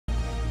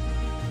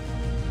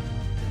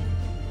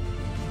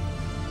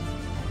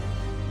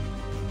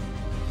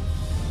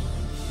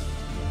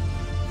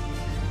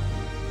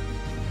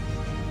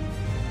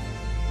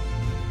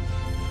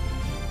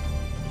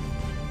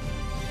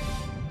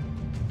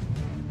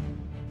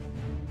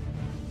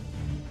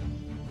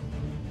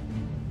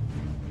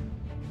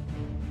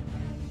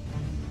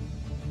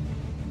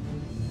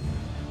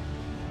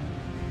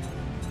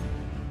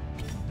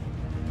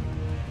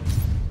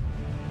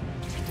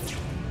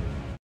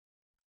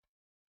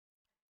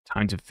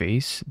Time to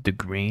face the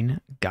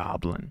Green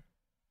Goblin.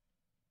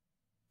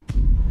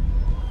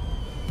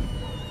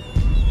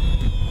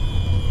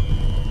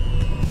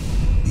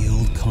 The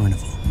old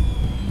carnival.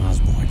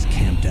 Osborn's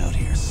camped out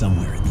here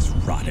somewhere in this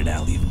rotted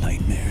alley of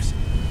nightmares.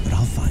 But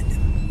I'll find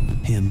him.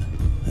 Him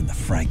and the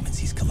fragments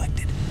he's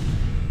collected.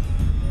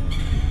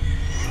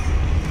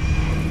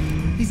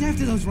 He's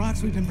after those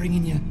rocks we've been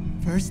bringing you.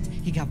 First,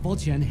 he got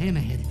Vulture and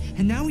Hammerhead,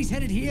 and now he's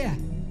headed here.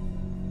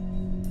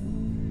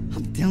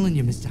 I'm telling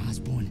you, Mr.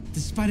 Osborn, the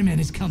Spider-Man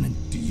is coming.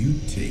 Do you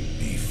take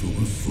me for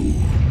a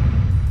fool?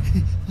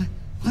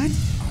 What?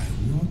 I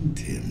want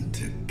him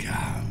to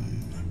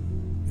come.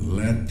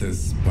 Let the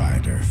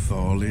spider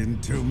fall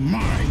into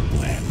my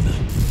web.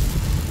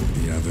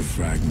 The other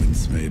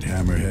fragments made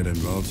Hammerhead and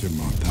Vulture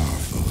more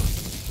powerful.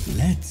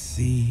 Let's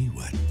see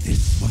what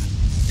this one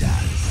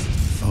does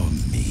for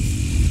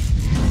me.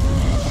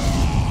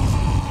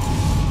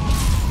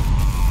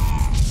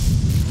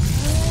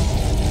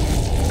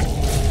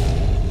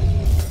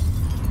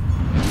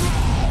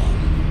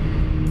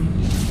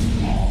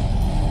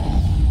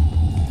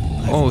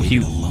 Oh, I've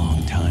waited a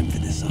long time for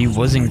this. He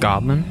wasn't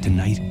Goblin?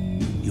 Tonight,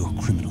 your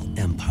criminal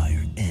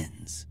empire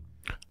ends.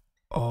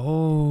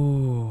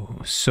 Oh,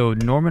 so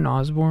Norman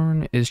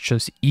Osborn is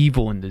just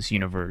evil in this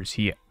universe.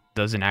 He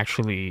doesn't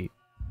actually...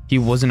 He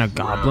wasn't a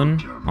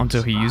goblin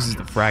until he uses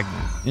the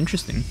fragment.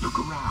 Interesting. Look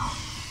around.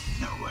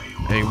 No way.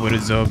 Hey, what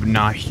is up,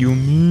 not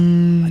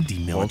human? A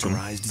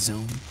demilitarized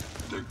zone?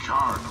 The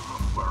carnival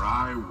where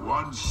I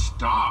once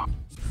stopped.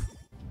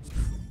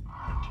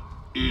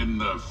 In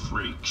the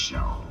freak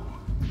show.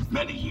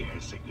 Many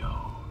years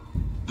ago.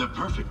 The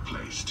perfect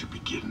place to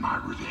begin my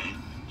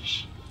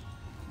revenge.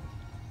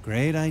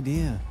 Great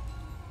idea.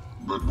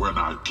 But when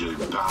I came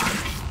back,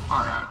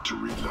 I had to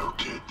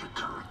relocate the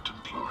current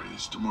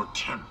employees to more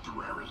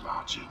temporary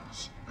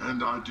lodgings.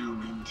 And I do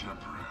mean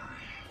temporary.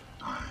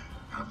 I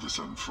have this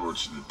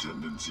unfortunate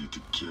tendency to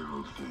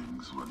kill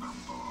things when I'm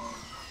bored.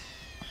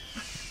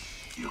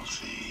 You'll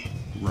see.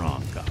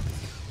 Wrong, Goblin.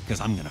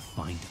 Because I'm gonna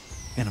find him,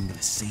 and I'm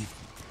gonna save him.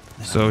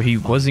 Then So I'm he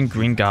gonna wasn't follow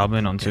Green you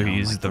Goblin until he down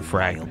uses like the wild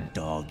fragment.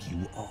 dog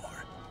you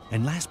are.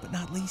 And last but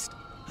not least,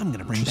 I'm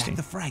gonna bring back Interesting.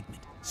 the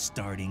fragment,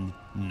 starting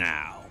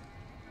now.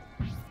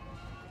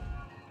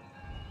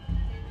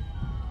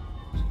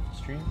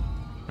 Stream?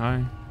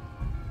 Hi.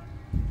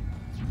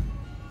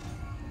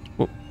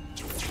 Whoa.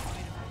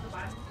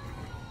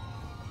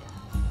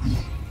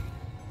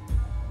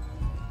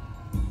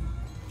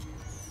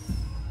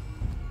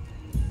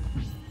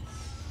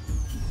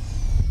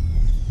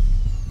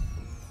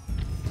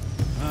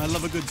 I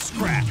love a good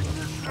scrap.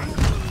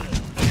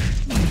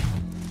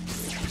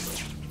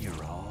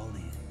 You're all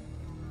in.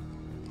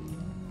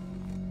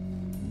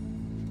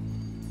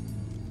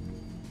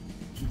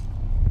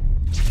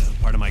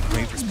 Part of my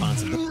great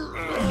responsibility.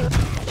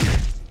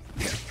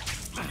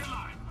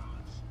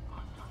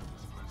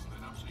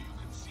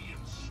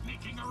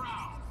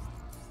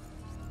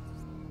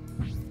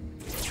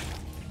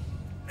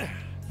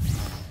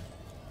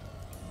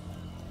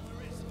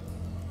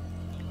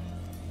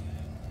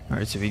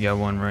 Alright, so we got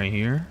one right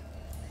here.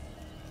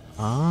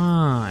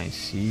 Ah, I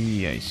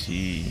see, I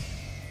see.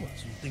 What,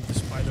 so you think the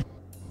spider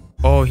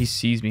Oh, he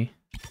sees me.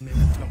 maybe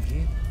come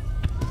here?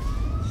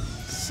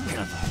 Son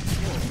of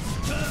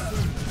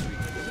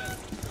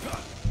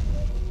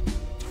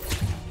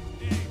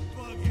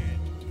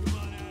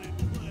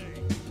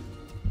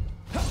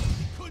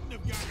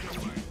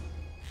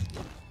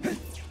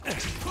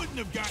Couldn't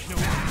have gotten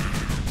away.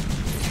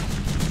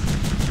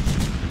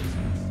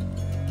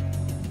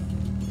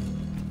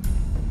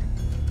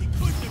 He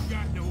couldn't have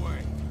gotten away.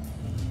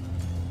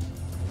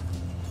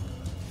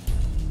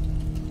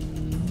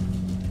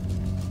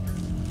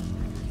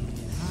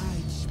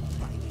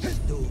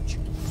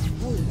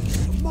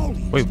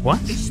 Wait, what?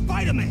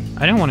 Spider-Man!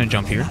 I didn't want to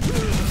jump here.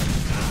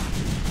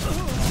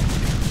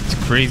 It's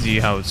crazy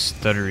how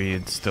stuttery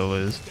it still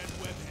is.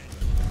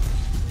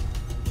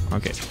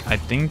 Okay, I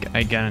think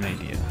I got an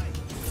idea.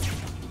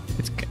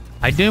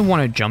 I didn't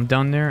want to jump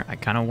down there. I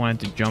kind of wanted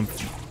to jump.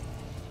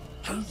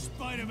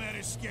 Spider-Man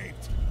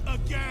escaped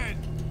again.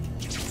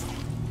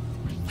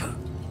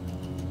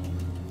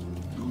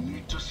 You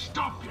need to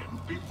stop him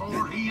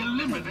before he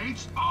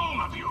eliminates all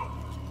of you.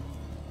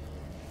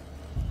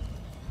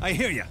 I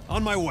hear you.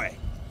 On my way.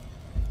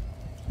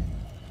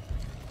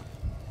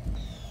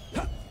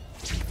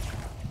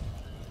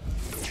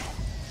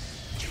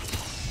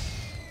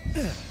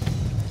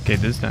 Okay,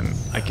 this time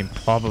I can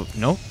probably...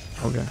 Nope.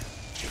 Okay.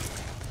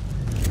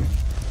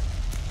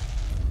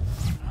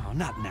 Oh,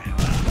 not now.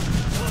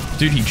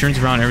 Dude, he turns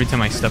around every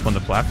time I step on the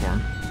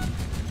platform.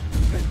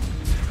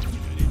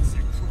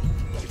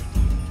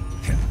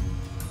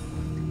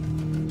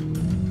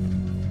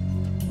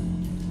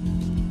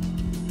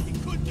 He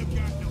couldn't have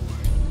gotten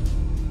away.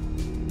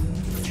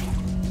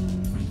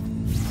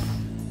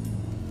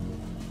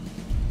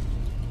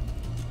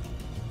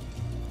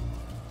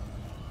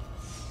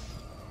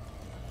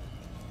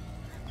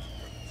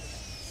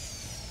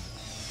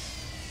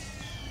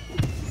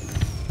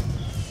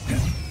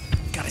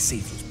 Gotta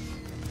save those.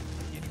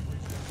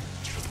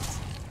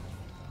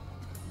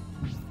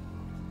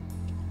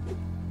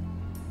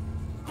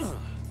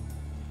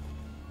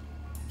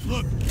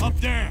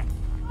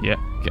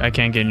 I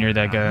can't get near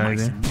that guy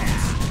either.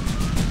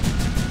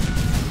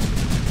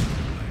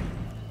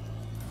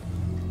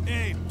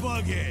 Hey,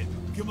 Bughead,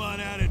 come on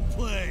out and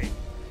play.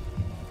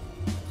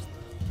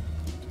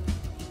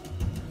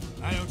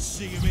 I don't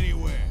see him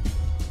anywhere.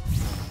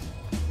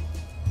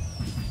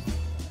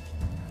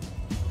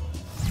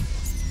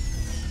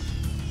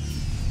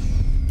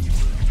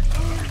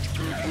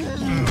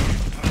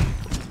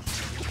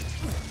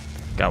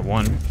 Got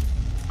one.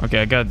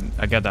 Okay, I got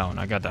that one.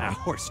 I got that one.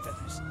 Horse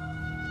feathers.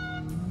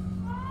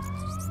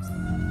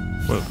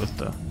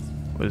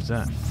 What is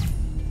that?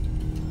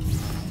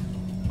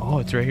 Oh,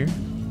 it's right here.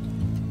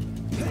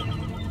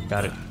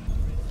 Got it.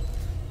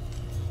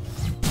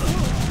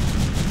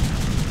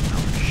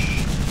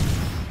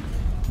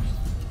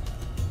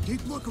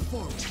 Keep looking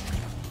for him.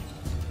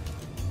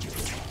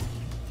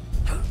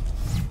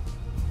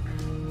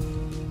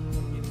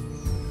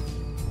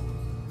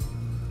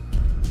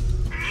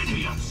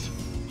 Idiots!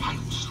 I'm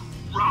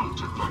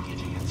surrounded by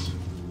idiots.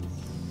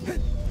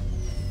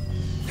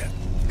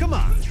 Come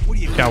on. What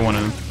do you Got one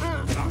of them.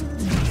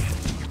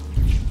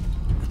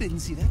 Didn't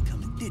see that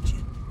coming, did you?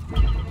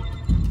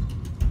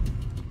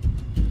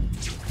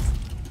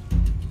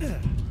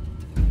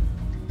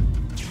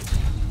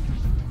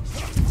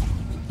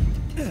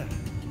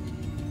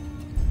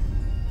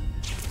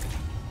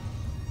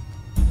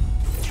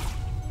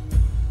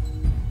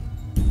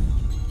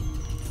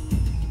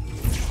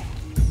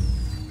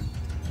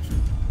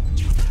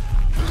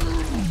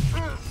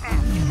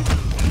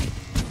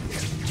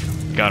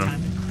 Got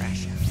him.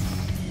 Crash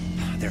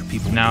out. There are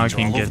people Now I all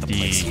can over get the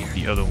place here.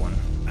 the other one.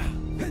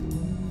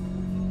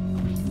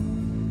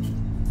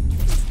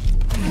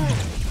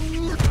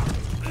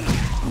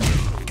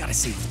 Gotta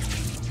see.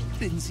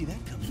 Didn't see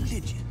that coming,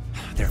 did you?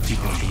 There are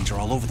people in danger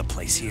all over the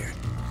place here.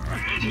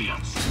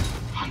 Idiots!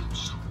 I'm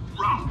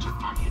surrounded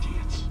by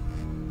idiots.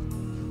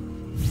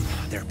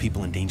 There are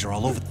people in danger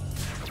all over.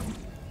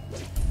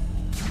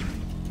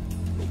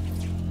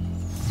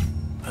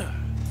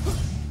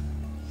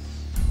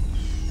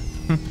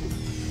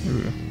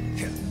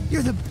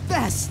 You're the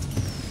best.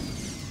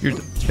 You're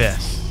the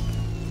best.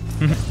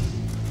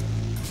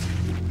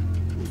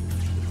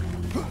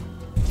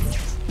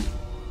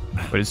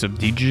 What is up,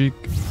 DJ?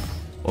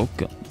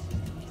 Okay.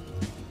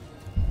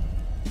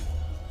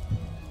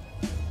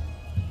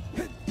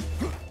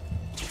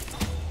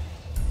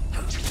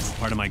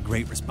 Part of my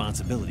great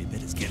responsibility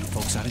bit is getting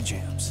folks out of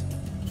jams.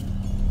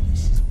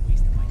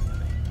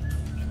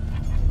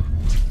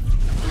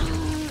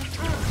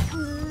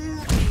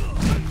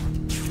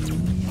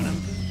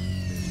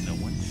 No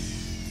one.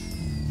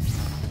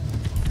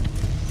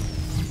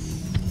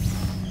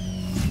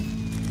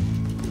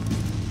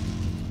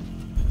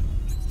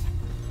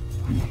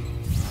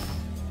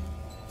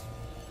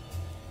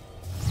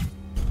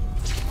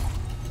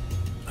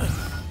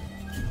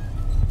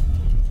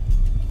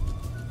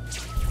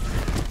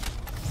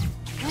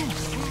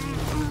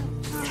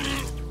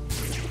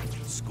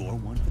 Score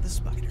one for the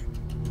spider.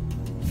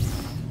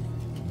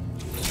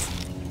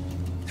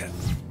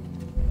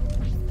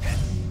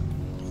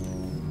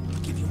 I'll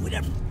give you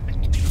whatever.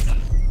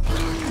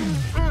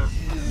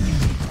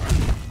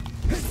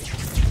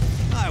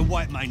 I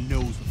wipe my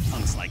nose with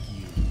punks like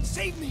you.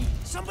 Save me!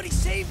 Somebody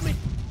save me!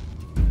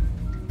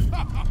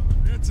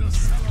 It's a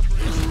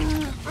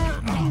celebration.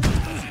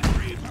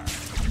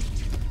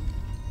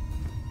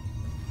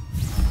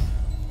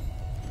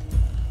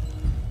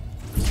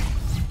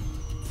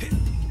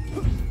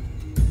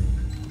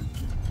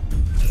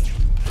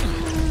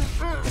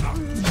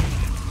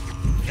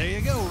 There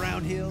you go,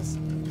 round heels.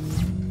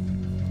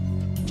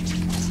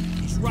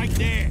 He's right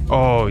there.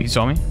 Oh, he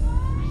saw me?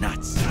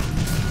 Nuts.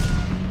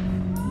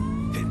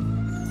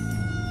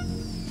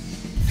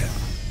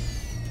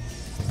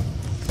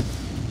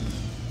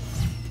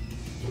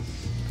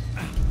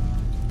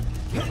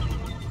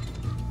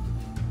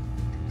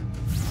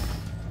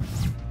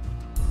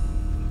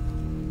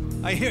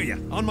 I hear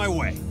you. On my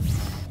way.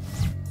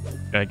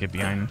 Gotta get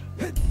behind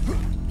him.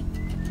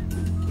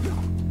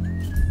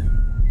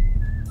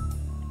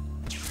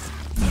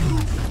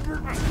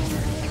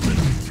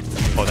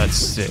 Oh, that's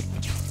sick.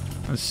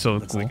 That's so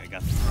Looks cool. like I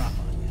got the drop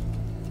on you.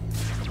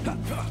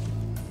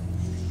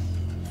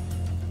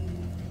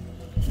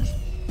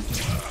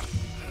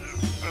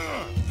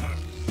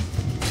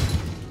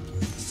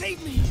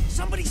 Save me!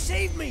 Somebody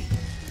save me!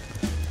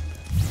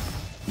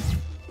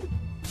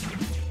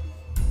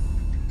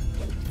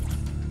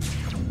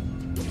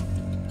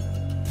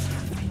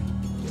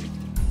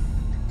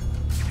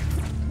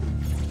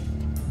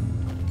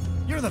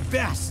 You're the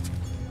best.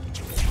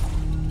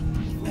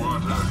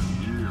 What a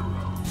hero.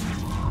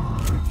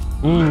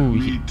 Ooh,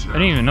 I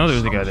didn't even know there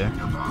was a guy there.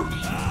 About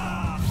you.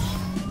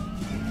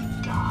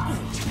 Die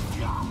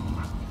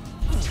young.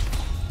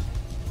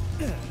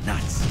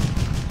 Nuts.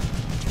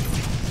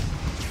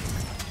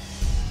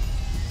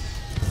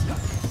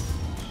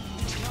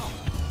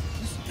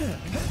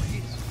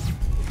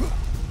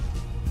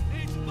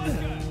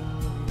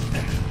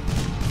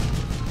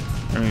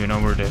 I don't even know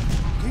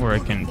where I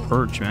can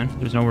perch, man.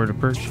 There's nowhere to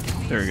perch.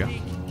 There we go.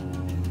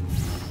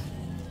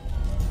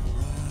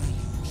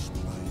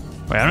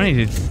 Wait, I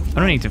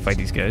don't need to fight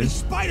these guys.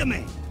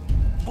 Spider-Man!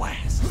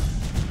 Blast!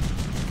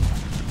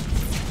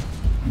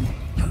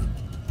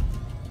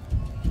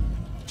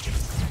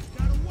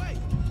 Got away.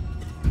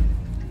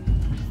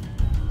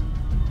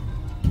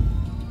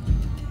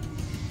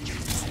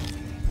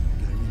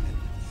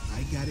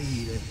 I got a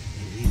heater,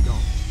 and he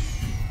don't.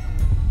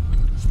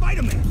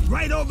 Spider-Man,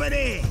 right over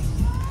there.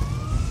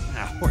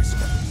 Ah, horse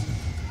feathers.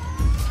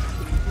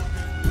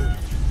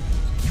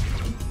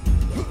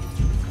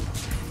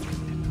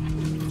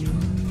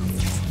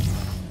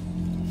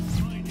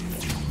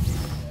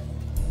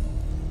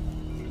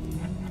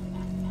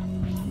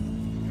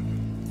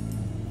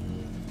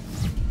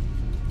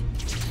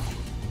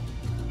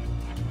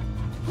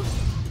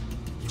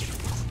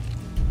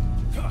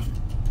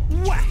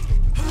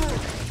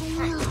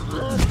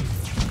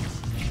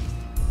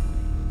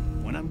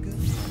 When I'm good,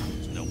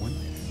 there's no one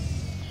there.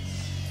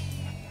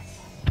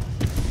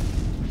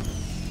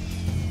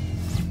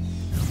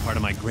 Part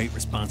of my great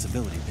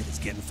responsibility bit is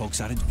getting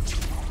folks out of.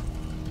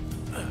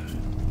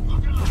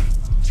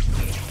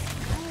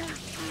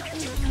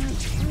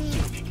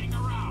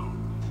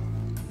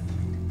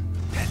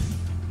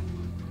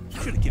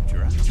 Should have kept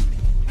your eyes.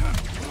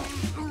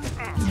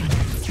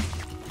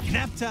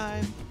 Nap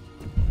time.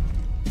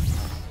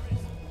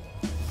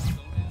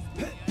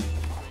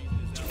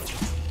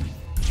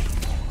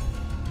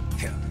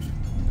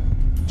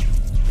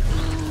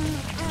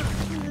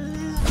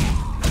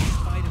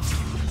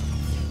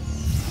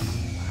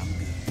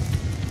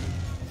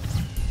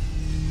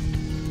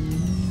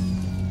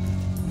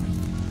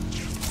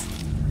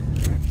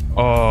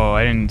 Oh,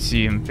 I didn't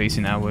see him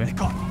facing that way. They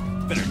caught me.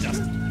 Better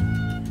dust.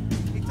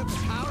 He took the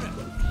powder.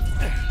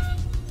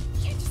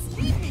 You can't just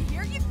leave me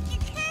here. You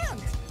can't.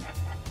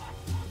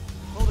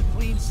 Pull the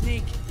clean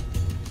sneak.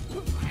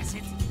 That's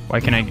it. Why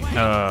can I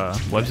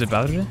webs it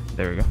out of it?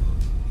 There we go.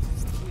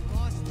 We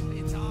lost him.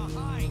 It's all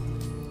high.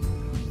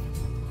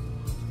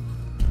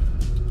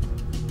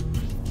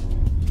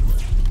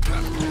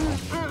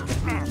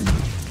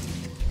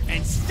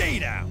 And stay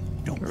down.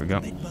 Don't There we go.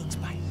 let bugs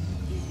bite.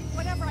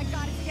 Whatever I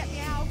got to get me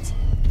out.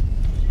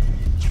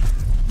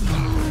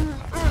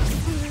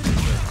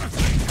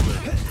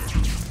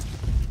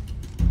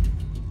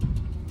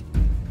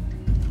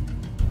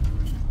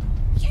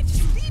 You can't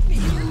just leave me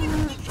here.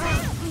 You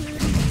can't.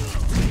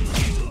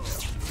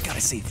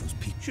 Gotta save those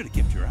people. Should have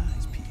kept your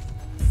eyes peeled.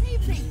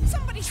 Save me.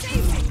 Somebody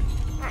save me.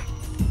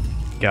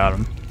 Got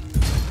him.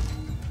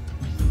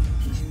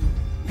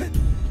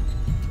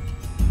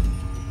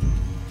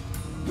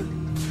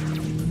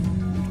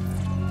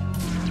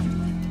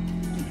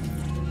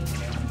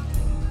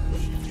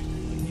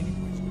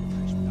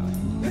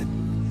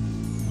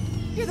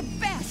 You're the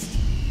best.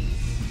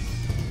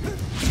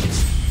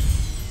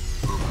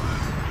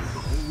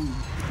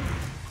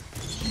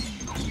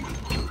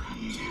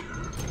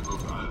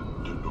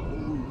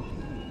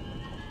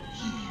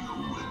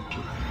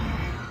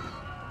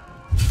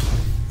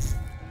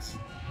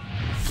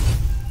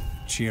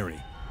 Cheery.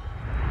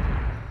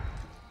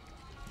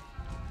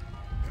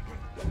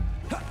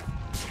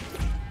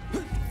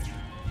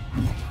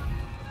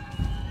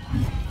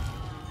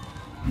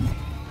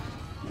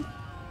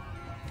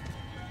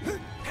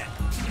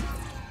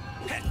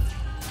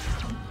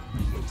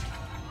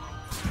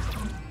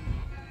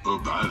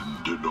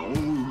 Abandon all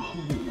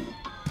hope,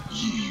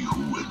 ye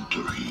who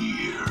enter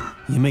here.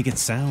 You make it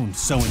sound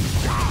so.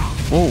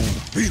 Whoa.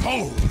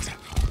 Behold,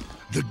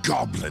 the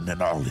goblin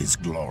in all his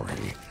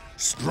glory,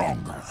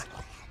 stronger,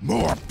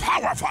 more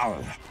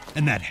powerful.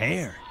 And that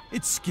hair.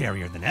 It's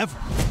scarier than ever.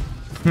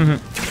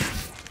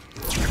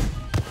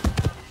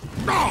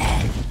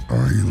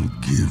 I'll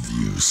give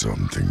you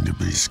something to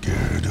be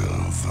scared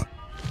of.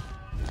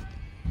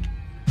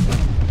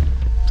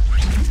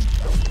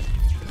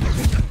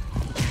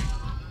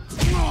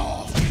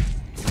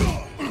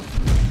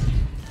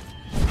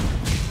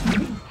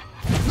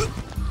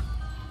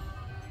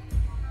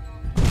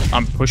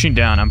 I'm pushing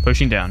down. I'm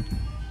pushing down.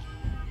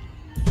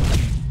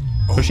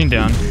 Pushing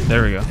down.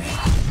 There we go.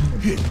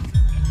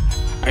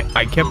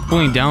 I kept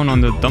pulling down on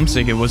the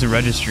thumbstick. It wasn't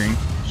registering.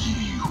 Ye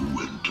who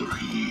enter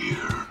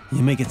here.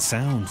 You make it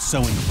sound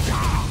so.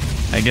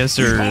 I guess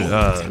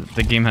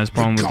the game has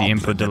problem with the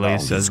input goblin in all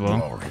delays his as well.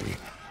 glory,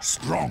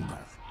 stronger.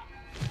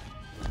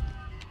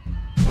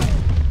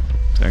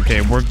 Okay,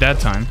 it worked that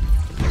time.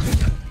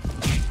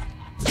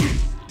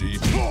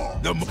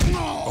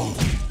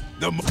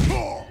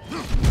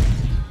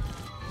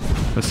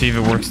 Let's see if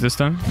it works this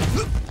time.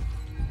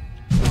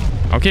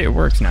 Okay, it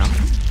works now.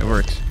 It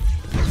works.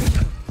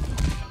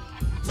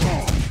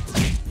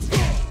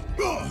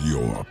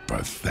 You're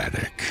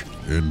pathetic,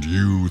 and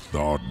you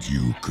thought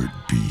you could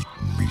beat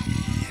me.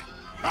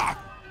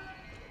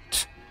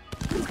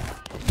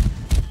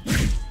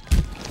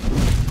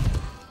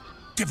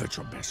 Give it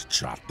your best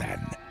shot then,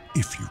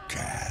 if you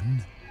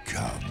can.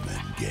 Come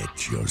and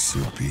get your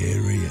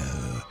superior,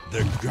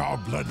 the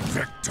Goblin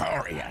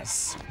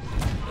victorious.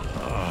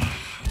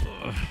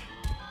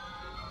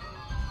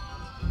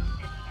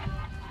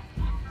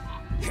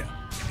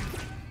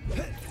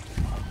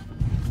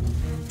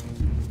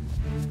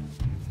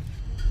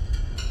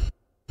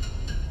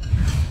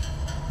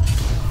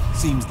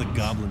 Seems the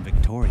Goblin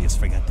Victorious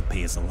forgot to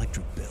pay his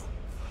electric bill.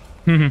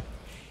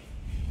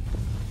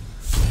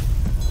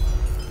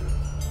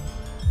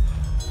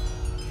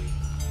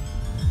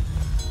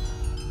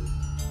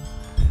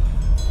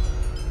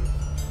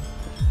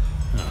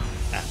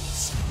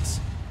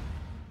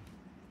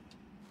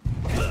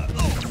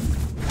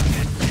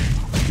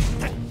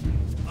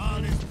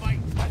 All this fight.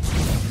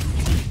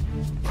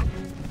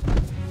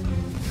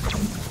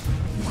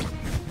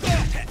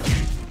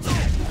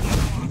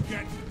 I'm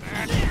getting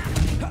mad.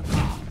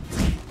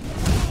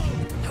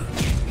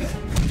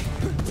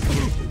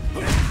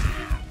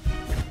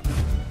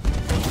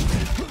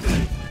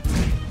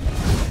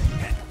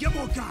 Get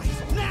more guys,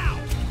 now!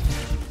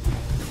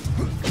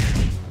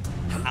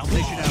 I'll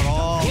dish it out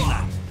all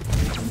night.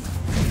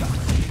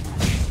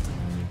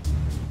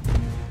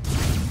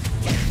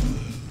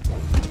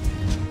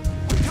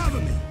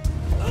 Cover me!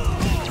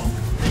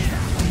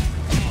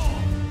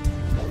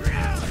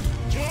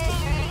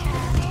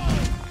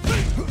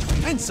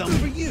 And some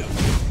for you.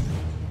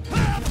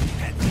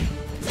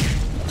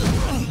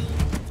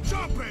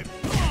 Jump it!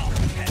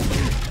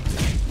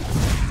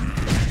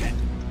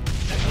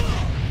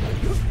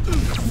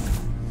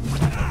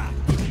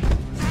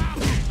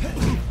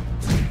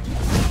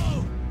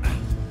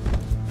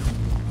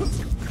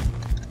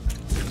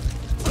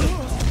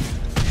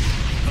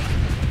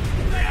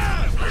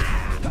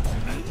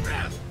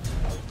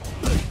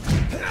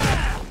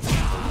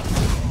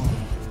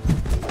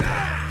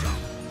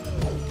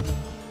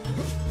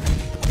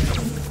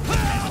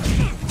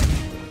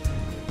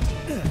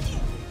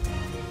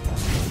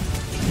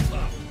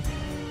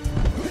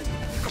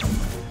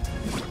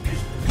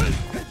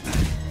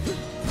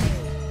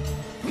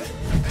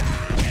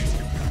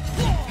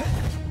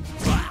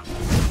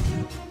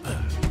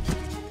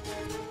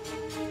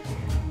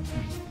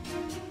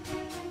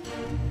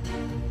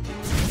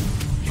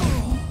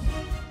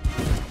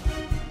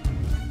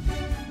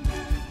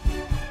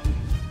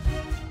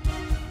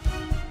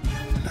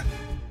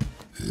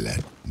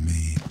 Let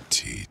me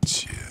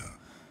teach you.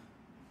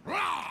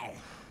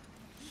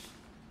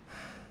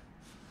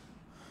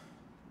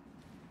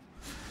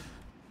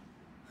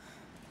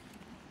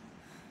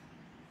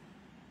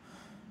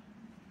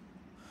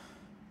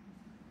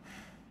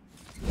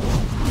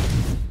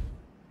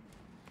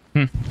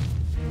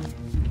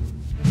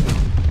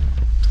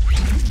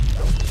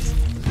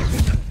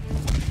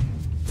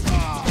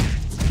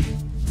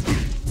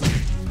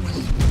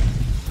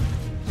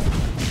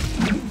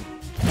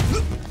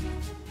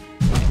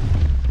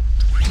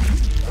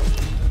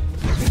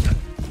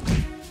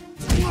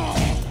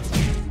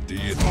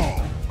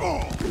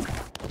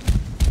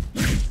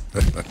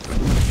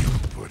 You're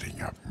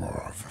putting up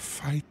more of a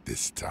fight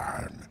this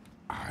time.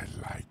 I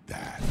like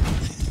that.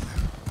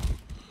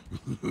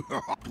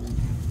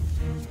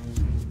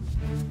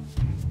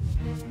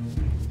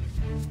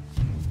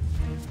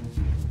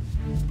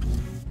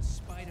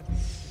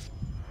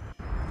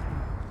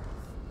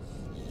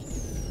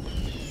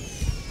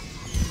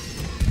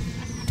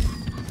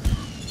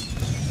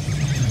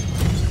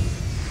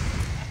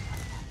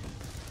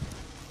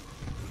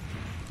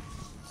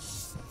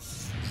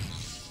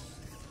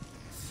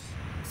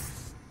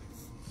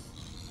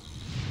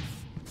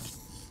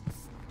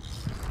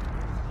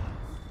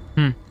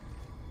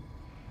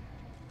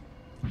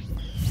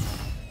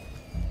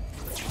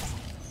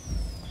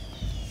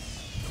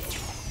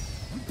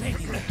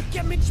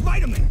 Get me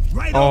Spider-Man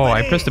right Oh, over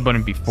I there. pressed the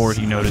button before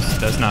he noticed.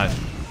 That's not...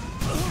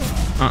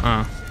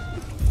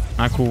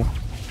 Not cool.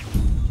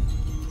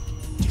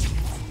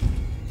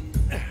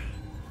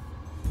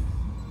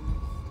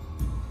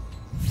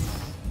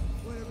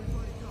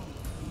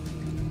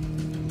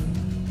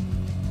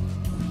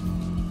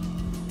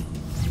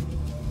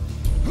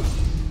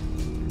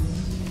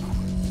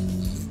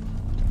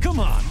 Come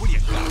on, what do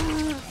you got?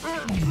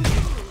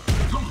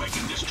 You're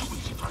making this too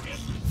easy for him.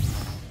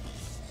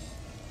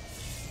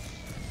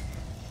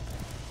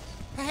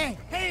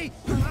 Hey,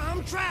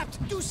 I'm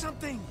trapped. Do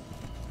something.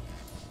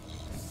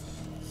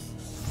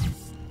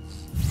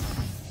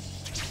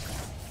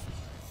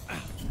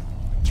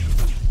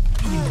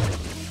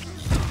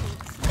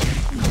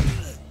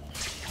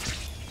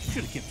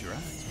 Should have kept your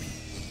eyes.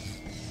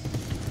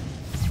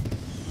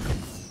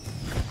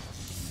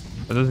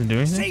 That doesn't do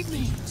anything? Save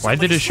me. Why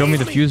did it show me the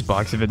Somebody fuse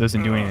box if it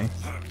doesn't do anything?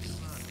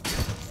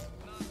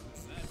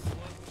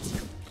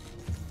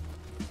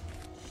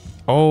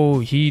 Oh,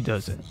 he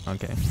does it.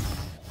 Okay.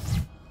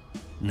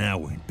 Now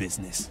we're in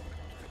business.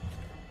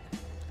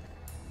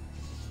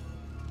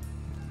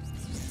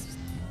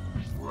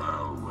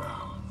 Well,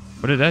 well.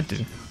 What did that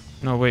do?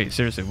 No, wait,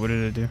 seriously, what did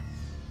it do?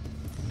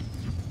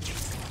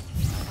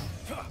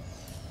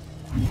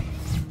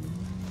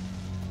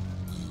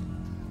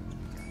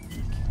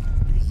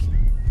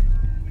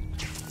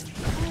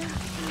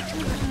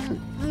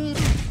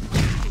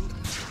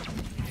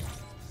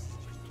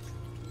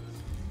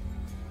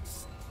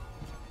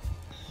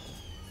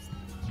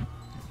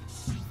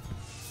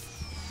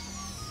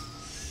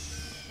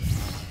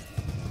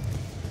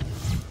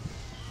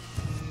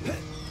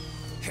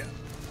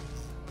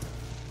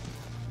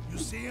 You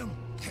see him?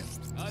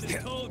 I just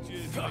told you.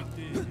 Like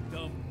this, you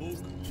dumb mook.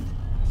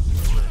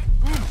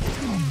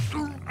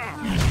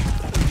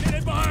 Get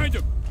in behind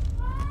him!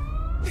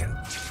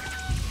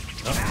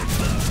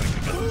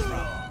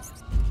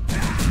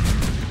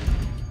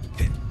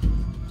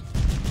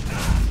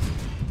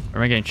 Where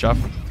am I getting shot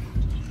from?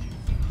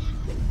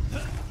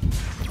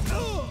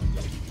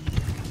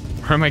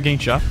 Where am I getting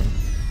shot from?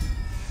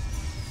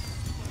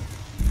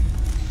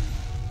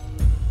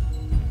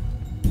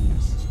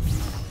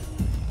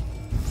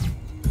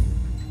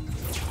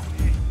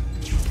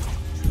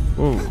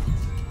 Whoa.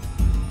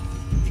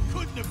 He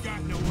couldn't have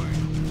gotten away.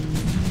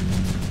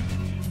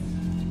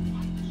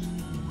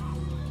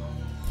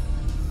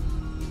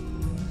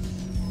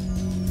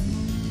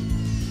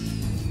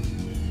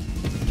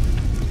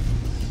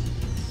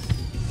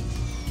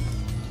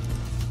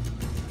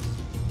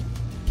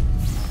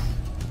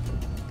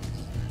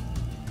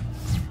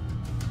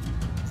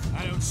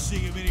 I don't see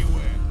him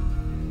anywhere.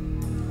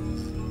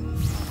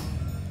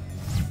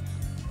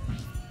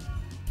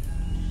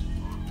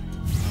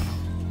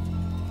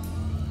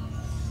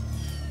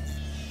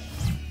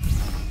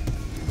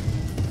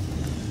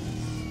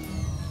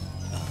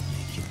 I'll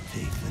make you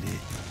pay for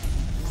this.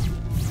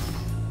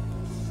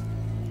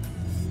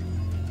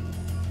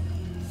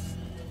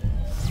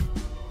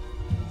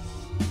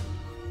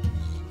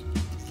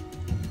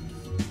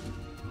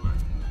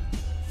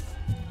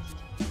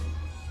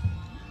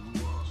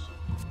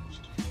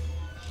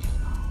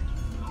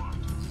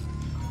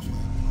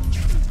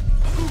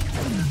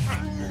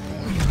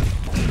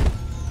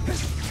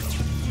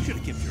 You should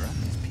have kept your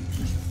eyes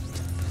peeled.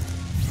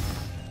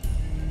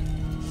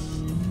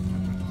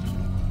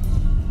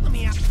 Let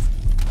me out.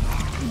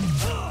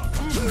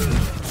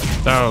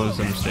 That was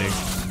a mistake.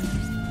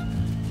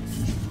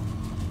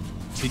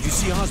 Did you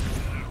see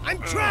Osborn? I'm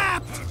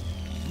trapped!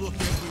 Look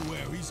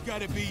everywhere. He's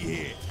got to be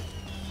here.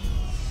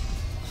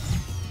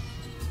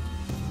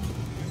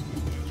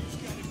 He's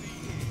got to be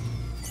here.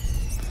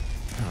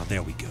 Oh,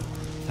 there we go.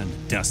 Time to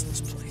dust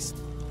this place.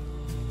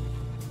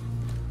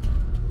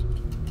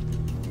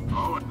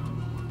 Oh,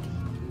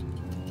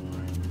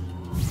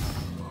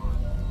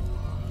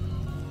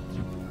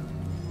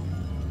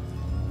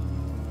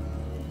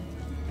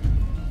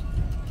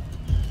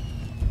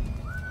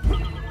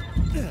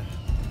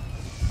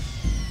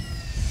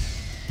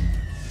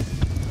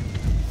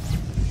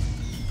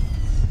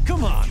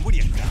 Come on, what do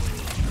you got?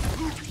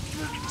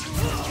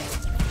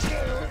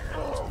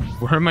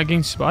 Where am I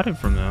getting spotted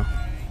from though?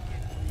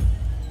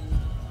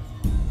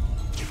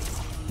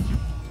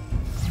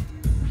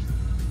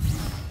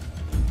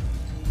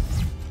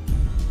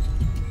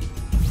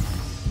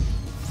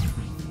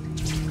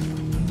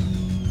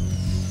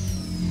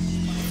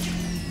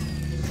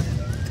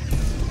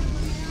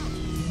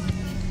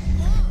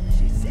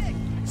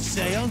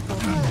 Say, Uncle.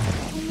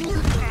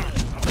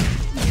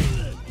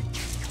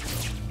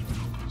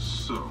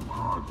 so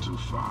hard to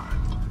find.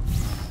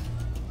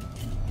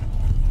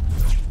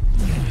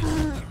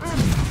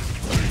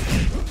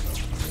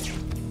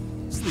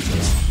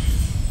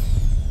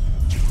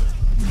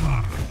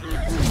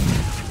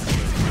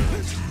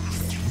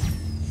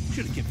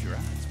 Should have kept your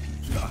eyes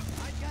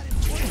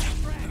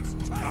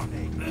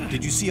peeled.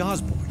 Did you see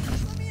Osborn?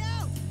 Let me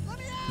out! Let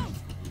me out!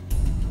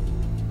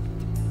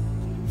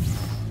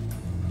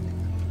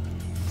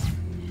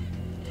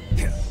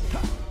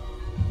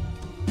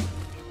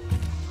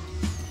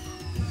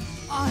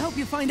 I'll help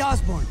you find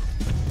Osborn.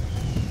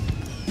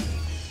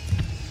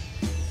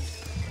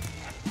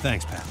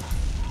 Thanks, pal.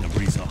 Now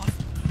breeze off.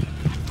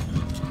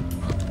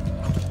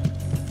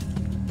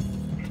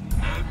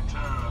 Enter the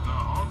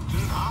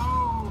haunted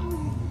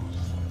house.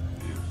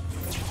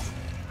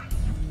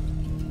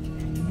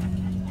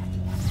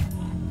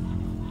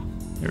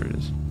 There it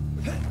is.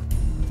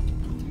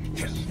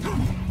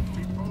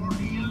 Before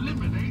he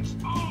eliminates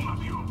all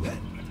of you.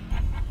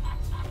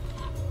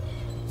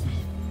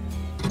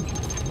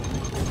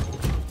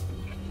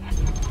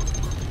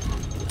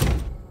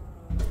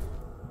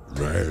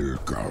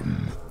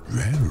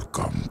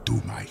 Welcome to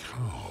my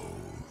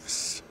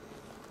house.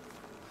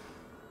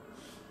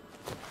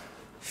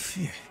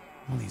 Phew.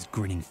 All these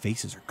grinning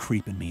faces are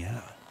creeping me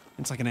out.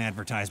 It's like an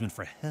advertisement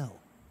for hell.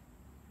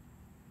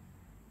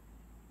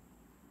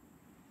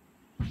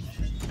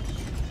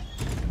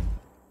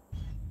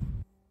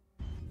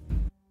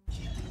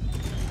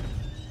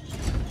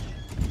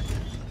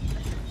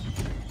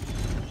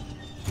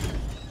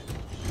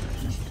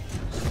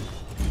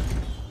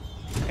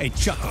 Hey,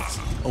 Chuckles,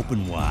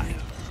 open wide.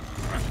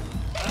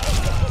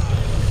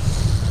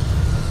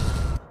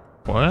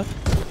 What?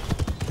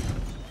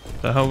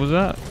 The hell was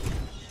that?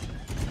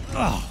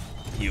 Oh,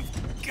 you've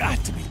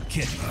got to be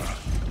kidding me.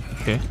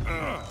 Okay.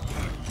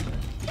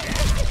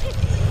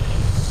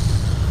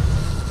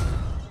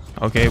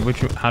 Okay,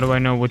 how do I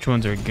know which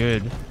ones are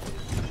good?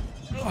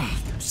 Oh,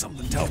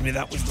 something tells me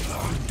that was the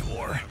wrong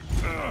door.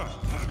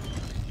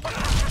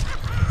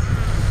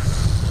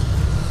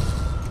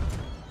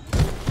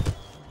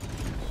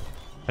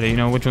 How do you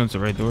know which one's the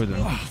right door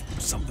then? Oh,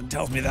 something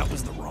tells me that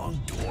was the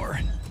wrong door.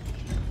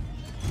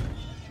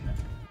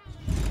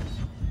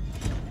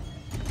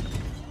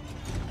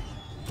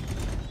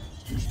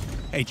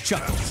 Hey,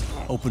 Chuckles,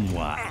 open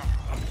wide.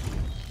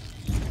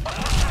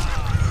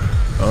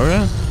 Oh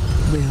yeah.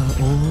 We are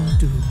all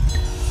doomed.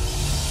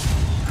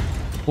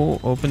 Oh,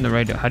 open the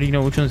right door. How do you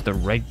know which one's the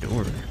right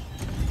door?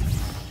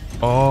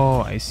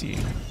 Oh, I see.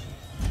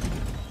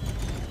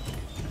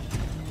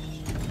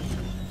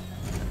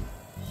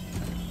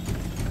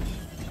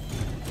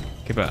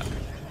 Okay, but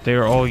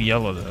they're all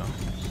yellow though.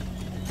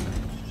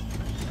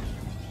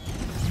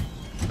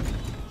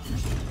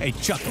 Hey,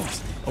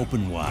 Chuckles,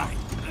 open wide.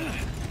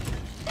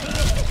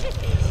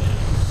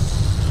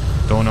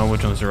 Don't know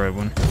which one's the right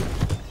one.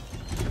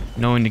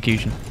 No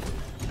indication.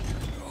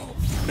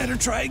 Better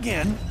try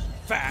again.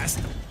 Fast.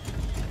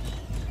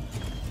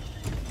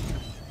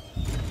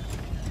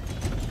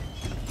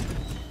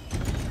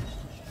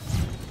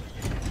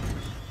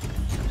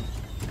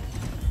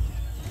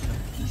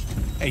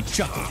 Hey,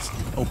 Chuckles,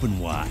 open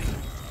wide.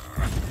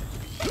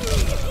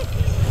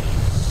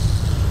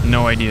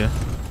 No idea.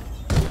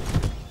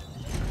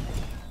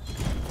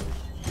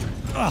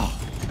 Oh,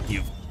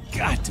 you've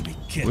got to be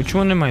kidding. Which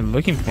one am I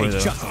looking for Hey, though?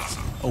 Chuckles,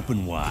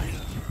 open wide.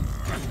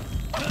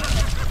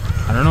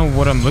 I don't know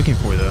what I'm looking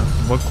for though.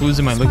 What clues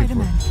am I looking for?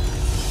 Spider-Man.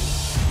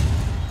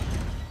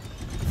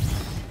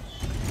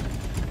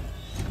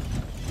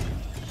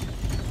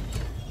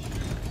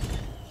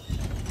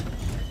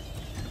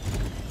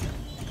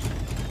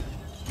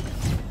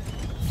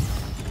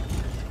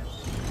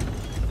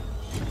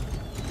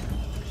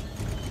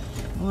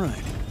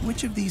 Right.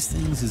 Which of these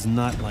things is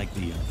not like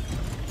the other?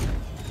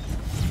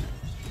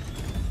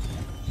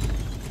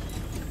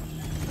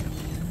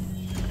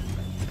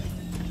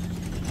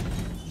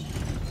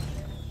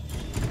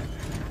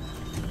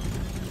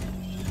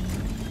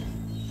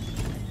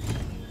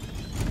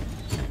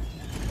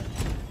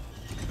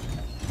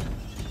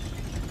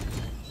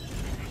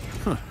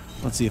 Huh.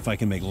 Let's see if I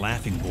can make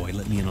Laughing Boy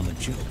let me in on the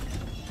joke.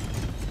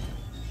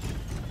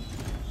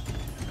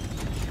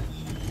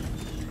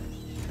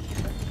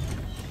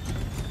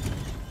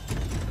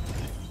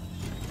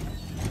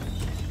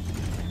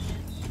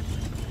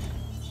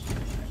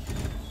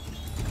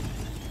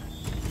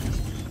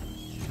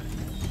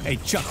 Hey,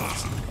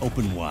 Chuckles,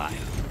 open wide.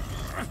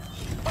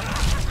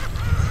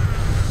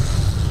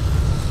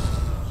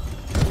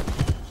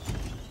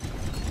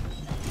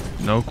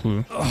 No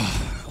clue.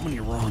 How many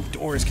wrong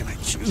doors can I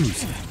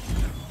choose?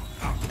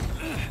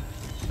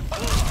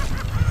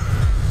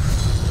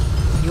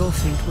 Your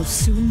fate will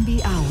soon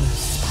be ours,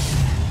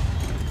 Spider-Man.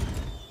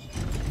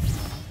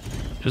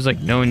 There's like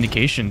no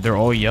indication. They're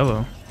all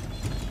yellow.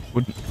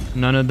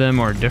 None of them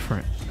are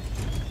different.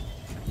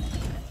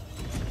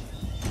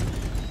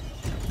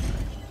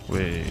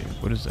 Wait,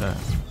 what is that?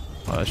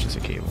 Oh, that's just a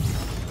cable.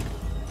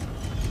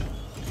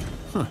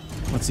 Huh.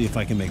 Let's see if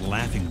I can make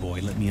Laughing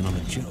Boy let me in on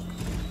the joke.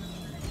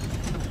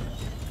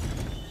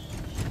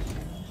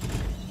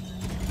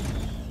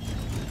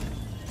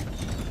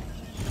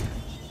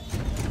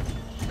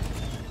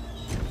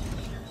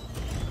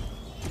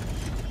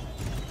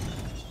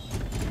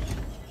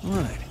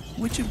 Right.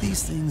 Which of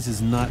these things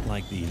is not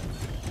like the other?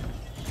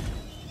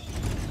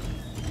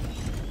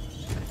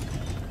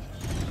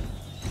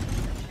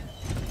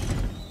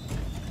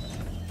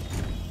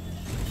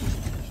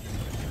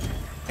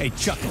 Hey,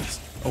 Chuckles,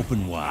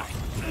 open wide.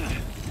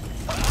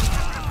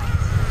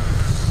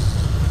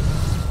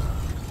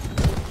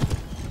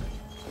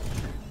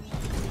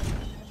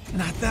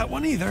 Not that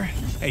one either.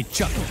 Hey,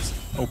 Chuckles,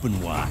 open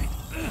wide.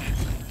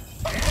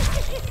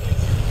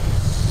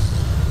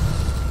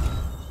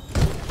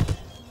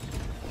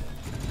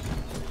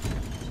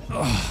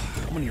 Oh,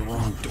 how many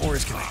wrong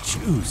doors can I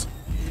choose?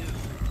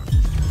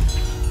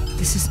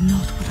 This is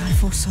not what I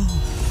foresaw.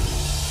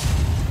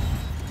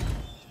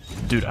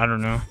 Dude, I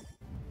don't know.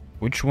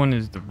 Which one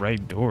is the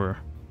right door?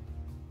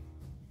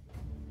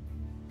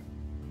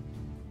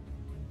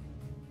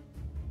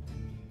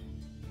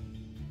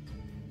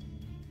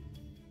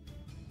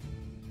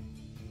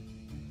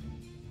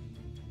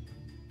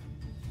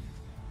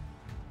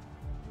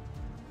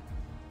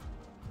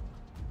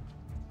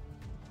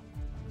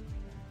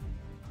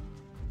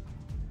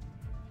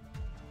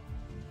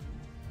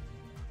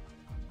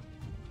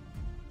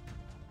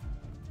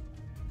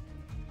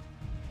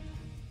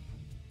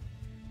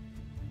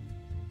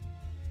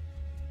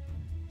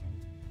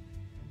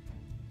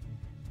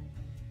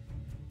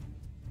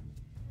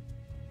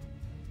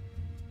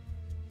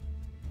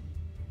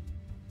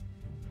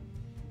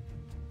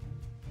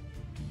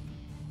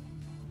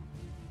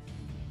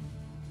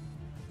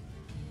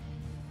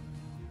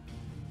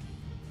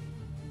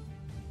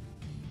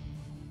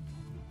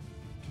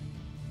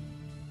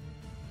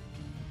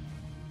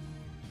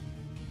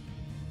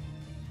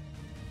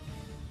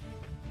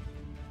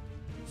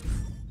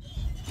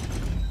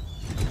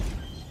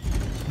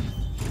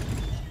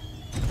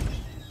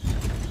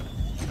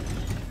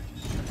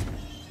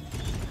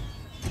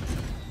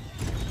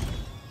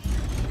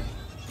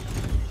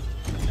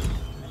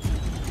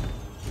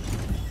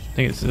 I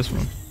think it's this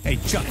one. Hey,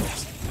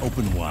 Chuckles,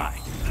 open wide.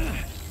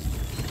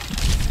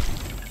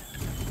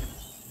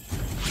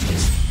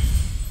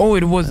 Oh,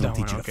 it was I that don't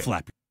teach one. you Okay. to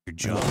flap your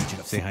jaw. I teach you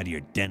to say hi to your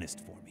dentist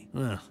for me.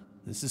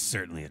 this is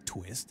certainly a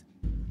twist.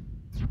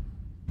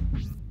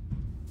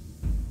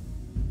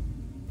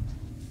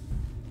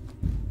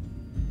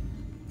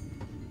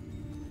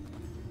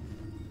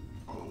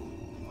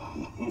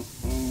 Oh,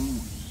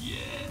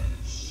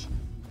 yes.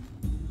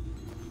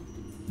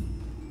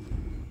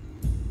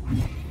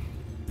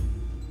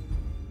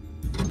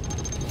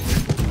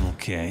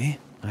 Okay,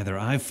 either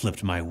I've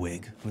flipped my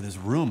wig, or this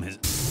room is...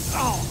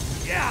 Oh,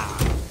 yeah!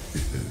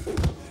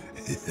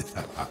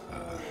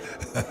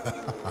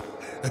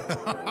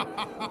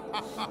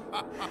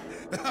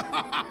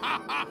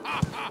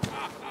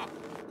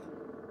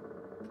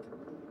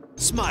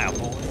 Smile,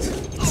 boys.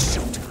 It's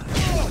showtime.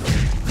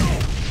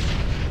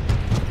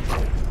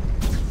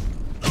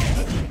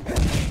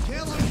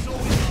 Kill him so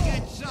we can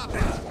get supper,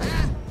 huh?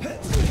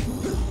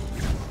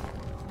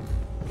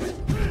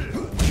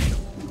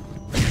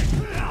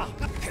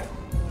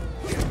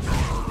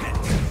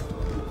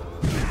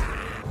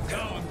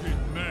 Now I'm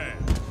getting mad.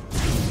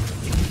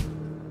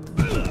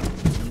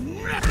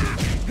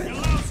 You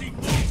lousy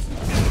wolf!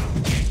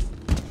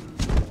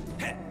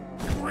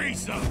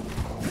 Brace up!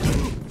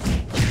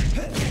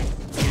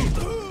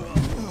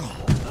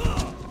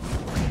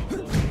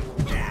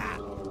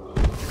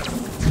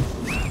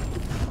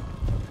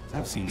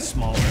 I've seen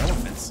smaller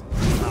elephants.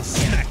 I'll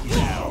smack you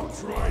down.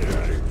 Try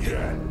that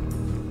again.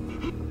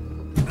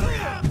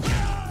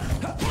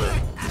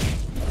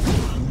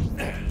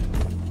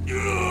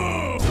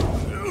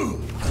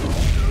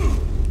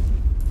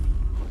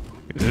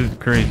 This is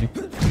crazy.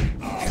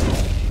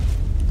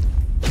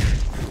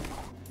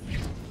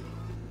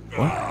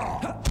 What?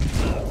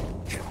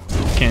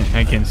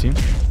 I can't see him.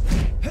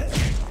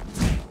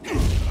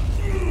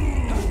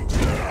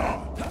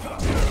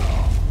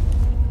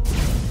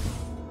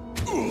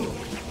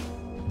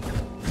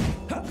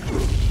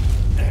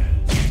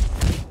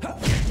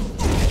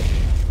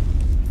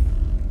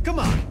 Come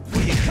on,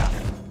 what do you got?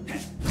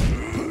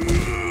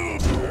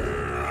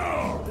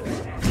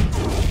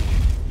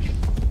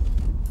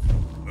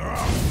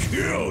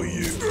 Kill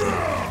you.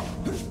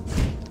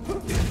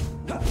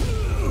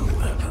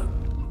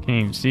 Can't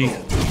even see.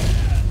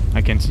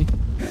 I can see.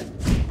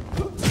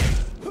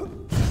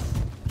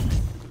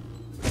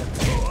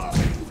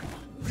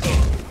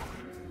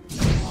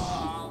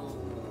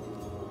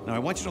 Now I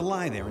want you to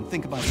lie there and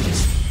think about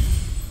this.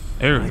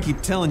 There we I go.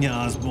 keep telling you,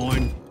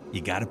 Osborn,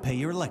 you gotta pay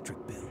your electric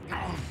bill.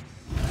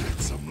 Get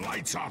some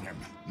lights on him.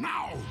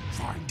 Now,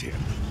 find him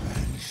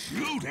and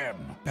shoot him.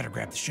 Better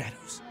grab the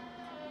shadows.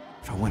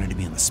 If I wanted to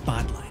be in the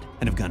spotlight,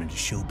 I'd have gone into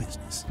show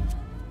business.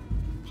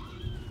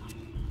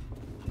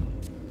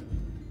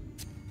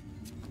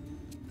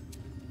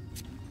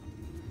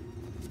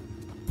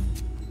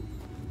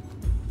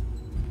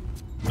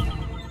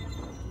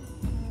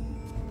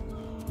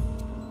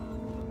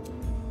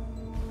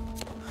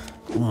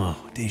 Whoa,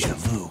 deja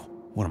vu.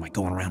 What am I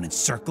going around in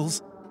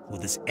circles? Will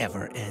this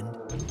ever end?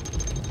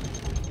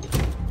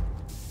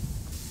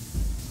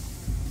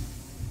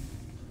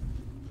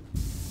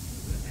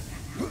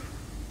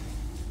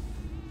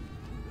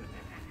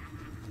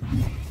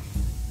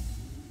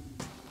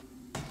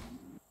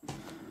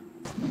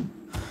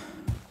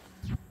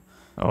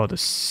 Oh, the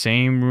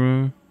same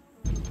room.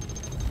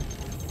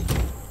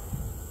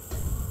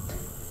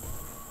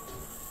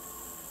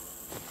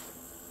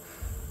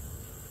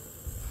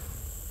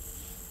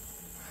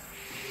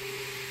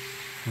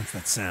 What's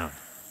that sound?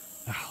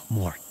 Oh,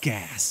 more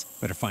gas.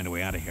 Better find a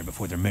way out of here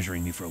before they're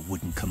measuring me for a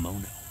wooden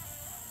kimono.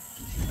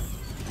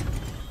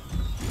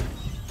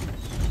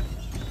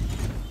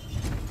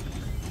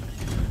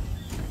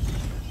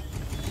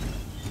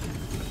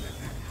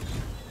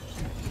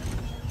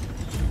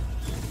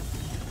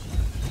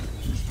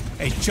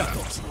 Hey,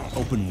 Chuckles,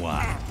 open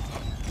wide.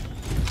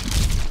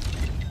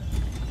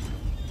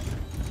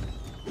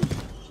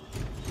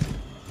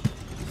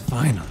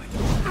 Finally.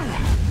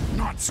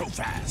 Not so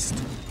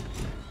fast.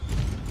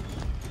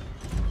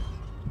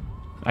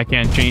 I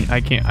can't change.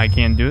 I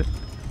can't do it.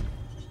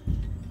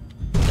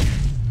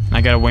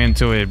 I gotta wait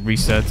until it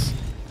resets.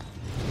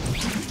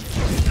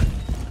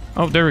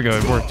 Oh, there we go.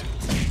 It worked.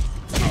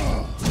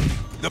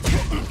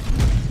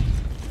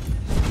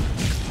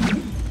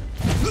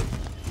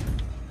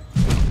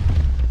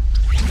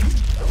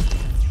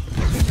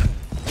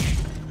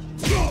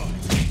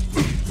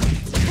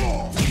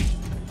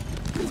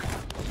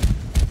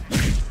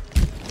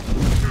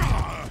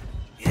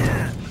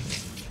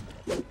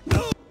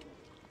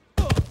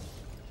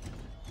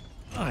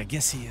 I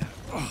guess he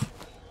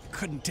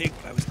couldn't take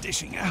what I was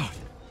dishing out.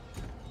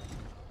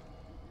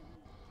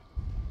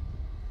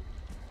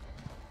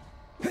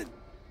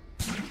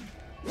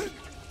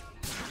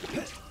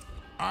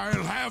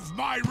 I'll have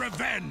my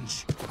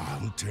revenge.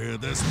 I'll tear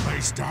this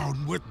place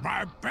down with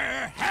my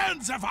bare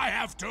hands if I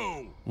have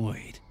to.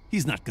 Wait,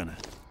 he's not gonna...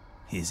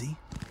 Is he?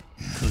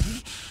 Could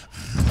he?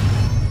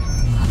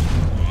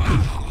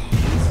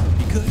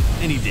 He could,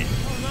 and he did.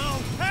 Oh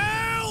no!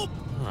 Help!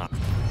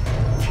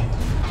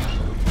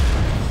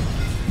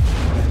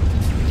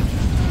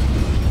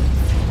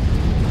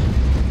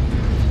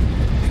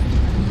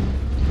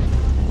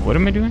 What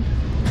am I doing?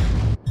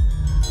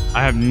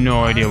 I have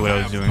no idea what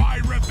I was doing. My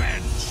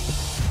revenge.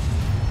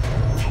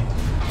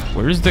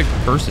 Where's the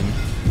person?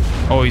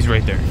 Oh, he's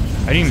right there.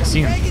 I didn't even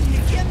see him. Begging you,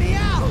 get me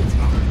out!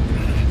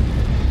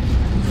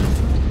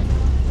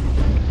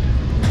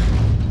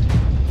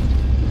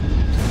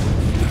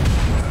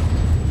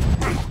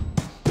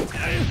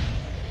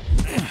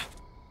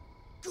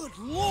 Good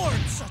lord,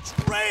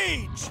 such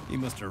rage! He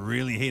must have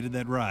really hated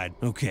that ride.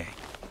 Okay,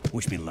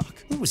 wish me luck.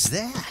 Who was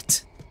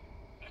that?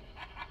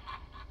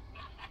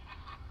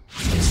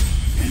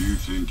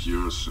 You think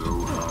you're so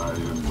high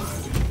and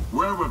mighty?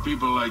 Where were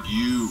people like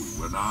you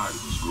when I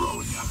was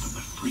growing up in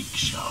the freak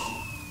show?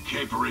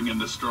 Capering in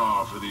the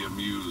straw for the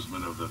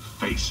amusement of the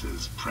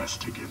faces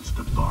pressed against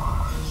the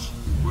bars.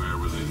 Where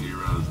were the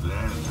heroes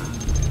then?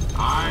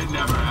 I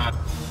never had...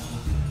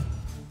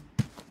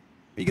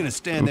 Are you gonna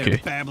stand there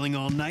babbling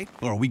all night,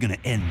 or are we gonna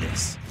end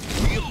this?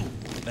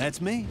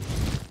 That's me.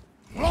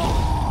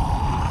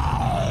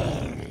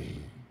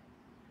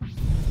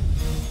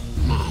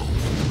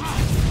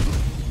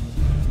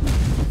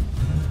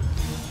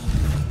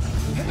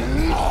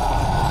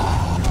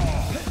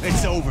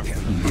 It's over.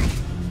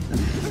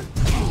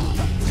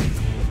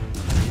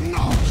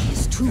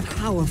 He's too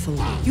powerful.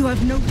 You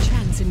have no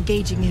chance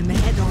engaging him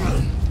head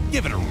on.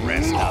 Give it a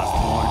rest,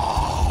 Osborn.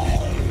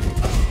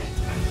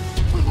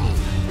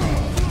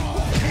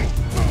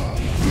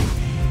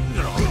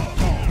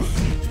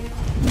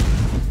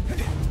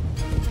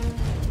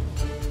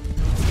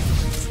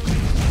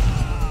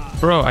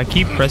 Bro, I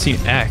keep pressing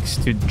X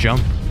to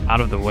jump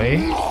out of the way.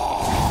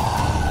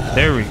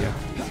 There we go.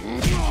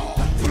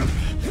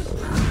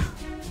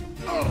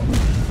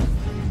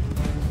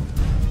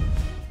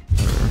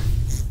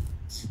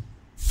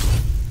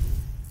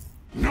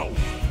 No,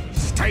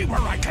 stay where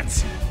I can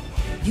see.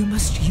 You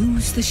must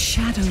use the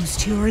shadows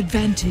to your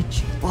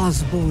advantage.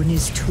 Osborn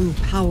is too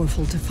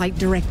powerful to fight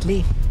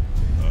directly.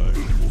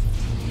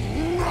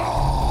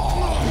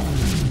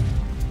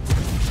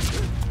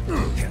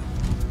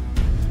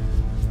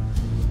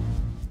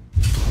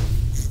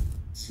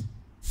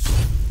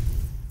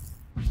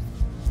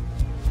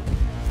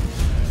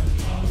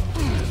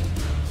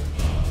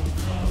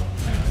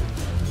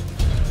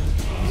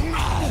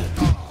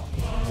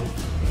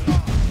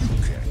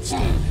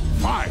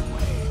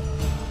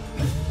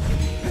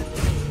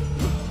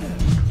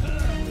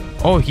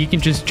 Oh, he can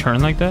just turn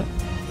like that?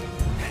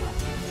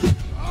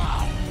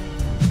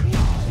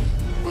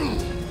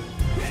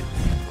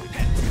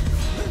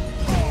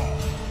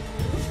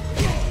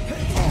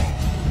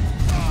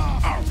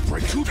 I'll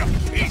break you to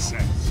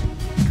pieces.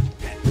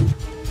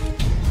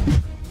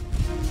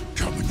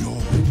 Coming your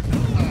way.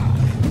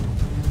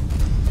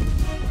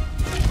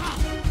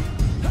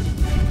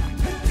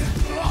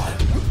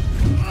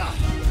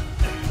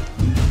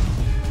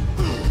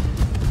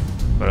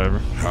 Whatever.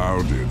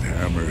 How did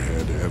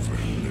Hammerhead ever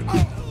live?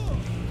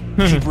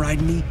 Keep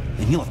riding me,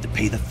 and you'll have to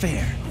pay the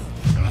fare.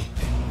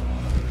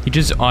 He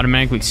just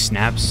automatically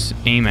snaps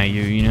aim at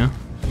you, you know?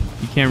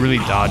 You can't really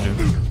dodge him.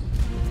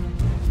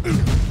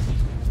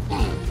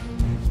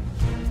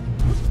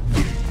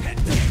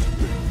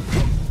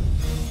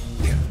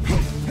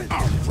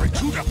 I'll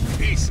break you to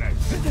pieces.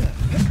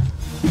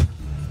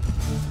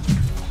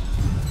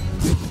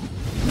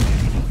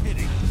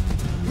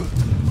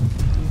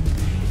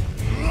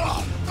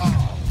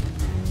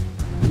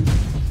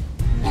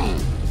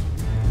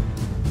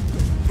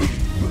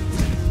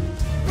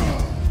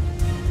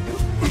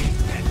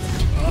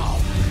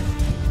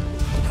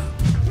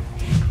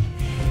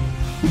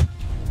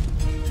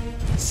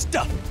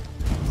 Stuff.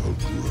 I'll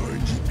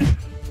grind you.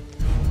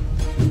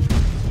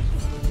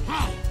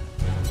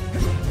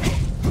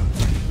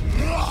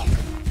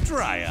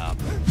 Dry up.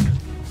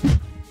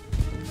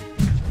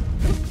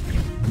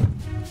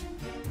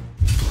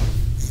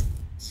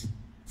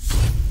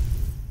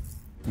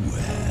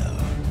 Well,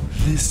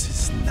 this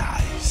is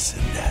nice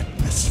and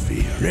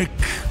atmospheric.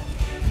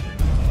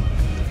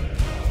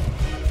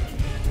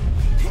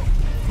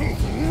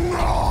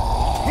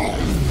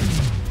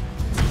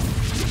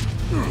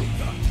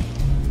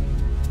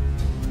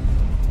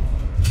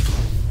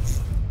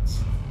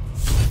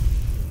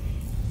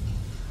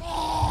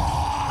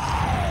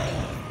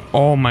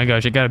 Oh my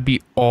gosh, I gotta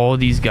beat all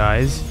these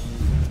guys.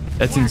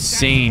 That's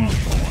insane.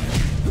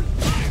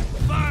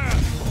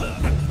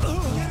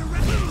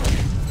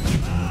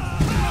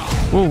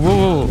 Whoa, whoa,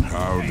 whoa.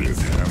 How did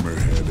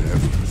Hammerhead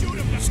ever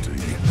lose to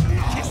you?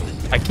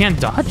 I can't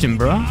dodge him,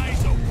 bro. I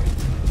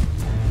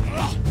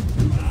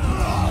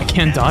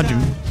can't dodge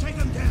him. Take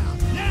him down,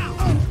 now!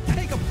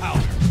 Take a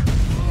powder!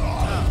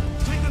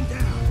 Take him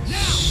down,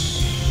 now!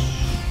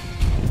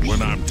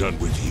 When I'm done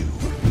with you.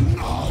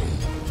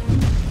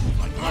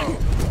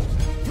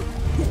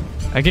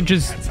 I can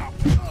just...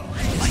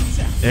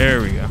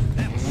 There we go.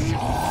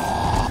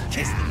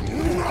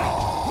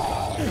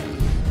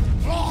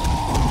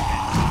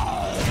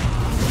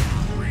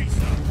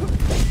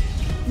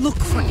 Look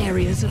for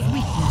areas of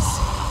weakness.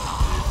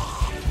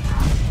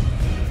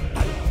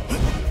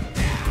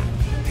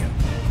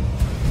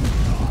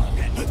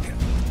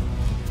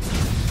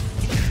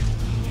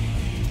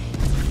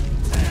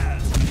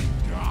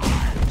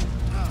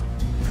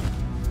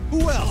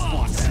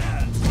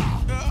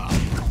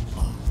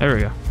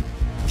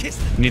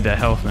 Need that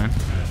health, man.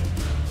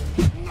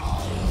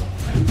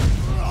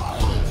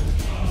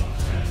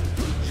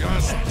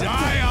 Just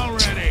die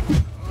already!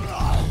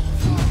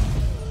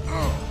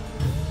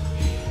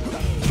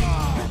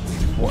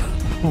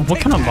 What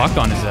kind of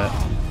lock-on is that?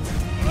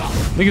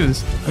 Look at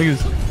this. Look at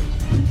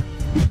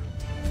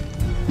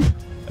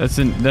this.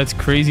 That's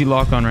crazy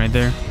lock-on right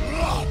there.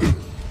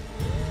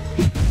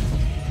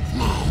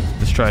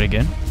 Let's try it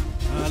again.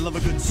 I love a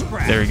good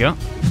scrap. There we go.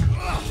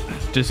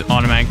 Just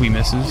automatically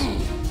misses.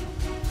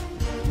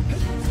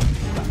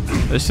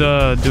 Let's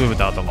do it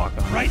without the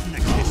lock-on. Right in the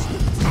kiss.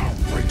 I'll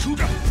break you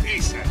to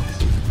pieces!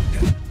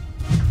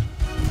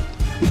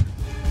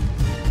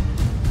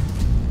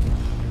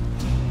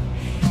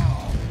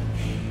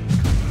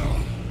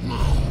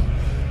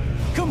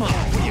 Come on.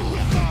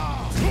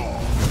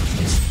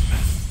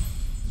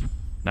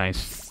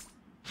 Nice.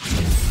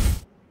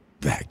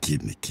 Back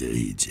in the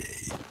cage,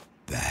 eh?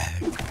 Back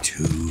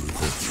to the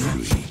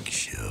freak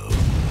show.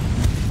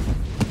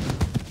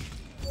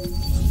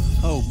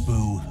 Oh,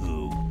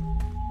 boo-hoo.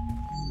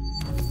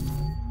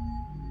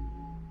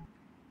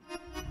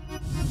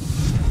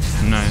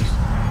 Nice.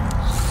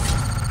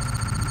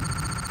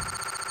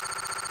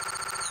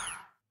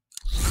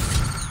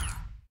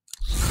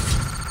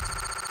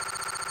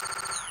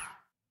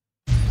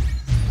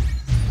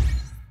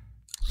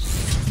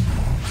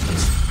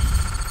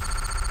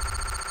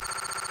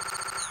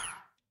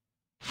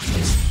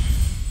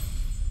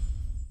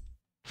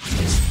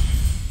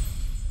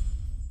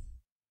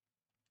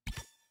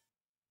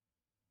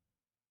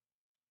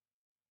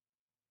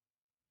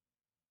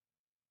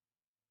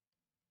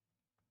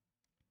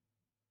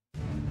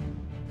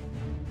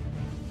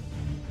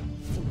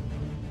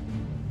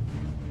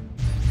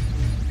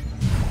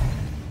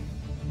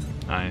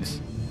 Nice.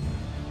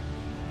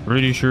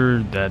 Pretty sure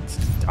that's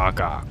Doc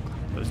Ock.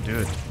 Let's do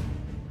it.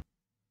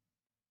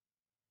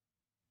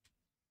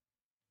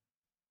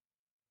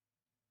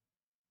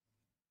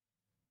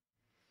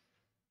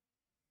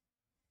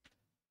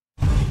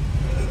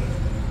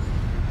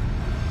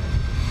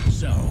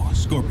 So,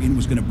 Scorpion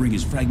was gonna bring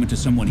his fragment to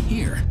someone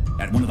here,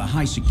 at one of the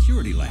high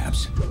security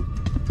labs.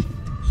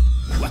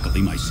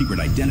 Luckily, my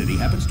secret identity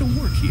happens to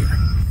work here.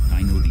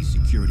 I know these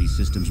security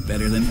systems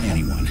better than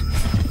anyone.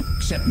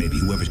 Except maybe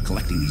whoever's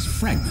collecting these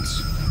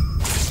fragments.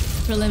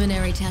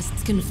 Preliminary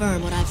tests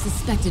confirm what I've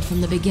suspected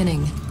from the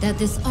beginning, that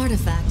this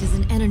artifact is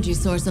an energy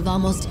source of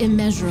almost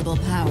immeasurable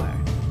power.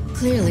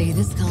 Clearly,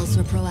 this calls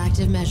for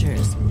proactive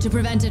measures to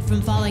prevent it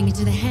from falling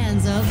into the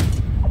hands of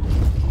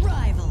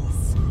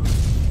rivals.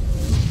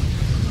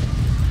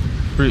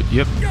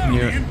 Yep.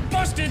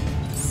 Busted!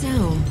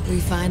 So, we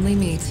finally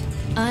meet.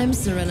 I'm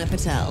Serena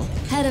Patel,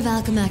 head of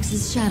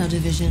Alchemax's Shadow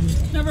Division.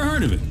 Never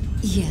heard of it.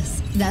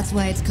 Yes, that's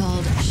why it's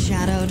called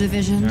Shadow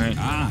Division. All right.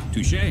 Ah,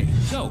 touche.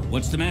 So,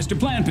 what's the master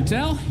plan,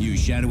 Patel? You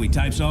shadowy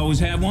types always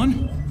have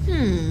one?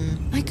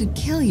 I could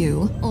kill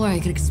you, or I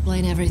could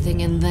explain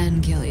everything and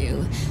then kill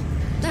you.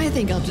 I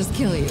think I'll just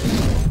kill you.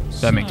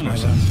 That makes more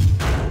sense.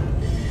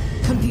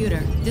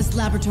 Computer, this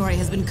laboratory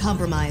has been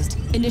compromised.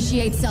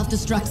 Initiate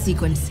self-destruct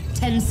sequence.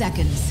 10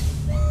 seconds.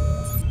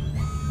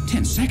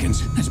 10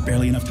 seconds? That's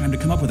barely enough time to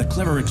come up with a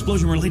clever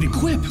explosion-related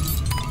quip.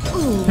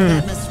 Ooh,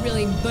 that must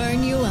really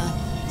burn you up.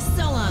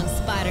 So long,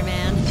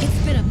 Spider-Man.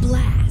 It's been a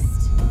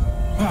blast.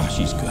 Oh,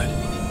 she's good.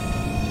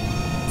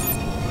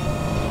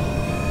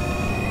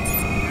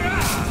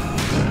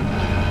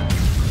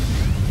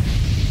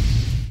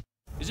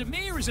 Is it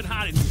me or is it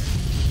hot in here?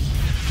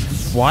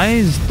 Why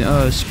is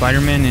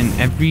Spider-Man in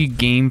every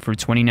game for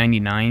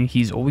 2099,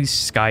 he's always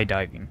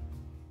skydiving?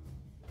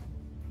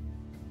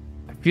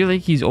 I feel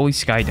like he's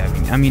always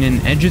skydiving. I mean, in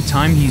Edge of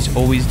Time, he's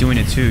always doing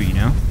it too, you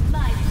know?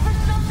 My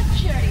personal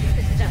security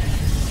system.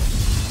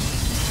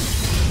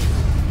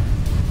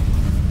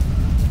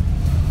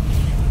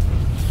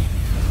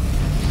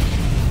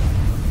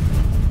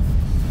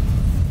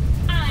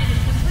 I'm in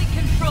complete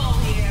control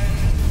here.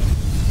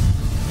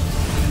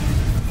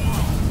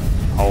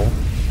 Oh.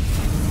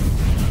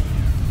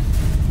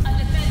 A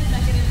defense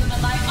mechanism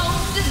of my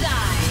own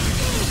design.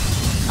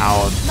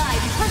 Ow. My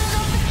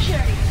personal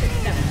security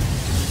system.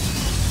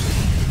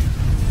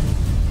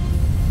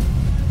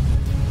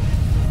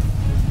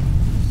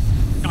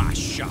 Ah,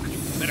 shock.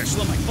 Better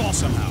slow my fall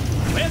somehow.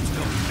 Web's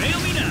going to fail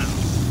me now.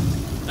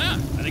 Ah,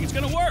 I think it's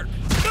gonna work.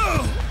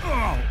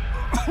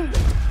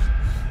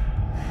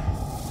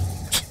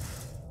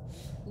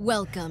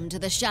 Welcome to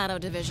the Shadow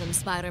Division,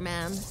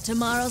 Spider-Man.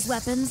 Tomorrow's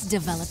weapons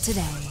developed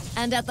today.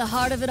 And at the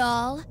heart of it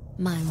all,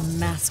 my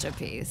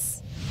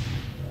masterpiece.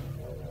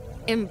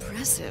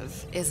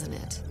 Impressive, isn't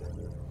it?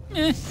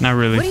 Not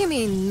really. What do you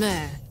mean,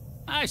 meh?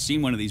 I've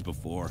seen one of these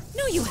before.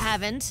 No, you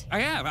haven't.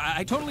 I have.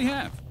 I totally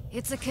have.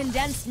 It's a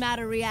condensed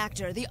matter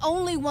reactor, the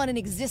only one in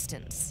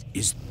existence.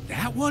 Is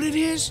that what it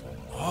is?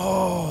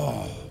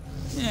 Oh.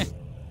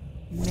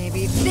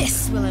 Maybe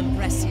this will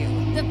impress you.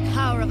 The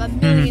power of a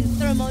million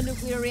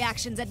thermonuclear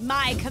reactions at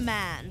my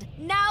command.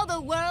 Now the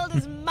world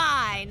is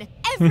mine.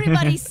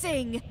 Everybody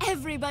sing.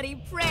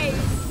 Everybody praise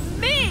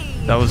me.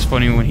 That was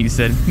funny when he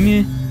said,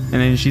 meh. And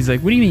then she's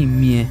like, what do you mean,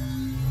 meh?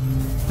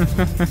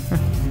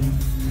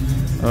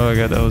 Oh my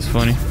god, that was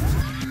funny.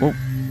 Oh.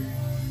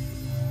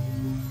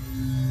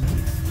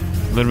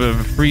 A little bit of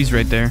a freeze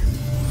right there.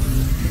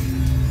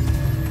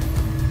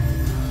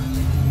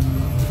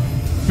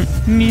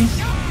 Me.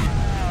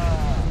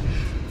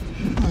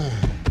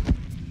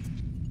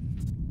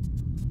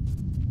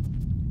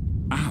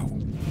 Ow.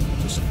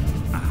 Just,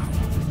 ow.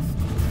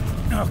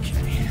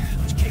 Okay,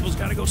 those cables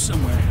gotta go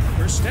somewhere.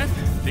 First step,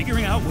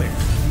 figuring out where.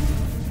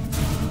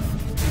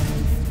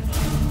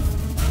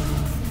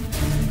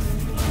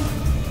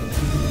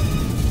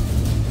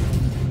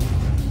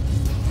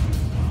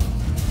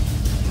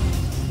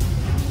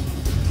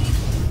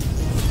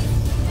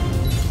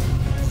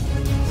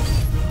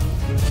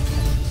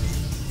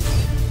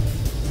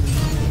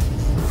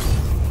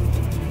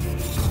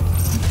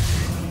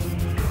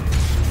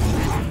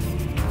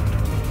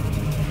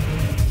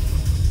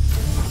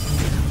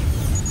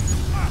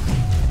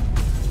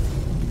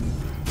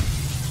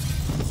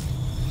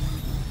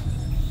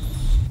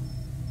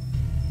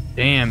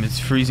 Damn, it's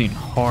freezing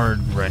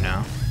hard right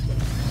now.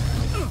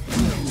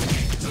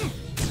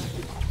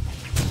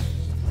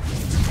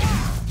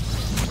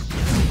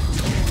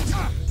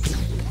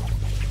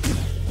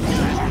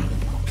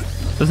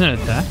 Doesn't it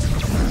attack?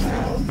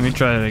 Let me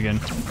try it again.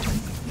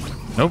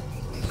 Nope.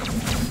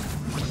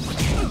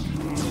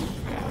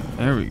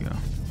 There we go.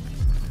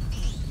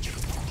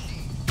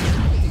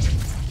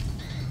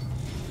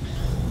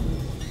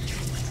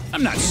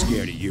 I'm not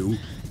scared of you.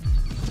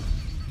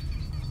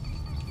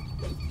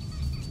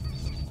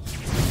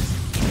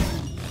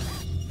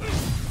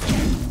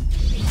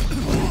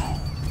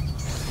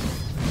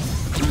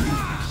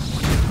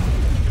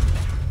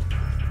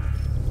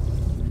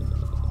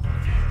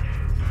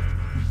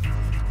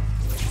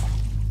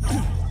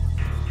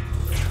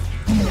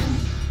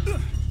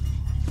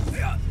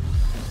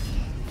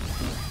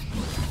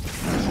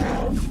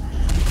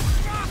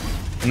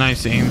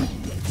 Nice aim.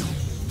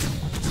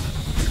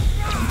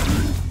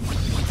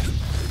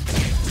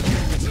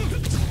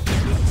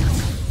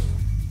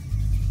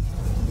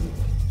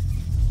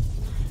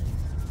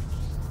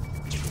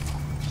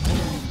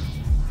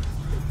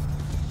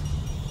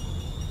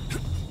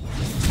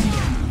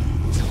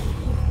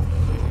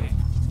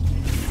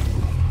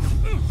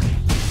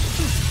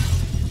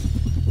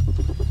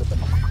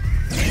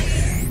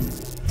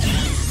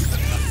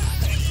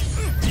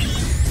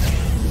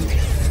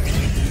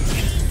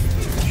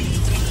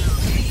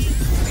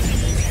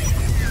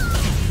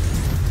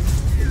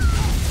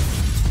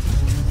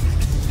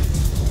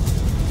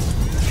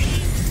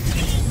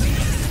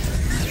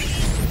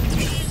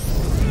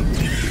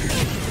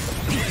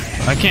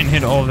 I can't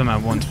hit all of them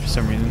at once for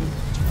some reason.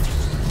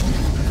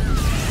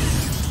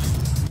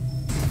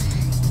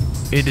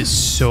 It is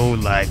so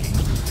laggy.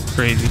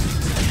 Crazy.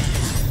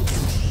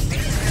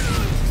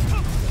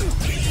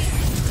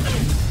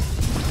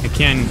 I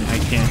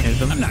can't hit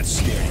them. I'm not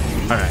scared.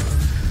 Alright.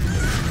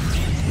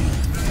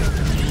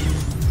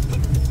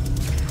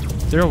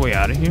 Is there a way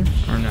out of here?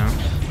 Or no?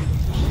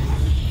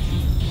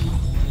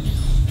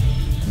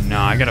 No,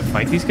 I gotta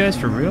fight these guys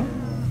for real?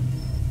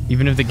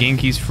 Even if the game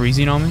keeps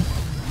freezing on me?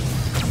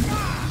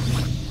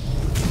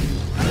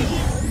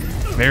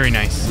 Very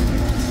nice.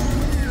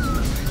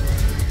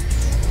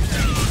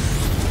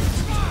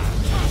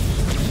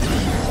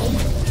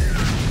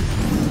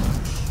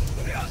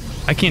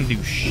 I can't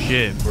do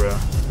shit, bro.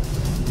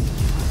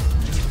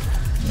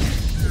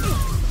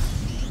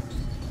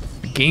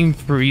 The game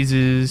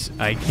freezes.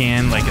 I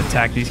can like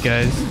attack these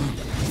guys.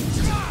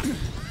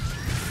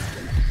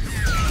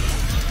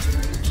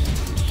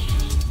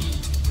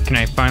 Can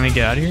I finally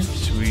get out of here?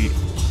 Sweet.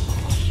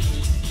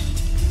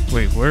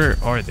 Wait, where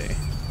are they?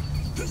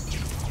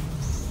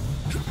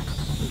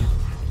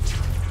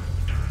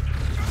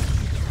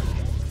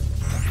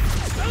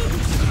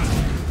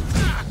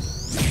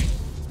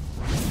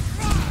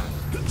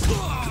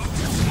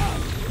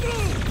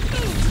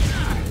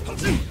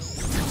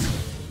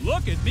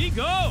 Look at me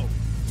go!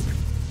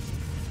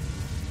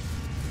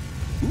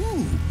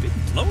 Ooh, big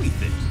blowy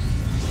thing.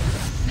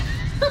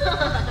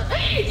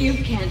 You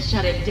can't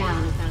shut it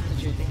down if that's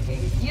what you're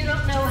thinking. You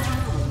don't know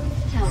how.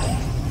 Tell me,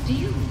 do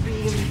you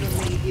really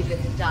believe you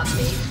can stop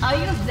me? Are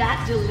you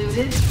that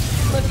deluded?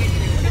 Look at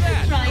you,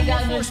 that. trying to No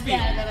more force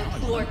understand feed.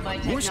 and thwart my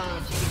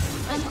technology.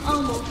 I'm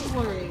almost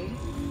worried.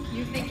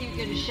 You think you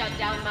can shut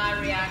down my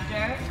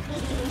reactor?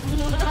 Do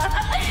your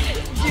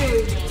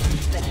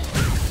best.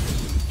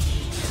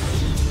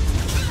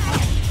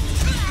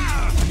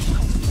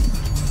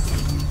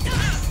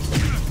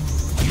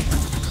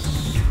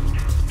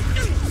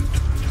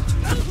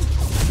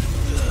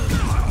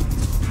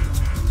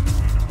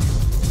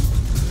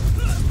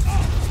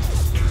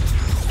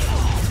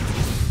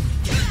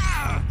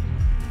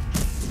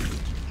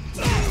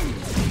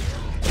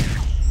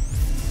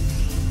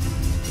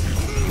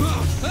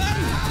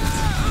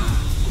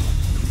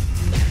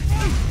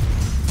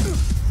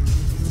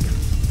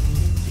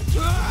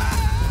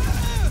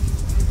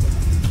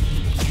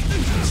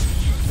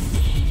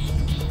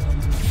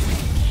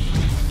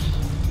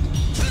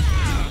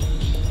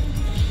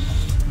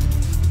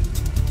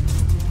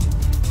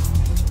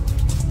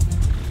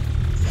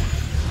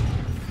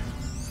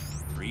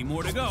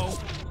 more to go.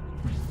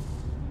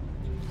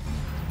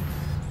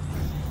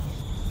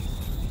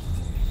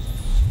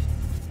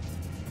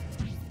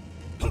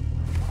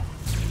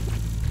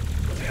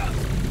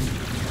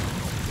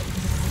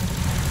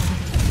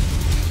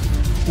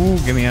 Ooh,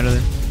 get me out of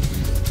there.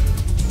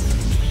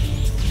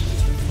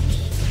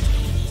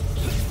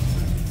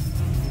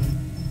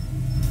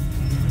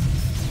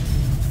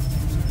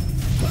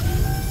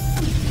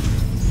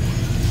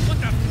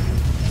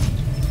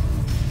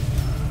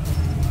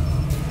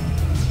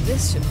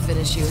 This should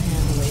finish you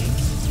handily.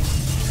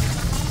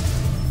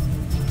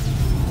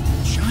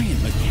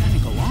 Giant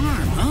mechanical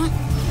arm, huh?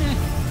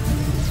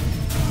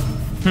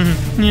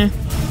 Yeah.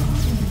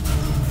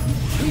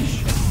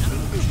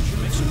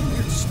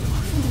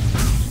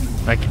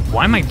 Like,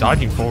 why am I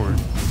dodging forward?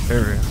 There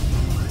we go.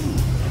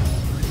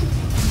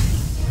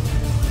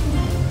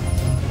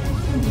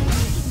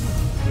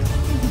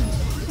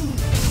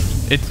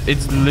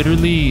 It's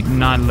literally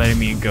not letting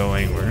me go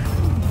anywhere.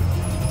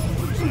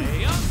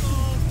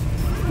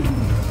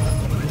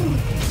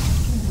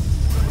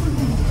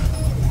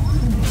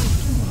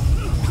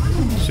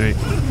 Sweet.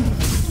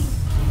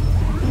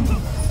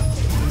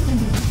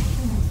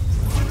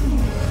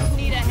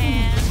 Need a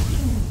hand?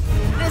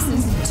 This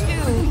is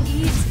too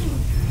easy.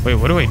 Wait,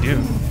 what do I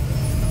do?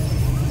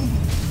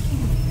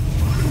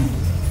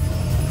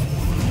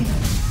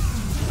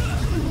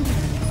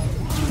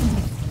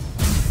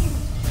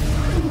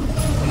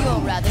 You're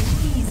rather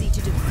easy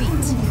to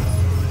defeat.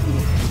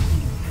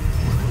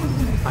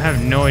 I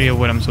have no idea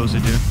what I'm supposed to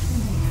do.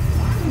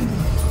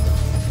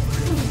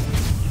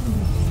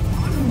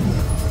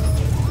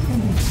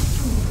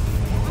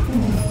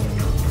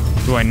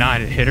 Do I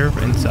not hit her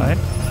inside?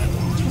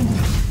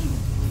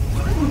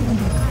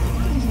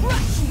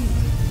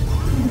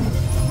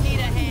 Need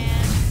a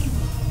hand?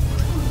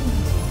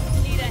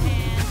 Need a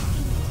hand?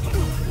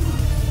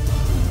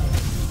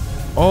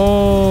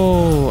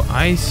 Oh,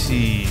 I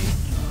see.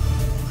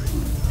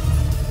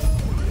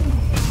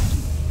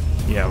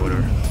 Yeah,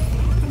 whatever.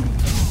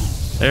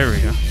 There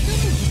we go.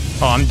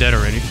 Oh, I'm dead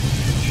already. Is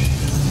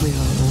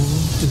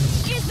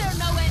there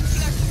no end to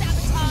your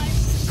sabotage?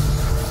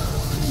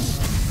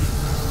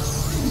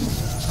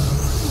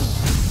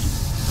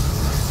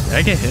 Did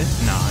I get hit?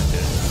 No, I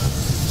did.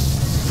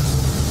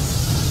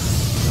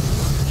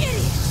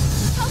 Idiot!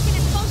 How can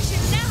it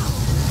function now?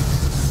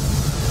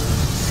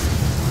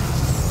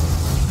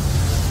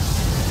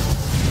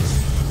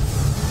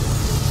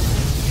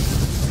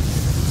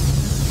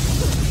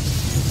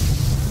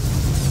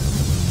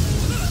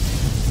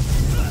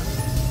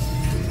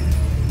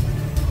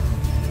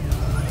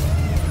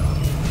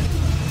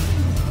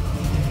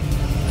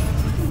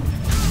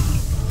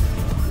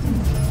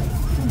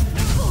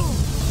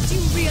 Do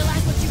you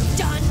realize what you've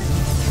done?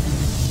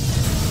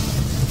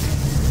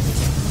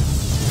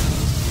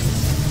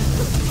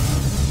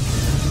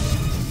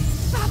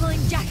 Babbling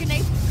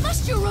jackanapes!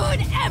 Must you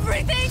ruin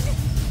everything?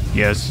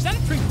 Yes. Is that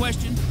a trick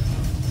question?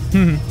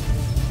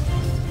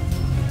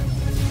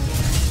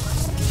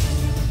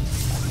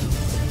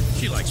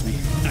 She likes me.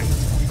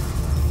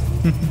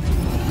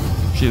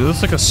 She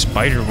looks like a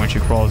spider when she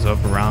crawls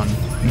up around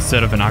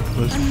instead of an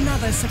octopus.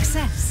 Another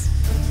success.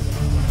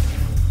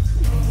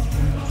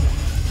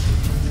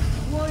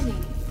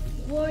 Warning.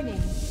 Warning.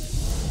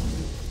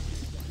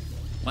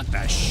 What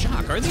the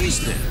shock are these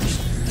things?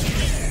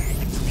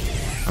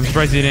 I'm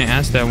surprised they didn't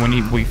ask that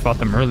when we fought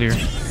them earlier.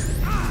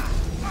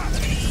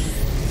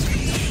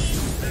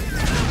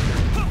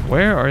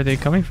 Where are they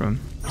coming from?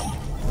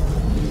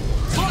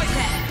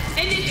 Vortex.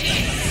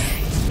 Initiate.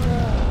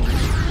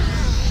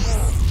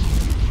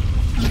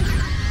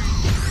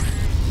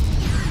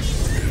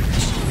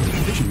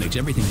 Vision makes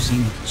everything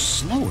seem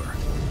slower.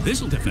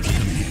 This'll definitely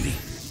come in handy.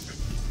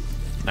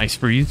 Nice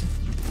freeze.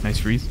 Nice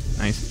freeze.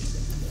 Nice.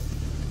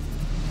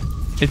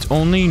 It's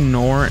only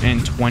Nor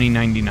and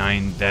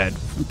 2099 that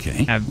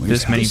Okay. have where's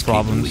this many this cable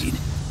problems. lead?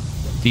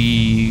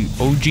 The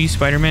OG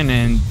Spider-Man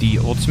and the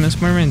Ultimate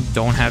Spider-Man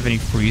don't have any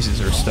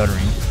freezes or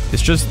stuttering.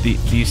 It's just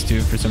these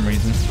two for some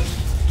reason.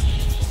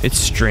 It's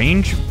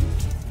strange,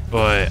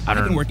 but I I've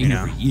been don't, working you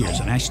here know. for years,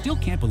 and I still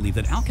can't believe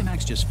that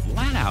Alchemax just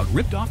flat out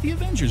ripped off the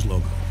Avengers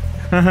logo.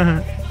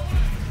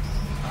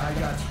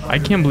 I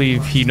can't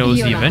believe he knows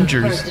You're the not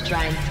Avengers. the first to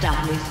try and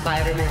stop me,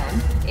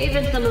 Spider-Man.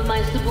 Even some of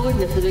my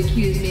subordinates have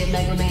accused me of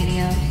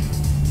megalomania.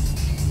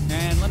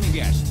 And let me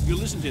guess, you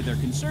listen to their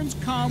concerns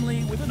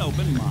calmly with an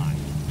open mind.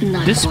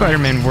 Not This quite.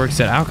 Spider-Man works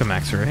at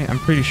Alchemax, right? I'm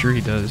pretty sure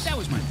he does. That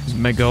was my...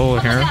 Miguel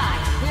Public O'Hara.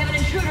 Eye, we have an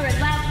intruder at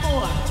Lab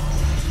 4.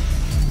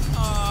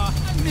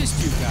 I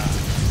missed you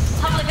guys.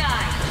 Public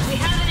Eye, we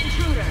have an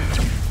intruder.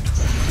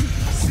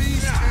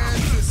 Cease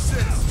and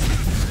desist.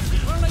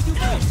 Why don't I do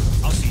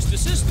both? I'll cease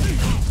desist.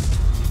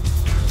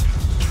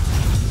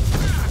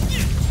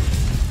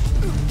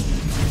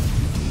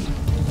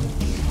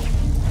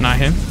 Not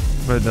him,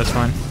 but that's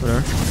fine.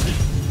 Whatever.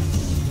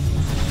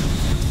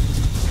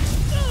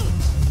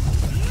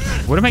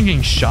 What am I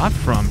getting shot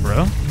from,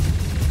 bro?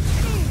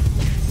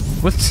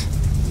 What?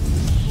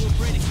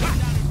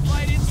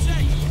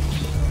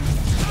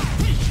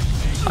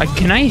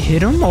 Can I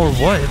hit him or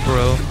what,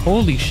 bro?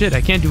 Holy shit, I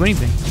can't do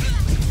anything.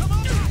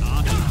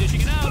 Keep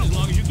dishing it out as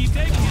long as you keep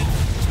taking it.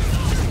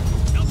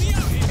 Help me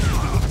out here.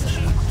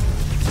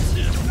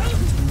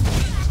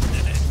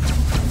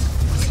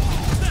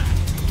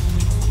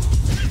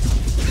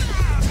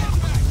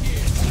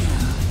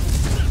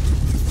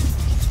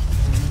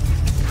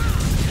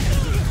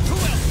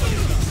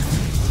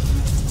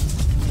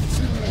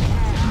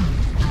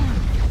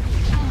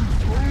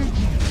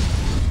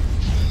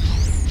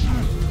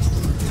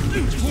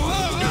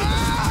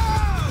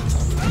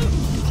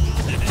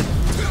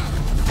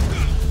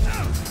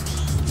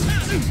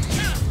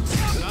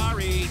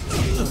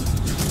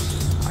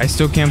 I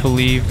still can't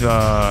believe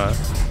the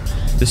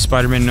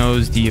Spider-Man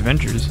knows the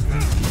Avengers.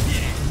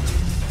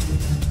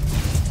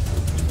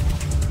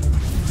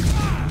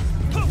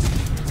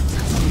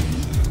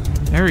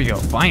 There we go,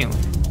 finally.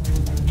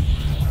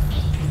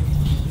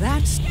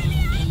 That's...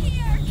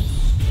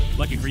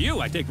 Lucky for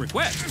you, I take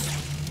requests.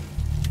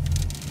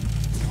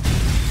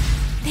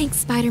 Thanks,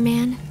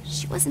 Spider-Man.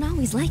 She wasn't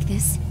always like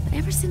this, but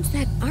ever since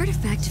that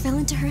artifact fell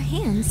into her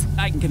hands...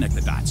 I can connect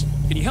the dots.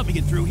 Can you help me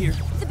get through here?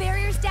 The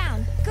barrier's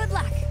down. Good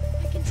luck.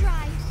 I can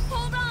try.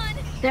 Hold on!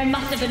 There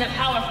must have been a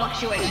power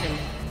fluctuation.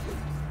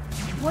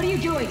 What are you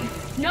doing?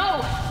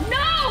 No!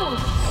 No!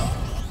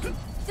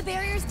 The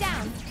barrier's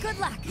down. Good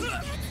luck.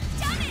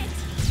 Done it!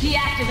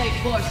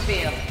 Deactivate force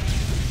field.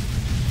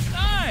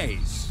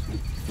 Nice!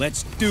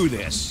 Let's do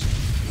this.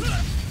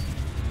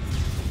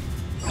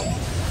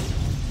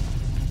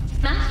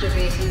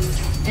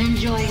 Masterpieces.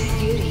 Enjoy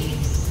beauty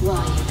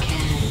while you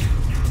can.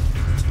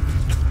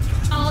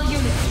 All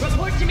units,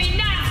 report to me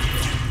now!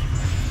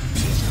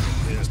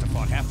 Must have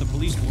fought half the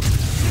police force.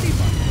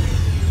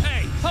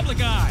 Hey, public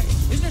eye!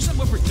 Isn't there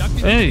something more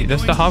productive? Hey,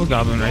 that's the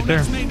Hobgoblin right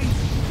there. Maybe?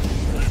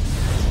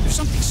 There's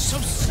something so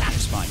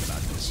satisfying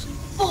about this.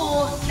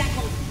 Fool! That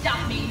won't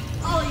stop me!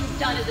 All you've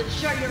done is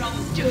ensure your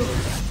own doom!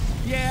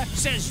 Yeah,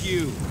 says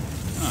you.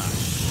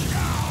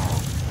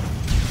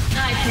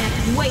 I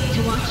can't wait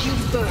to watch you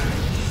burn!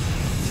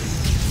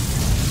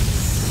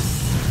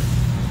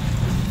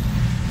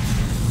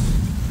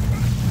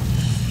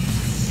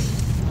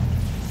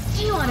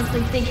 Do you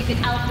honestly think you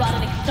can outrun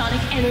an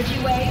exotic energy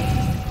wave?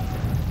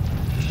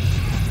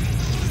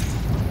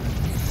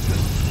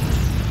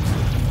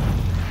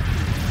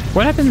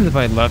 What happens if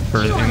I left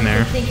her Do you in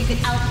there? honestly think you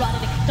can outrun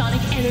an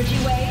exotic energy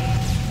wave?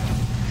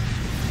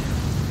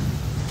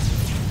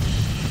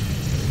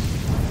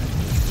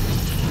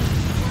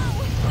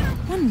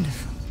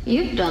 wonderful.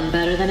 You've done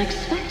better than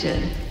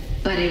expected,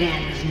 but it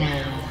ends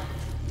now.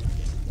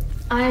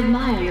 I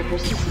admire your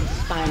persistence,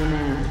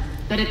 Spider-Man,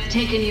 but it's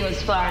taken you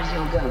as far as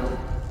you'll go.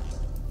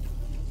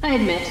 I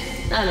admit,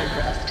 I'm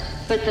impressed,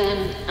 but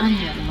then I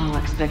have low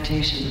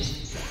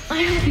expectations.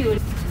 I hope you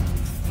would...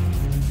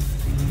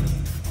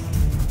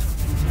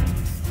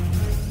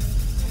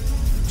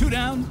 Two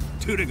down,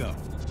 two to go.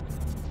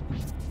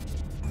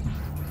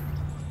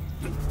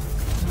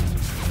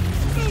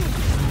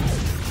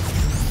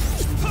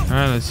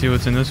 Alright, let's see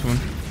what's in this one.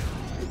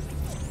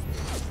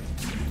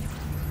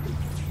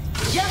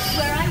 Just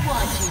where I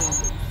want you.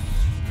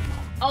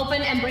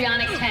 Open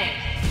embryonic tank.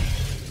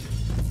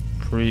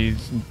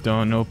 Please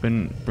don't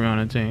open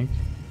Brianna tank.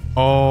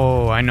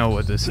 Oh, I know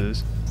what this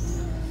is.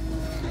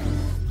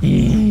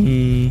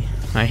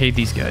 I hate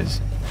these guys.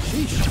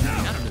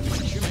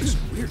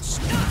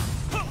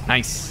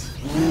 Nice.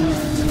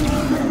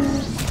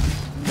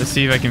 Let's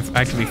see if I can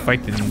actually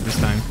fight them this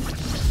time.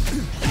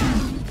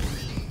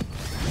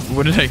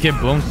 What did I get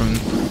blown from?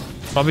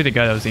 Probably the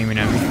guy that was aiming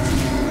at me.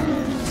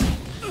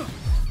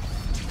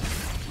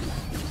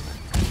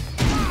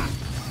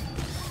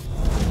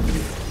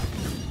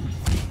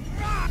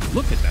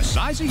 Look at the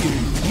size of you.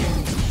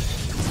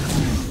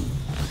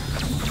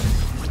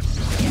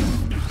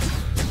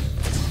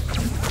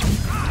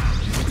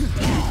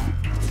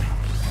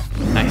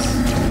 Nice.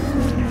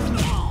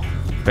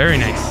 Very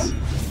nice.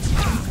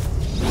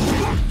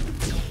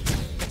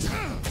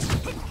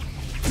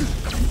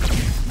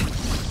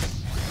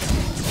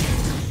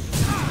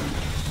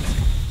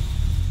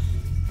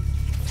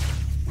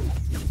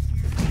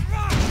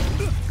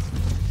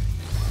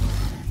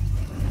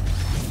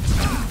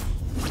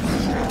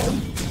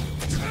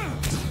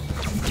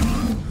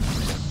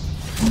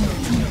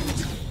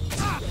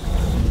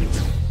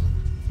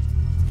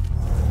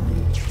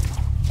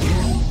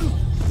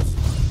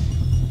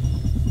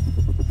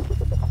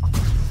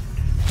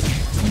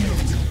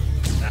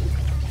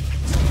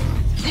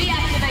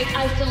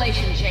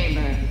 Isolation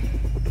chamber.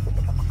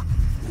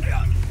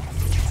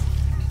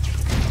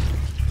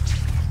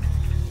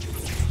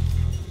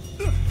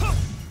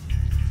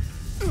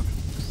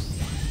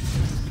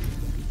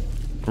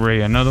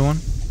 Great, another one.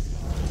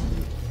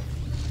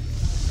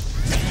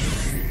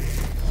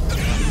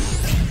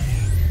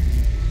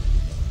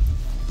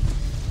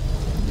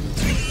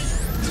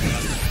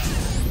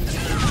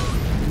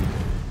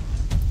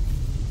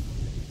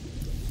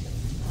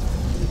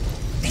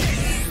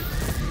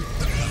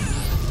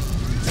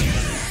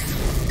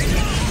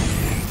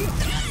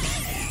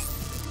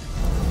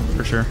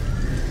 For sure.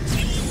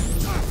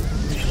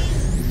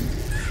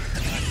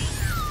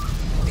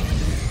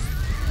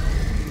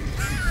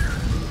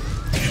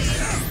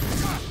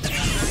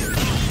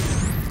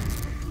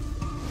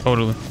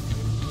 Totally.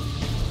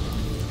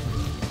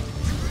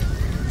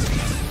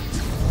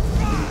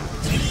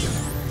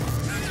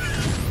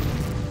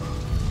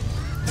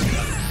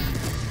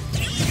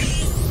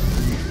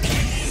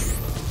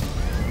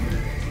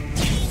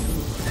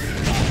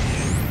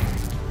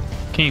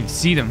 Can't even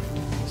see them.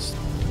 It's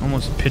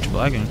almost pitch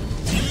black in.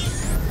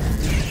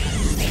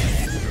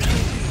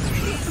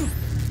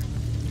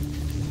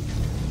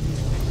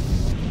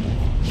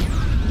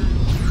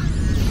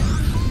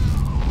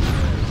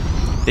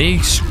 They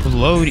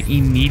explode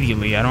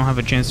immediately. I don't have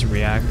a chance to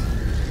react.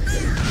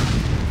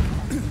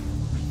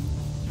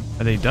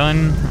 Are they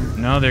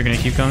done? No, they're gonna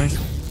keep coming.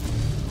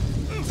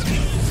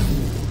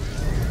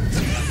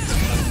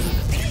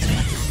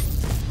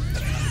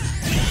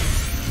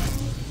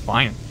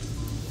 Fine.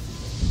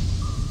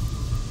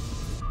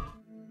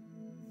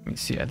 Let me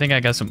see. I think I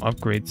got some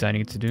upgrades I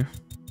need to do.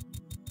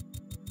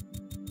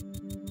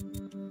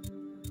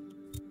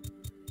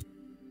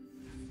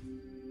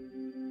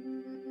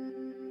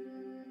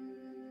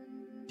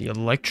 The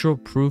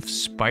Electro-Proof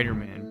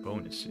Spider-Man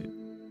bonus suit.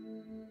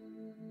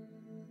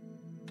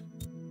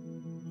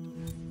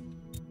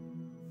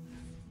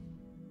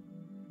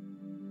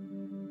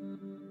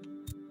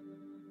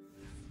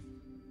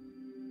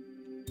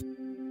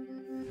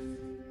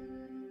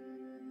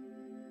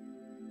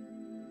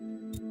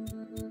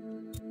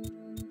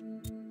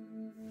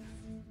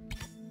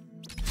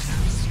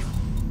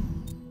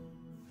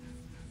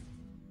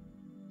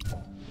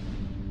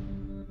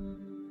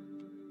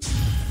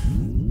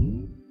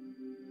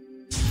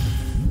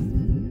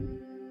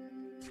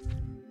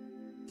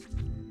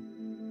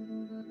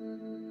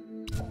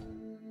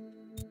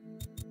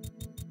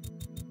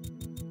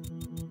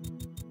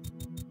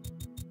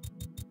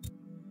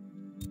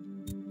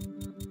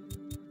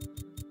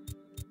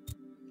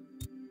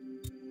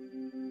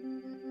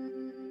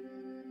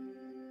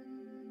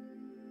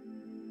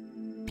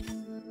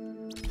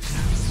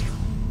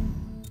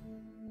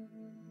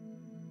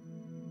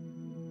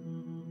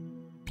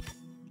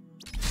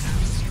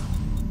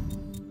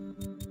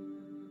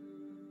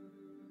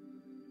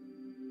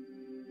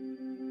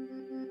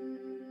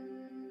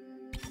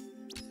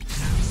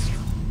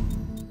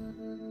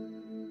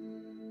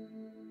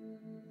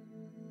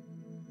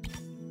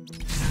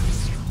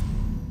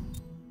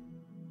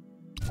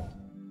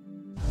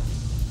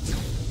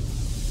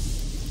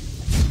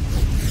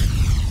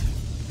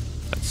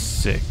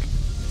 Sick.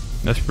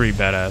 That's pretty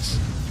badass.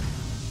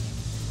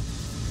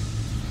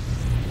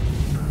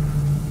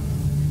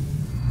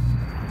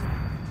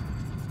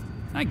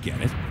 I get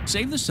it.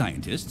 Save the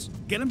scientists,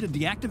 get them to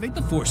deactivate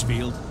the force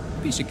field.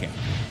 Piece of cake.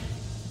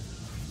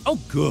 Oh,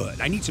 good.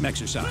 I need some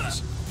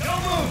exercise.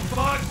 Don't move,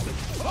 bud!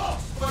 Halt,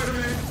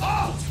 Spider-Man!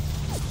 Halt!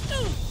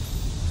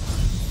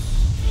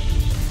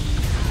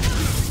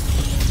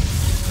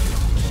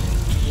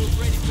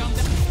 Ready to come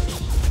down?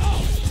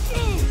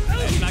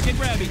 Let's not get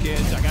grabby,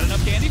 kids. I got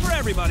enough candy for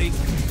everybody.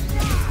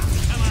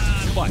 Come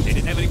on. What, they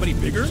didn't have anybody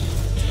bigger?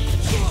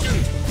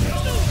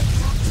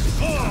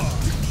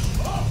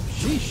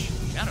 Sheesh.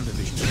 Shadow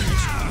Division doing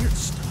some weird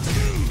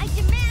stuff. I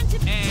demand to...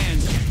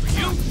 And for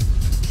you.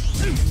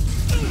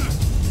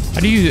 How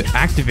do you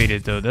activate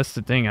it, though? That's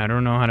the thing. I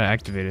don't know how to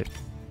activate it.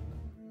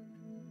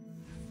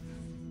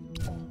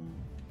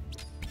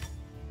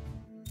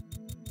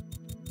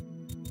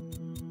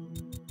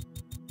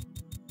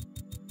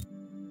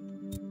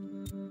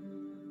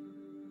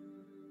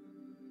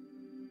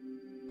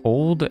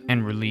 Hold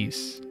and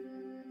release.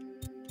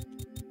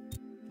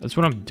 That's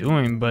what I'm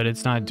doing, but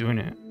it's not doing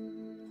it.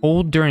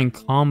 Hold during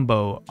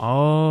combo.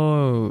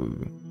 Oh.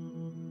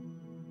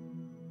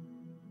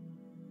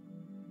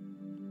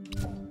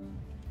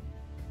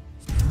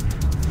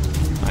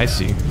 I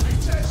see. I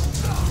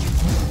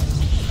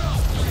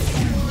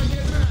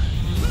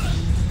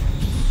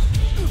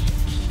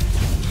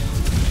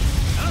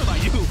don't know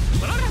about you,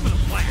 but I'm having a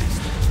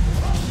blast.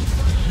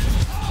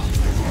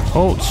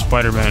 Hold,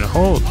 Spider-Man,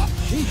 hold.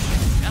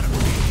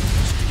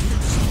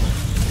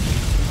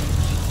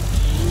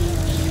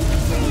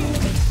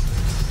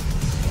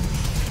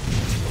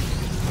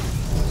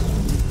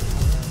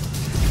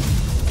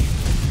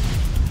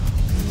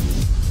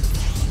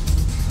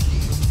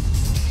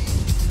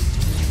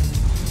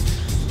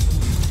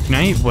 Can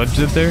I eat webs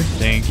up there?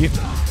 Thank you. I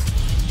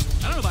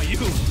don't know about you,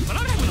 but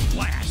I'm having a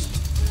blast.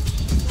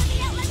 Let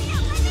me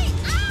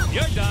out!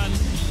 You're done.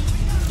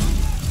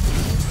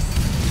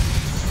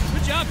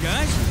 Good job,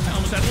 guys. I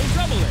almost had a little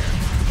trouble there.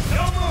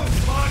 Don't move,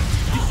 bud!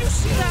 Did you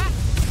see that?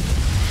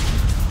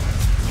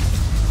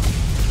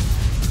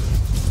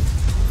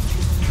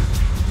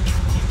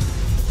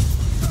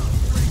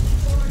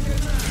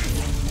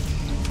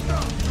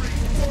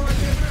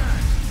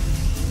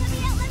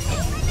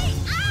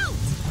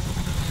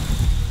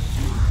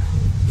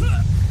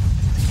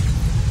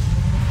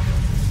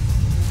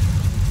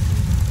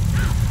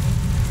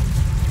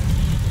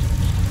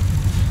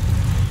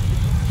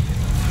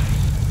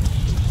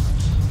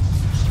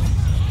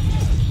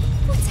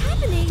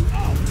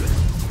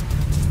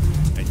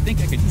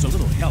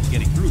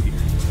 Getting through here.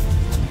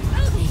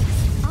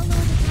 I'll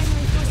lower the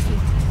primary force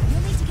field.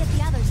 You'll need to get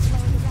the others to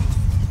lower the rest.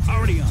 All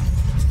already on.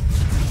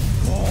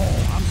 Oh,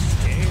 I'm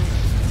scared.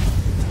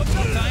 What's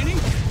up, Tiny?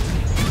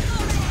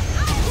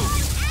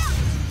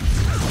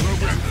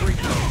 Program freak.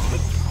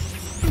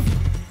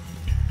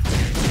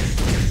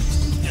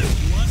 You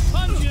want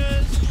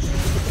punches?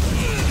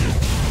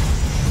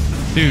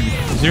 Dude,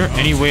 is there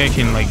any way I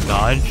can like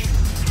dodge?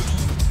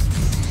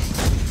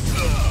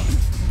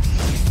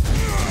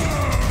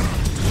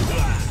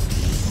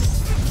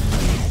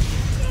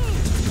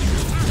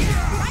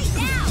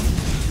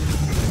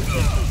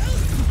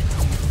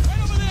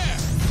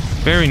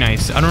 Very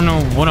nice. I don't know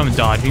what I'm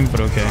dodging, but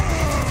okay.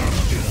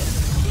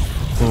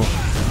 Cool.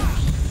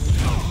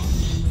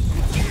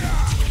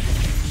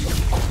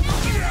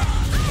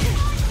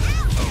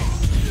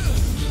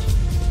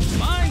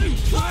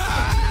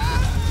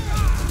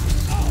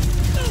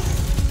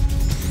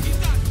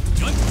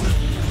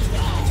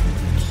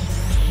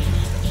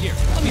 Here,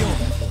 let me hold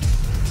that for you.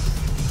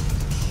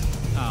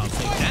 I'll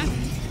take that.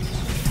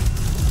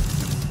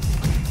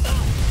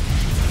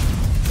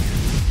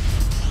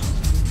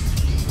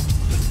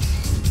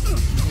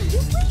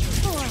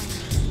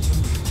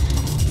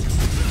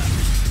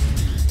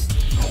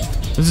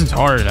 This is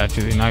hard,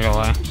 actually, not gonna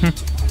lie.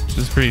 This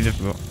is pretty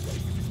difficult.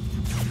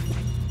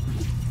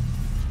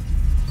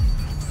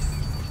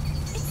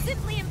 It's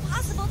simply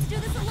impossible to do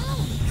this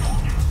alone. I'll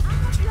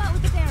help you out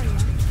with the barrier.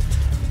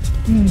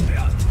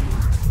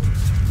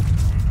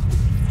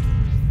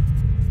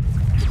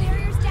 The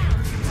barrier's down.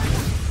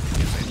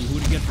 Guess I knew who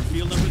to get for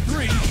field number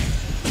 3.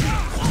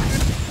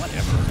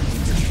 Whatever.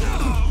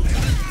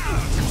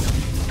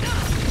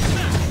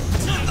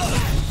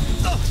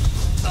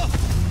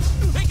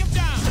 Take him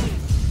down.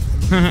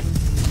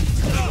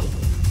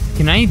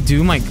 Can I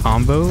do my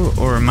combo,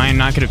 or am I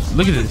not gonna?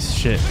 Look at this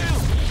shit.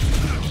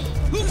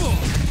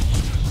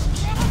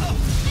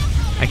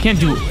 I can't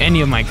do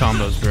any of my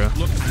combos, bro.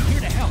 Look, I'm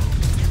here to help.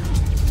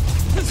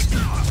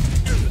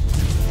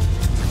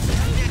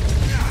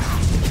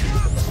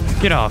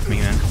 Get off me,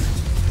 man.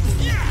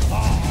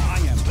 Oh, I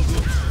am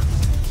good.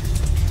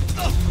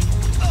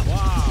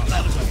 Wow,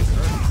 that looks like it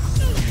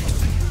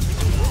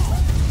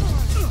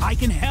hurt. I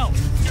can help.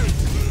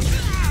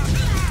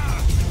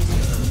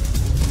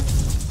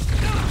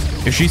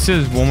 If she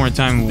says one more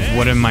time,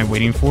 what am I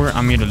waiting for?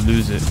 I'm gonna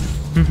lose it.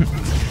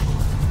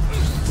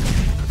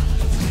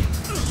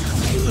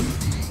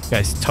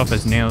 Guy's tough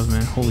as nails,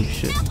 man. Holy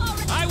shit.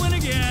 I win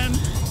again.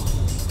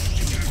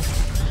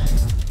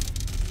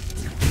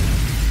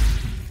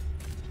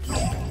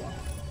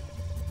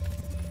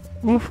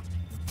 Oof.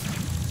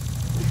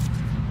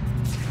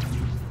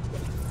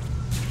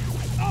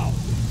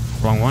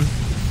 Wrong one.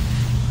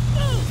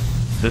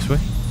 This way.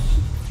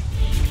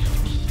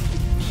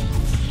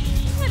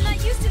 I'm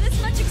not used to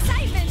this much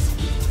excitement.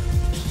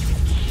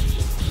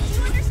 Do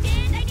you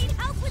understand? I need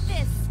help with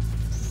this.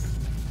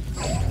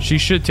 She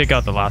should take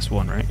out the last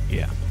one, right?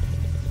 Yeah.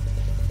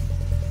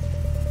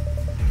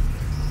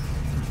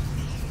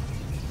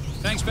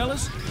 Thanks,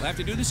 fellas. We'll have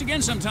to do this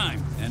again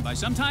sometime. And by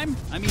sometime,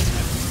 I mean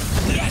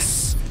never.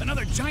 Yes!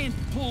 Another giant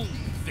pull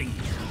thing.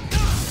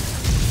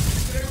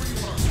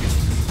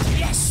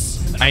 Yes!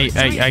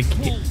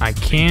 I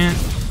can't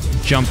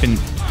jump in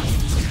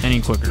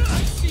any quicker.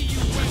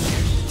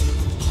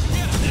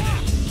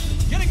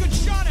 Get a good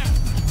shot at him.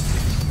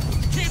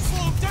 Can't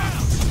slow him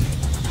down.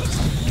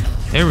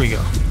 There we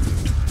go.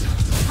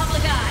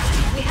 Public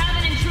eye, we have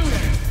an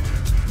intruder.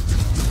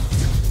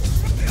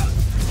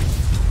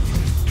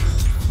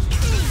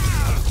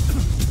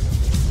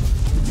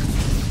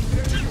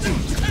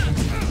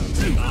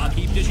 I'll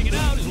keep dishing it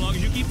out as long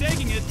as you keep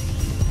taking it.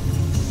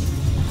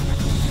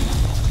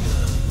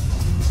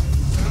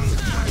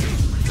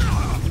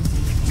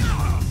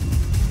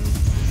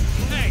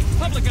 Hey,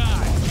 public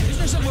eye, is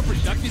there something more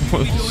productive you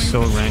could be doing?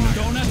 So random.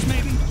 Donuts,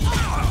 maybe?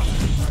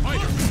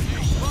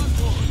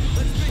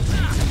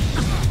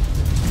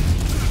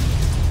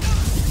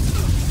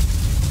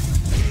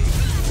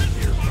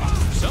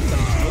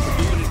 Somebody's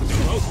overdoing it with the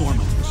growth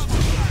hormones. Are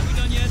we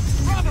done yet?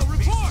 Bravo,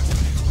 report!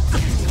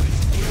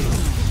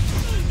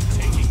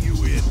 Taking you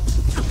in.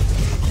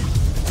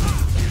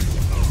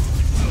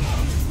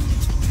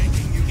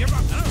 Taking you. Give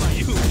up. I don't know about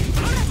you.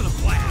 I'm having a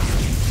blast.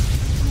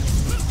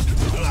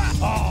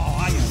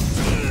 Oh, I am.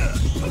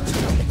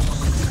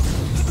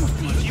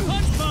 Punchy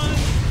punch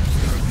punch.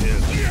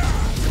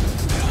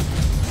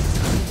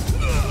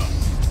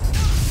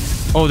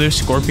 Oh, there's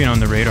Scorpion on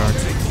the radar.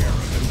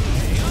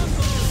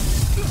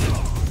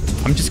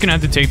 I'm just gonna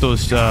have to take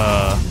those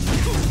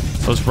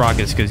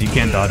rockets because you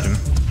can't dodge them. I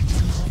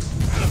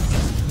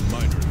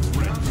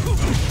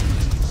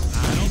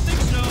don't think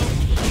so.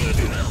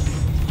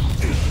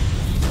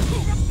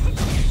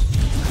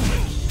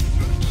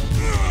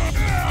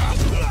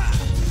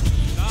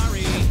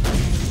 Sorry.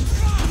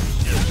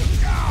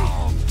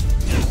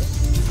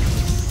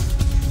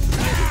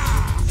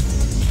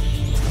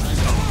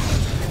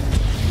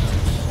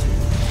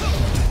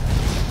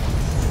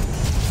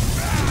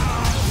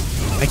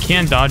 I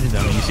can't dodge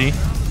them, you see?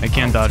 I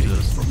can't dodge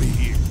those.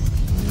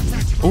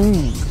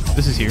 Ooh,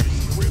 this is here.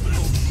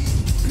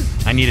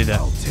 I needed that.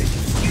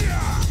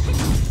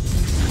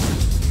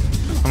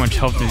 Come much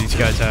health do these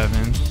guys have,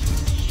 man?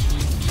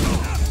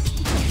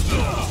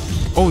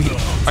 Oh,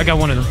 I got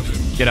one of them.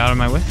 Get out of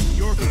my way.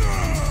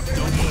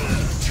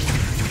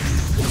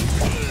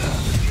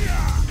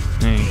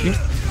 Thank you.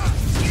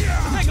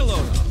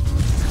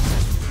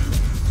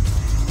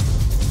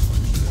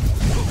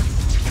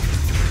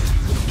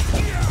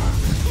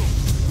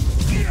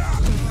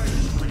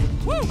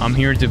 I'm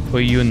here to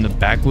put you in the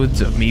backwoods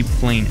of me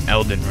playing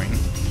Elden Ring.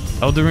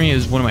 Elden Ring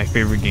is one of my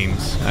favorite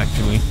games,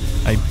 actually.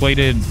 I played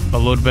it a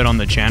little bit on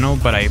the channel,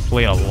 but I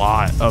play a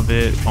lot of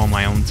it on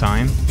my own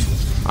time.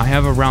 I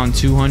have around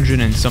 200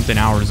 and something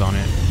hours on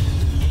it.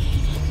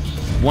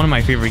 One of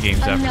my favorite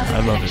games ever. I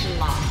love it.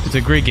 It's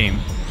a great game.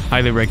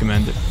 Highly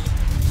recommend it.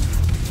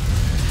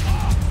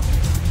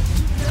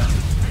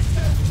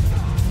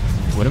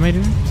 What am I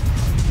doing?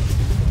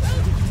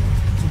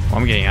 Oh,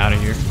 I'm getting out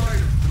of here.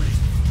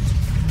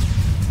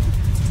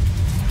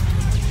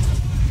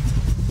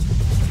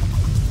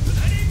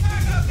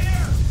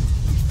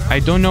 I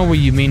don't know what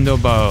you mean though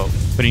about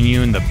putting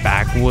you in the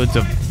backwoods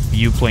of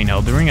you playing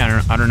Elden Ring.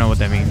 I don't know what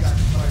that means.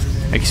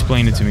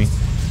 Explain it to me.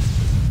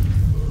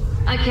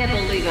 I can't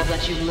believe I've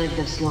let you live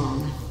this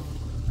long.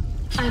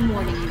 I'm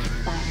warning you,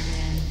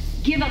 Spider-Man.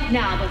 Give up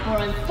now before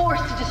I'm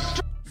forced to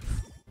destroy.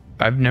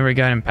 I've never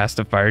gotten past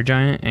the fire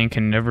giant and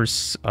can never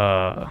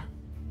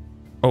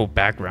oh,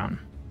 background.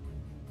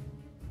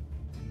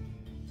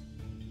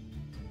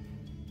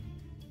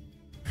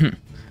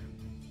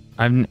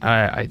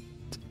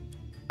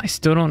 I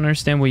still don't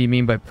understand what you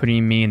mean by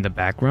putting me in the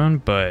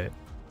background, but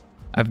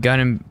I've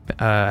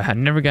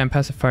never gotten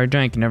past the fire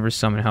giant, can never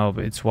summon help.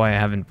 It's why I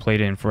haven't played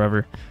it in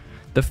forever.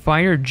 The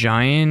fire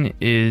giant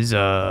is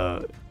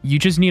you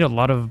just need a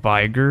lot of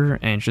vigor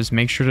and just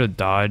make sure to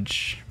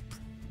dodge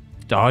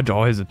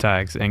all his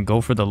attacks and go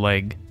for the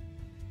leg.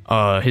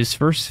 His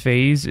first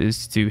phase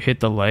is to hit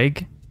the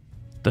leg.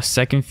 The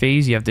second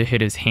phase you have to hit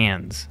his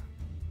hands.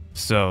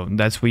 So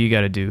that's what you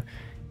got to do.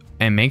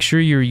 And make sure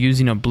you're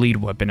using a bleed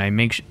weapon.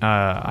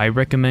 I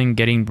recommend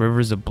getting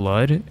Rivers of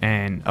Blood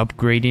and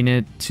upgrading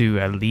it to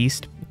at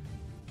least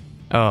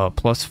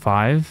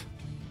 +5.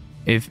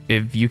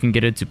 If you can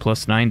get it to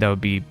 +9, that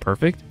would be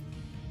perfect.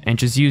 And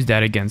just use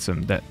that against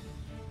him.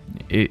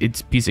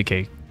 It's piece of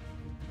cake.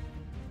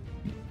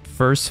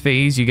 First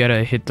phase you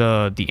gotta hit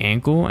the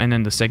ankle, and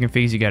then the second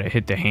phase you gotta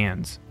hit the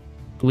hands.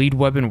 Bleed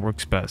weapon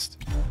works best.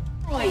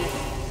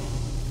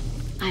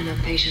 I'm a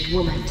patient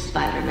woman,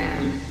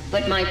 Spider-Man,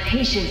 but my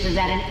patience is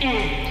at an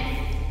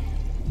end.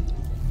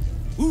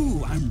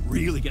 Ooh, I'm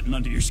really getting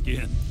under your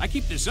skin. I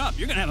keep this up,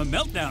 you're gonna have a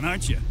meltdown,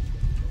 aren't you?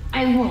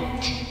 I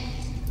won't.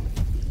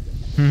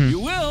 You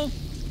will.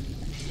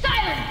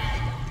 Silence!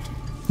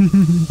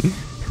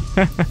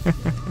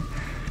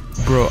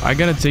 Bro, I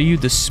gotta tell you,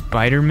 the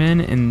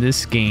Spider-Man in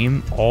this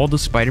game, all the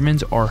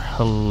Spider-Mans are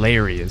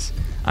hilarious.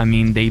 I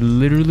mean, they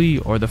literally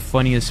are the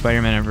funniest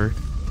Spider-Man ever.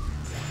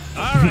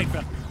 Alright,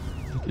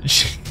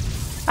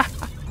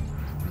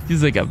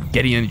 He's like, I'm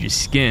getting under your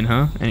skin,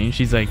 huh? And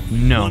she's like,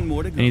 no.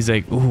 And he's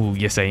like, ooh,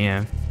 yes I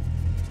am.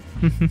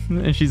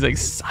 And she's like,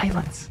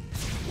 silence.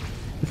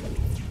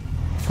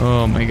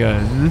 Oh my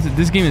god,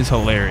 this game is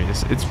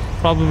hilarious. It's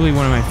probably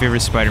one of my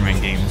favorite Spider-Man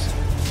games.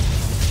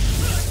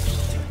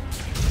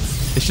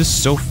 It's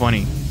just so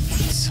funny.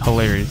 It's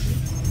hilarious.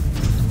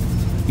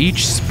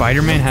 Each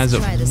Spider-Man has a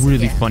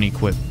really funny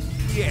quip.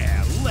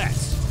 Yeah,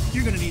 let's.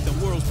 You're gonna need the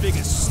world's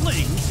biggest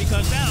sling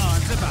because that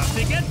arm's about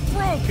to get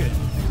broken.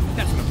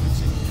 That's what I'm gonna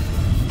say.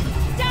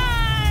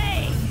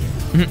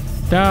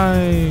 Die!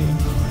 Die!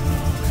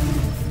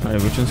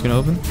 Alright, which one's gonna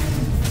open?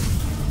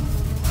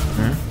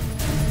 Alright.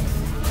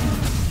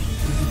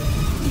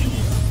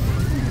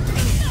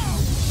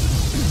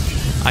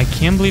 I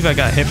can't believe I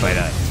got hit by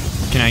that.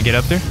 Can I get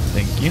up there?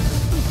 Thank you.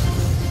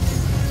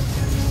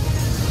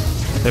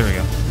 There we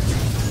go.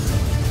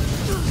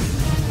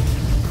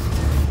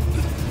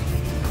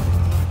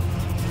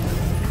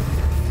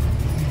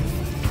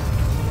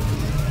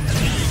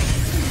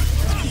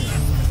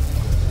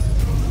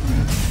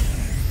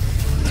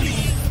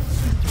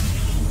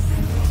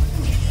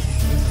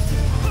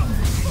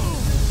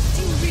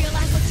 Do you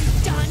realize what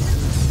you've done?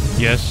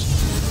 Yes.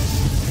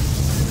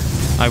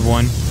 I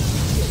won.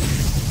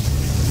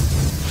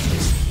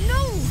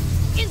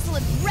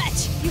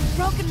 You've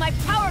broken my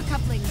power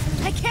couplings.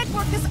 I can't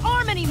work this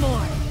arm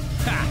anymore.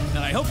 Ha!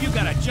 And I hope you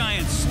got a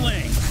giant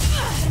sling.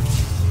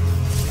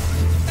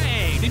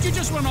 Hey, did you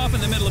just run off in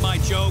the middle of my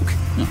joke?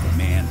 Oh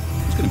man,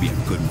 it's gonna be a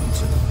good one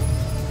too.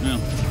 Well,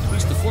 at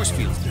least the force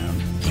field's down.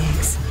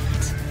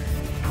 Excellent.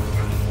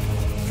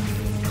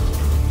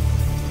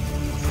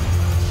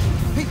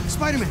 Hey,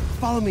 Spider-Man,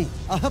 follow me.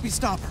 I'll help you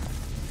stop her.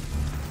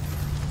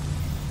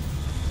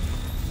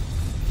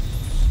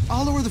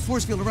 I'll lower the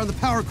force field around the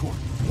power core.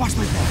 Watch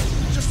my back.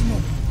 Just a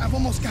moment. I've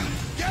almost got it.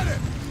 Get it!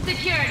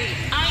 Security,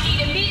 I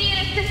need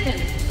immediate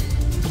assistance.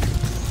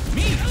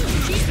 Me?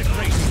 She's the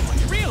crazy one.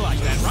 You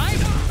realize that, right?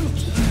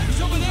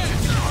 He's over there.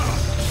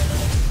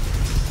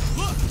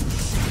 Look!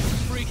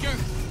 Freaker.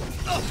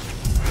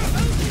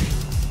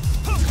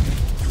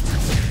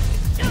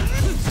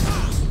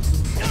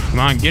 Come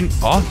on, get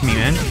off me,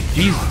 man.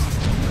 Jesus.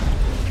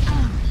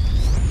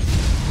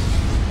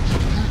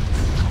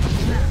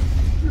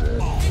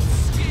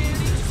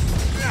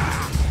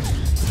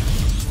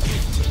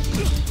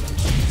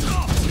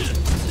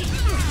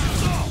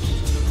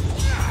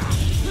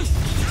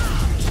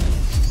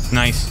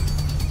 Nice.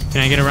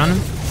 Can I get around him?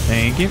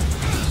 Thank you.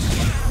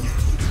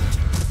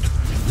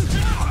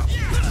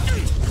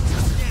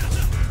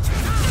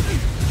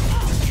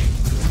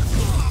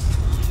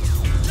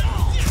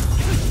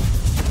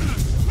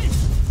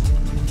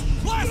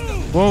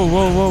 Whoa,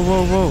 whoa, whoa,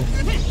 whoa, whoa.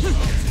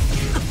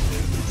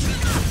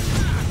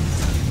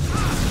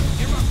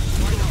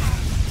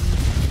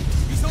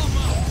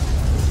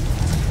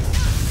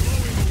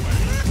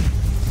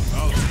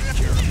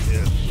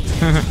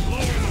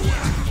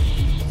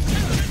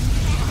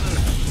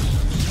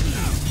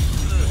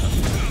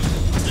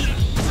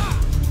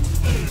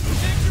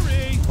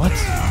 What?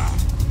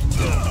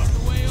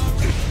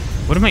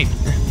 What am I?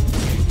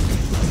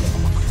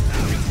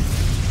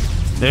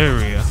 There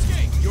we go.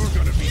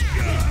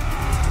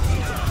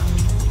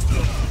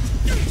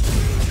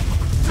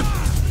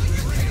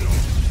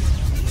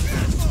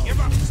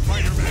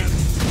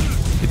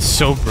 It's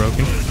so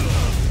broken.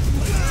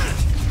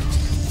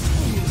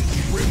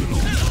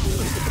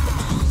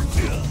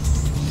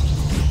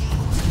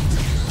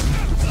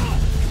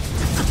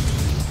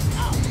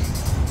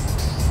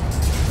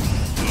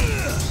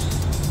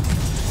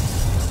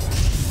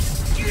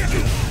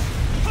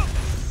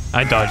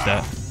 I dodged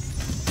that.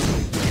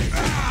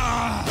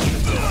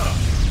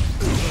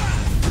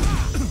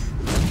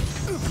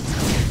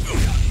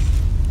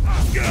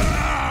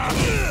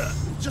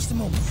 Just a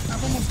moment.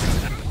 I've almost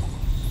done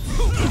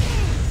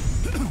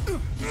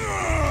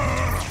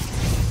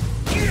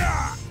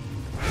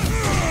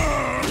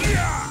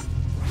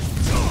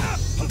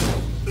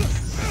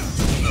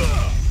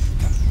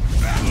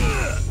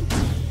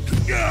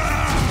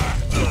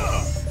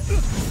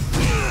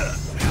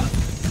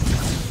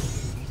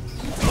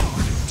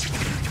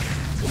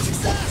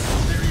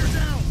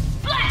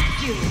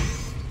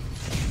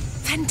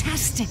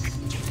Fantastic.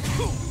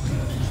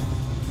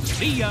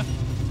 See ya.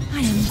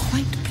 I am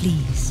quite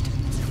pleased.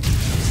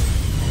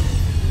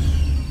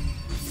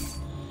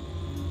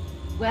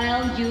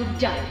 Well, you've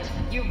done it.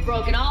 You've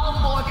broken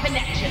all 4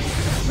 connections.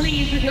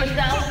 Pleased with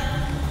yourself?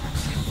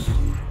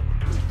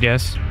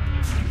 Yes.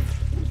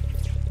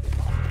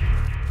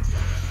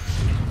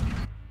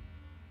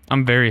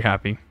 I'm very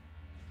happy.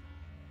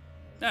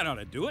 That ought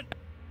to do it.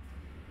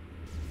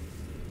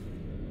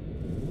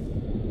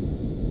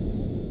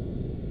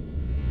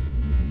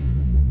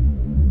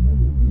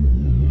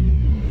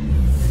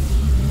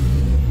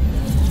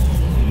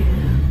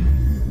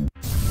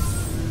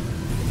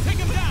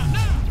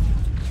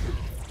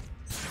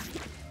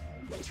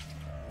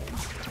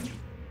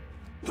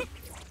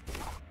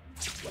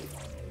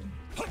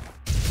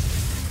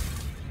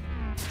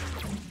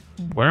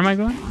 Where am I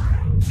going?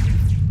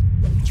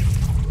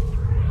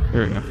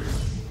 Here we go.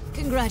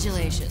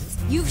 Congratulations.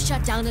 You've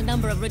shut down a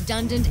number of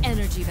redundant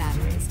energy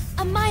batteries.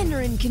 A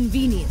minor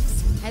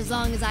inconvenience. As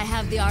long as I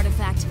have the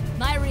artifact,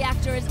 my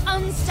reactor is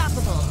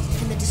unstoppable,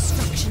 and the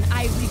destruction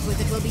I wreak with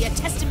it will be a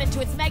testament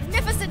to its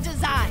magnificent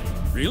design.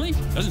 Really?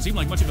 Doesn't seem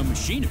like much of a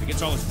machine if it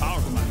gets all its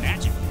power from a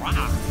magic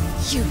rock.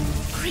 You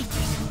creep.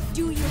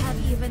 Do you have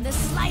even the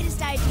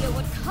slightest idea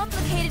what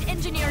complicated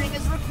engineering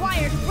is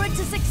required for it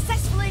to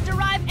successfully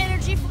derive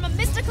energy from a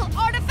mystical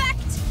artifact?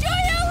 Do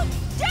you?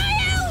 Do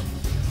you?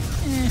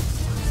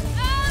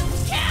 I'll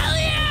kill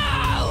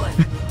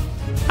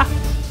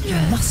you! You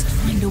must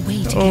find a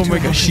way to Oh get my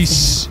her gosh, out of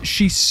there.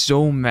 she's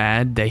so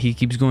mad that he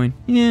keeps going,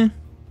 yeah.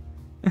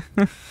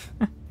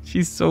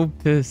 She's so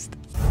pissed.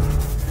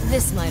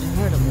 This might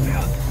hurt a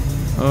little.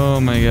 Oh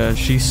my god,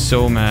 she's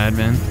so mad,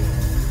 man.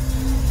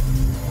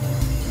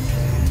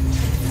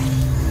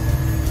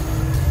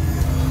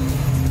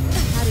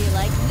 How do you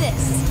like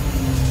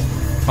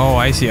this? Oh,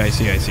 I see, I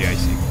see, I see, I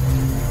see.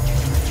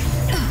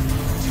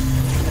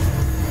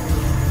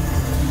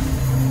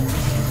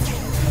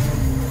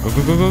 Go,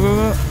 go, go, go, go,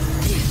 go.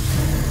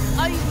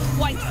 Are you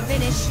quite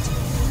finished?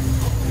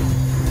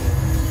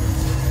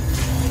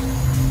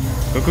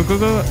 Go, go, go,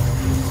 go.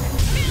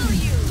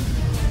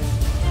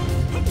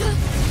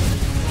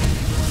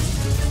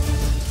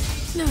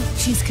 No,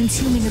 she's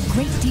consuming a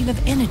great deal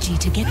of energy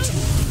to get to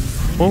you.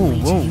 Whoa,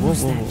 Find a way whoa, to whoa,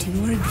 use whoa, that whoa. to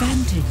your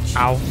advantage.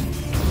 Ow.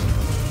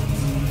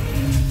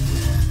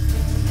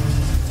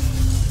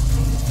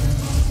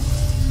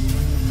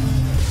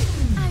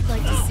 I'd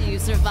like to see you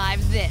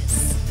survive this.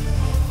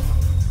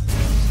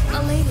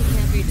 A lady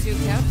can't be too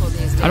careful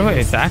these days. How do I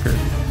attack her?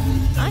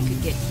 I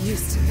could get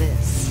used to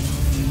this.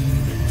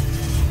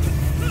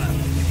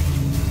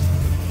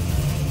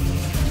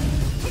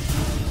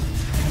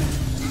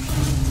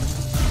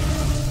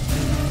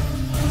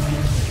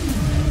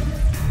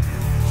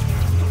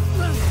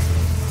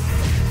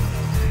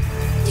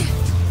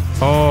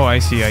 Oh, I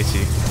see, I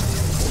see.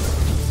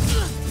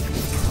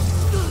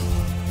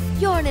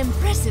 You're an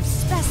impressive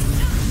specimen.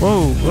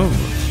 Whoa, whoa.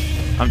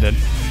 I'm dead.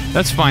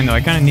 That's fine though,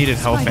 I kind of needed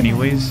help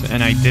anyways,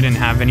 and I didn't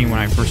have any when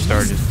I first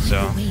started,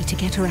 so. Find a way to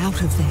get her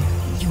out of there.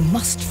 You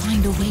must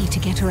find a way to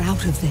get her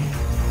out of there.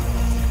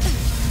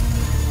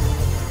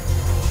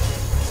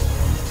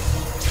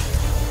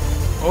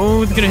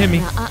 Oh, it's gonna hit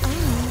me.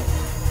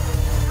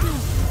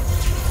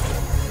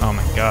 Oh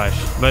my gosh.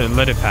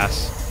 Let it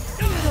pass.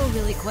 You're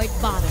really quite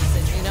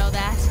bothersome, you know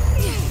that?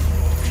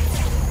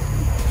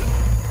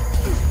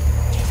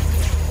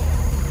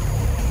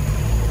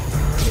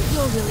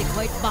 You're really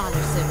quite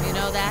bothersome, you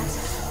know that?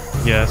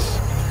 Yes.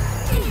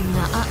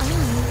 Nuh-uh.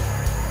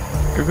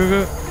 Go, go,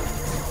 go.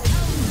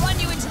 Run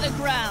you into the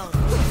ground.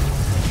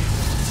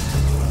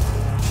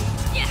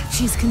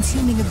 She's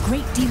consuming a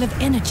great deal of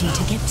energy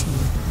to get to.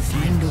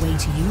 Find a way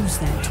to use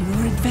that to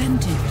your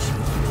advantage.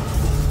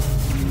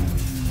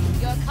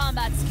 Your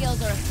combat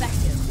skills are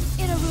effective.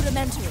 In a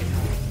rudimentary.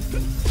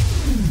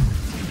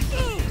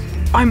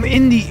 I'm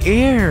in the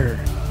air.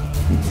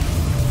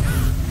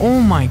 Oh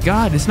my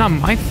god, it's not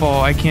my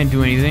fault I can't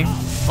do anything.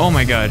 Oh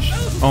my gosh.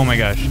 Oh my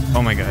gosh.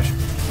 Oh my gosh.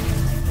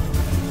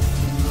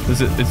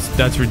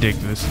 That's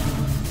ridiculous.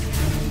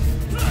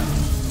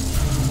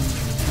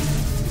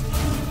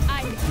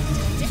 I need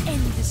to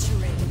end this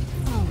charade.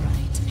 All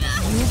right.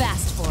 You've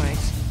asked for it.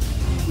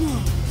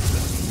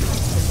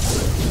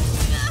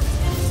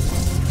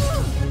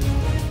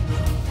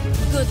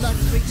 Good luck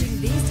breaching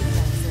these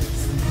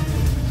defenses.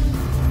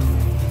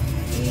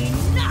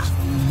 Enough!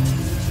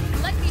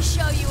 Let me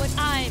show you what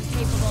I'm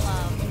capable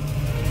of.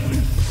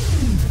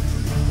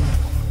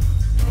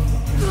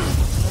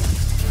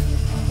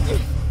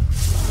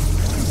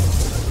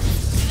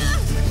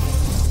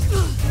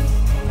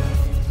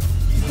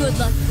 Good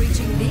luck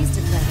breaching these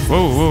defenses.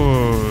 Whoa, whoa,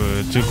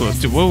 whoa. Too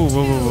close. Whoa,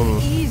 whoa, whoa, whoa.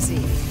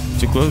 Easy.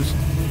 Too close.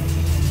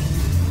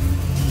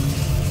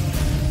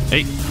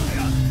 Hey.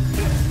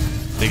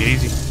 Take it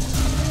easy.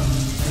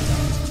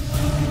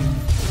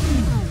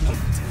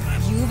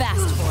 You've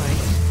asked for it.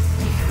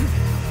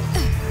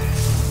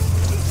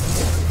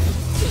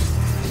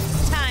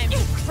 Time to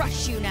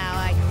crush you now,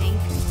 I think.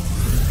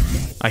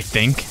 I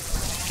think?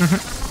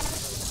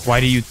 Why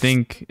do you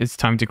think it's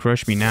time to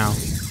crush me now?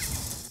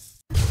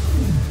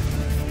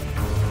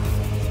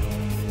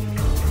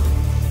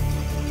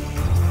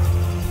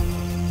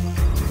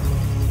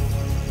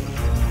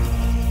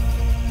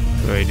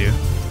 What do I do?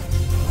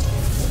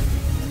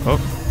 Oh.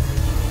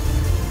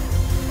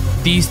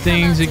 These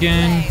things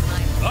again.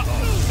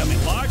 Uh-oh,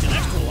 coming large and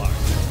extra large.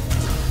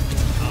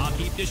 I'll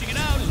keep dishing it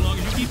out as long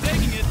as you keep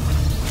taking it.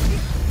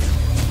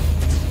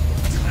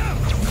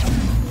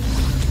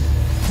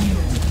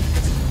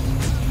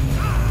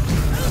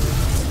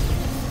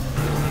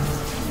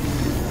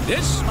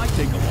 This might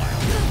take a while.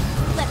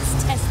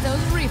 Let's test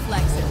those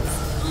reflexes.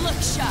 Look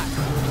sharp.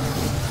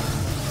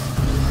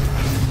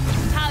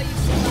 How you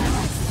survive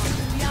this one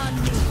is beyond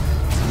me.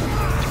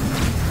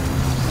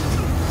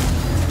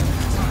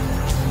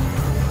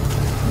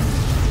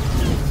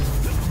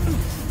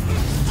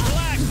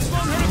 Relax, this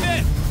won't hurt a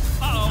bit.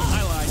 Uh-oh,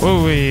 I lied. Whoa,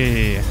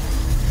 wait.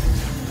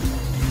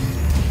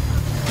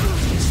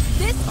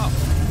 This? Oh,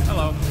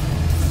 hello.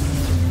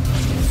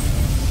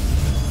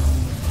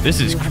 This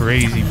is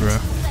crazy, bro.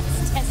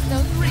 Let's test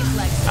those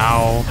reflexes.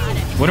 Ow.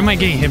 What am I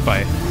getting hit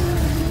by?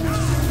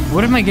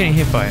 What am I getting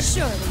hit by?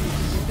 Surely you can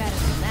do better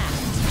than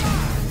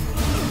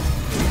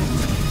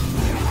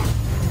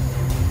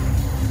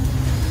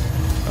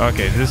that.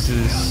 Okay, this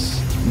is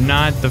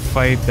not the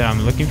fight that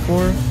I'm looking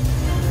for.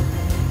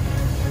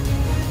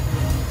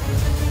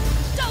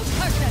 Don't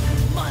hurt that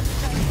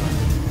monster.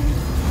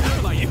 How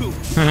about you?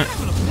 I'm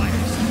gonna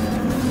flash.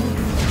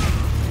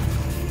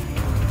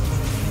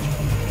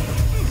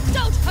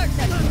 Don't hurt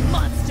that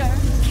monster.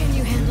 Can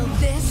you handle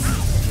this?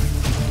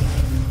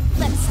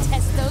 Let's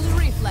test those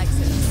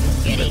reflexes.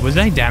 Was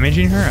I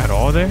damaging her at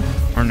all there?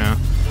 Or no?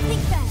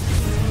 Think fast.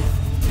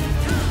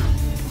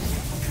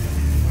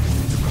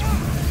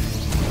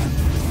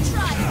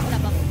 Try to put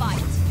up a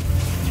fight.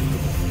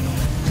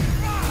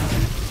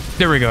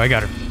 There we go, I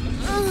got her.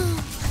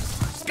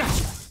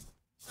 Gotcha.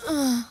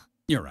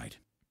 You're right.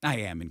 I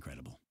am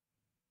incredible.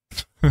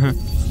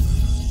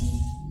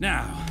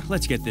 Now,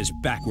 let's get this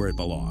back where it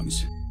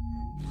belongs.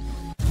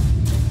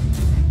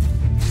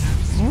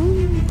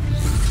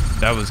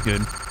 That was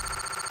good.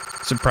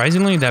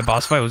 Surprisingly, that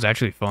boss fight was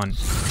actually fun.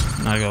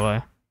 Not gonna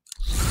lie.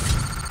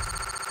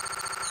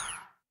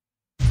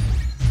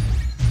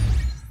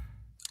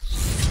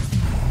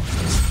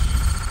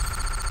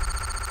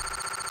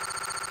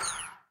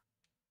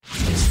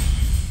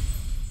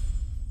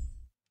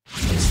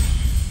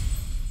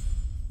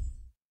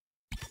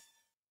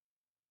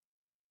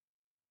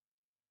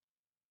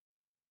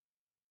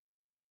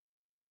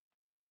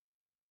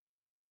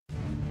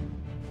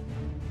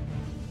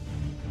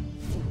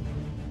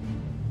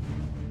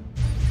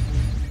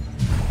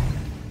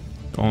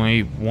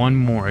 Only one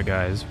more,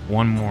 guys.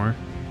 One more.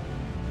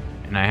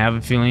 And I have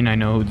a feeling I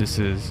know who this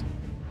is.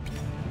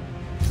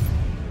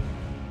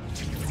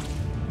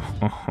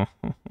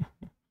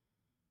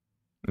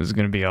 This is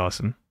gonna be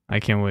awesome.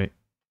 I can't wait.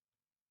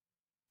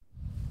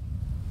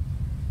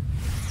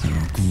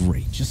 Oh,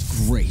 great.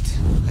 Just great.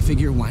 I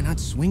figure why not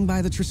swing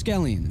by the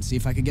Triskelion and see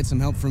if I could get some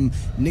help from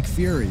Nick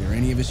Fury or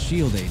any of his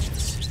S.H.I.E.L.D.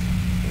 agents.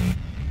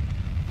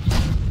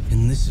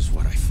 And this is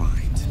what I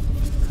find.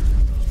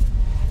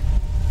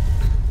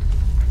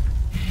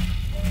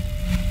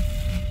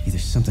 Either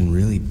something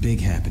really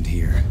big happened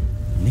here.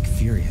 Nick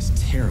Fury has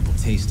terrible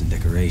taste in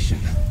decoration.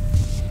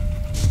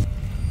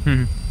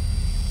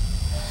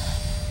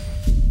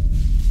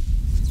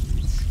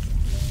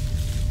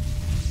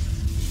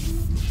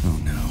 Oh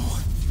no.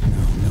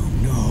 No, no,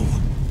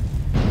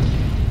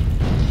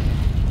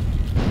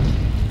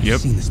 Yep.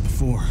 I've seen this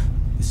before.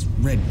 This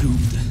red goop,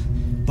 the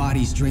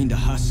bodies drained to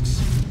husks.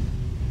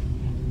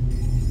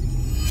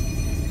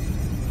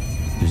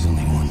 There's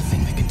only one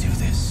thing that can do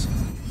this.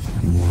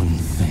 One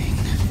thing.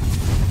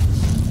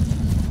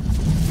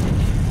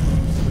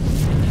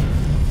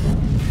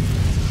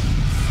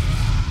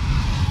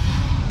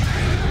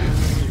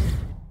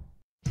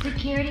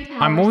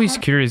 I'm always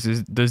curious,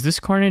 does this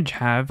Carnage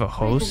have a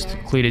host,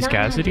 Cletus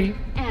Cassidy?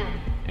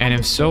 And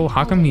if so,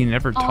 how come he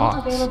never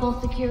talks?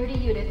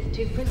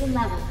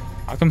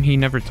 How come he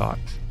never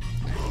talks?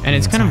 And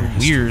it's kind of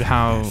weird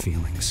how...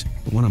 Feelings.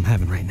 The one I'm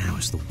having right now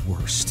is the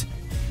worst.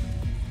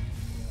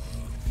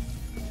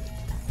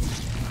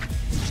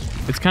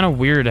 It's kind of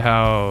weird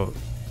how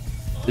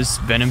this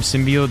Venom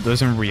symbiote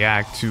doesn't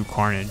react to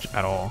Carnage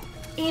at all.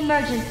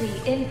 Emergency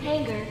in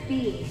Hangar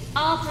B.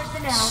 All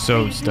personnel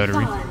So please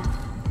stuttery. respond.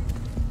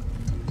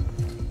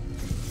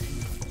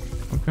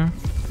 Okay,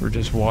 we're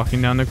just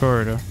walking down the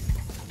corridor.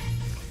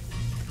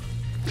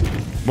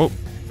 Whoa.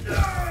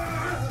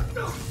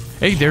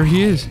 Hey, there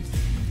he is.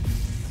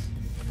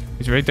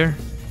 He's right there.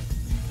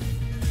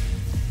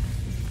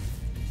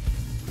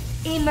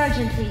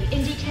 Emergency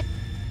in detention.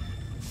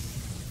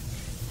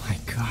 My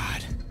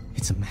God,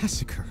 it's a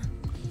massacre.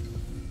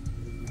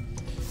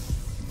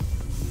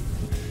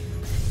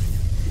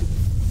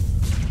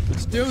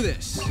 Let's do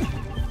this.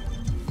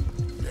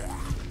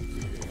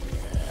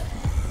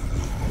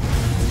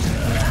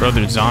 Bro,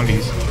 there's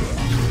zombies.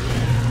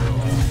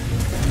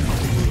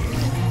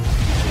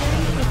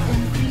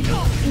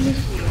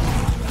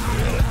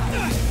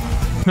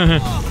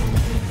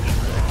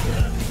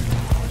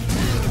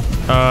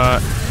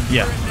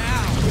 Yeah.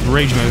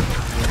 Rage move.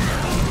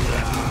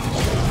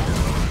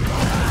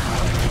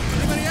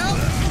 Anybody else?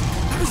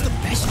 That was the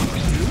best you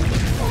could do.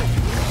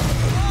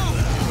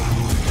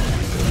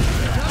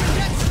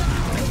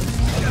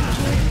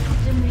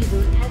 System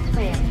reboot has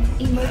failed.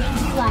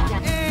 Emergency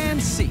blackout. And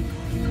see.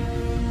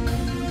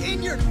 In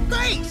your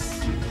face!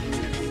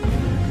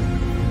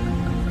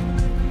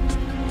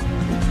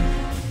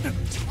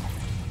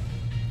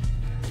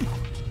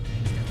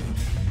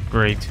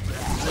 Great.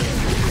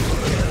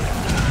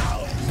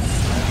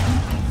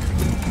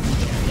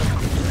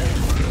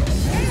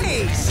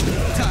 Hey, sleep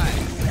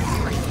time.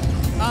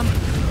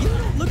 You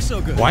don't look so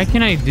good. Why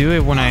can't I do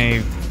it when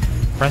I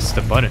press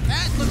the button?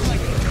 That looked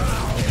like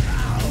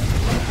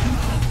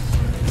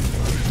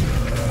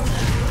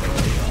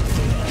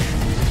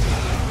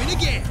win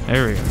again.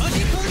 There we go.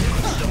 Honeycomb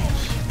punch.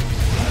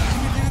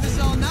 You can do this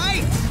all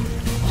night.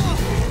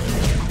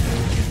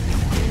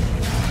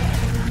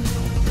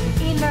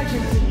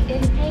 Emergency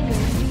in Hangar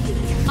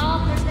B. All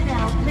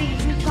personnel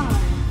please respond.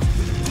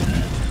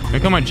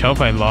 Look how much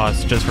health I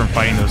lost just from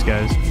fighting those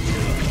guys.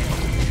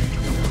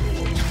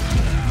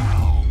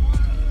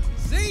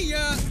 See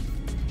ya.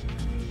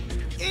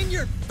 In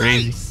your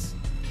Crazy. face.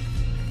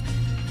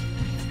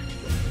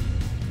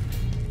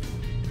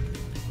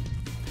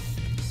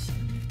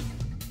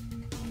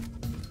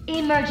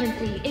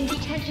 Emergency in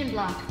detention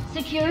block.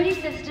 Security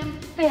system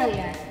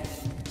failure.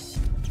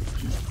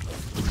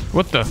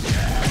 What the?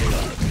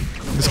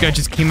 This guy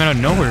just came out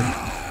of nowhere.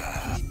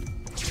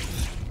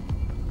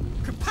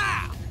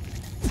 Kapow!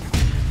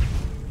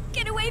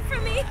 Get away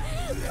from me!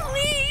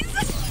 Please!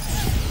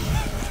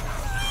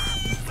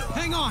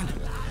 Hang on.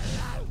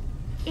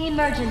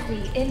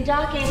 Emergency in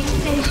Dock A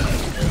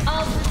station.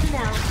 All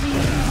personnel please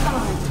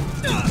respond.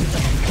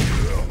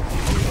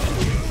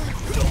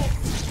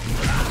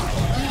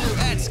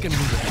 That's gonna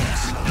be the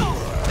best.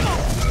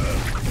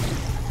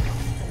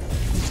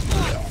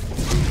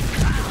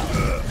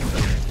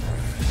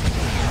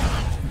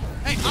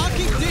 Hey, I'll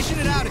keep dishing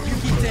it out if you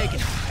keep taking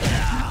it.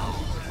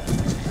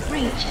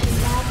 Breach in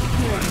lab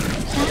security.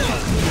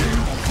 Backup system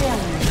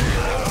failure.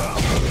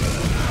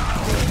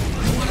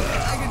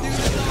 I can do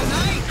this all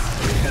night.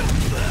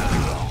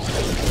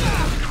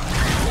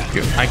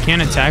 I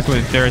can't attack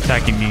with they're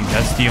attacking me.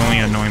 That's the only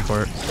annoying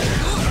part.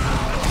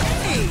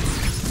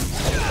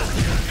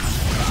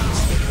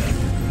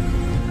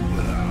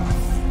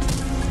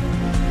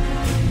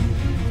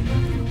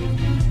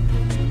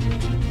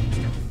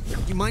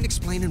 You mind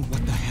explaining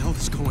what the hell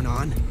is going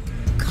on?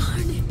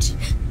 Carnage.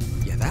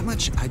 Yeah, that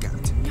much I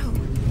got. No,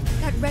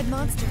 that red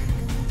monster.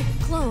 The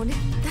clone,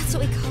 that's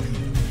what we call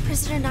him.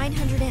 Prisoner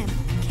 900M.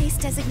 Case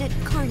designate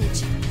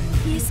Carnage.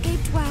 He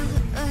escaped while,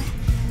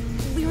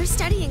 we were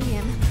studying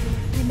him.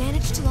 We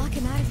managed to lock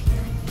him out of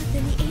here, but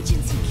then the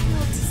agents he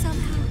killed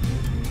somehow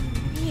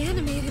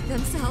reanimated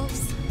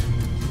themselves.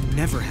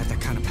 Never had that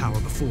kind of power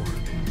before.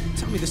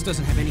 Tell me this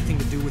doesn't have anything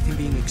to do with him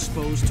being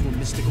exposed to a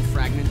mystical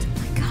fragment?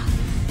 My God,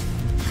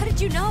 how did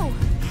you know?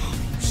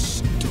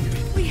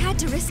 Stupid. We had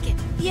to risk it.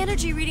 The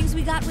energy readings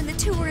we got when the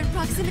two were in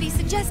proximity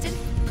suggested.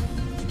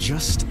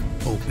 Just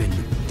open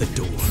the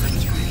door.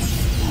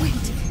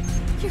 Wait,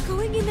 you're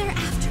going in there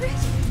after it?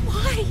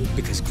 Why?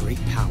 Because great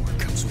power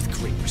comes with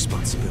great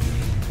responsibility.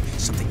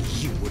 Something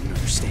you wouldn't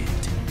understand.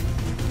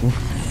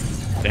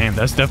 Damn,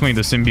 that's definitely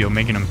the symbiote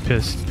making him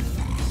pissed.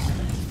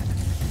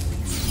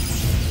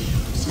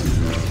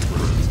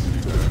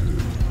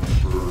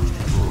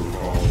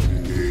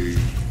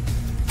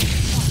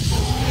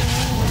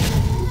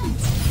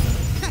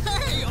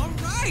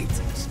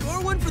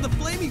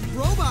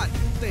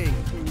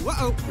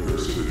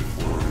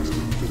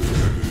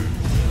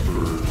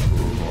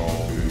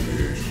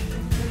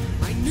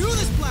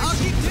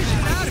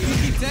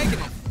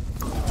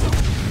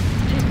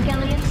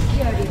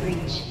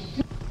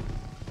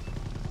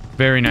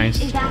 Very nice.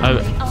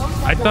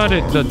 I thought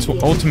the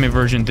ultimate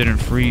version didn't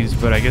freeze,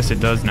 but I guess it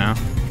does now.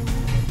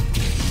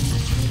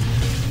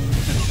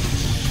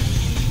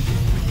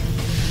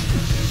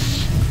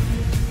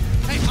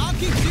 Hey, I'll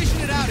keep dishing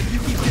it out if you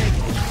keep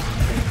taking it.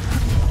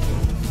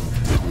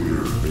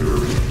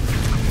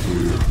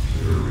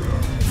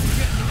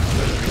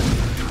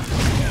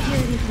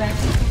 Security threat.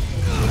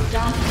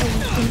 Stop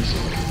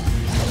extinction.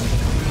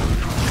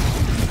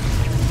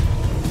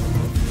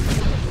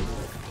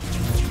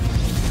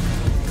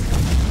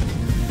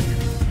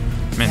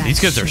 Man, these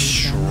guys are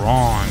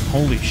strong.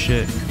 Holy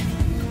shit.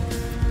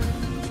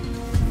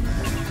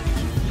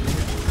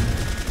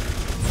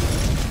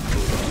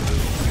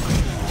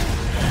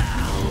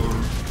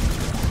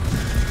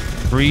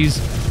 Freeze.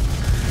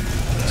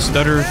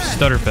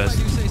 Stutterfest.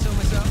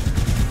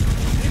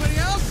 Anybody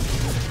else?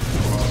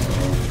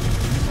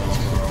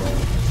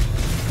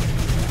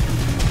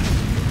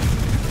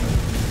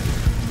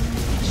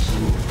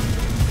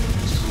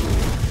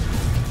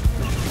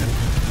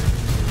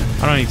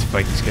 I don't need to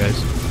fight these guys.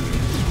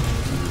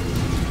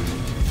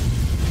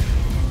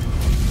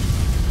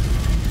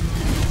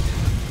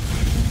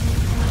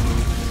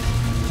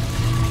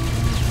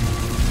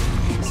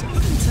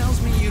 Something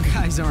tells me you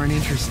guys aren't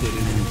interested in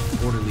an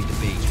orderly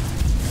debate.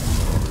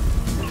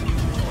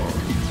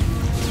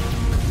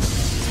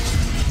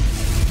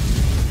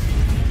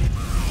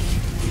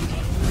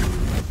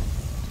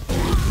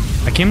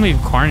 I can't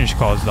believe Carnage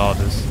caused all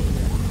this.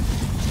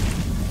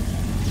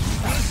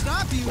 I'll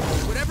stop you,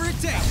 whatever it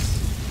takes.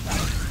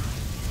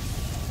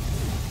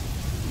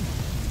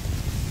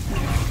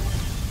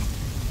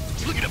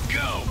 Look at him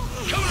go!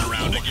 Coming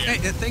around again!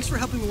 Hey, thanks for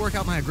helping me work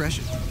out my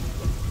aggression.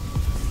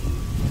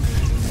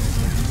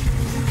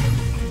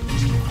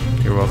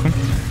 You're welcome.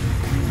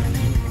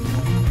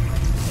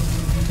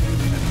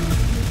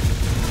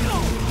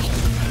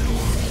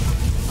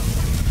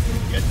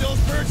 Get those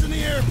birds in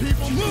the air,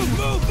 people! Move,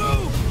 move,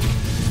 move!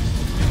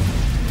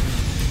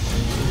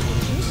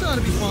 This ought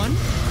to be fun.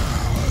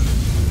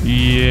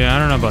 Yeah, I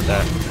don't know about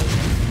that.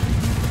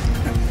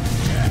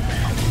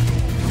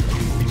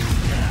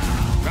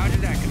 Roger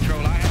that,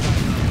 Control. I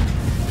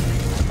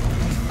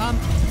have...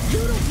 You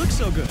don't look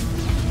so good.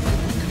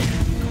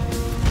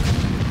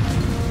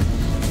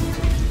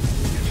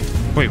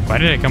 Wait, why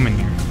did I come in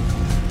here?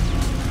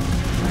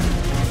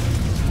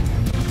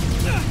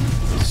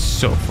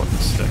 So fucking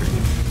stuttery.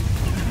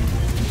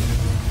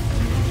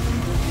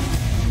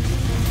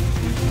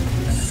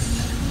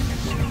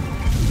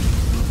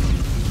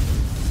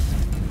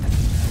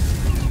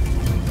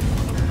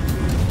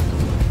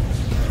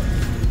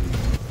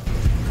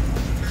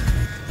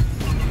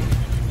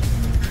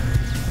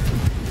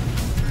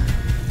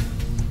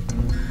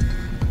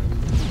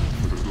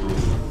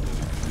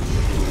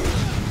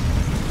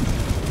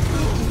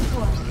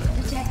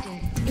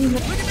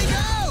 Look at me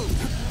go!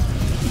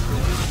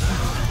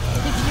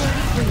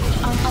 Security breach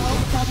on all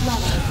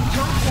sub-levels.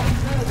 Lockdown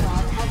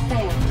protocols have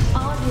failed.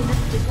 All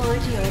units deploy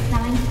to your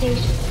assigned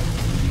stations.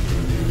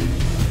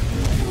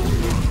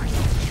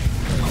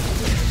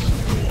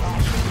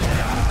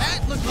 That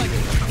looked like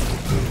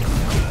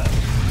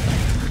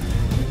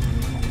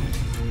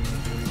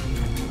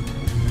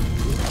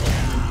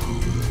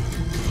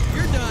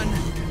You're done.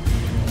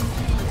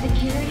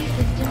 Security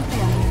system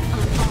failure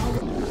on all.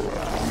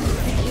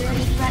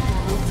 Security threat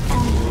levels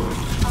only.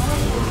 All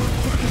units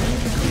security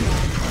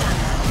system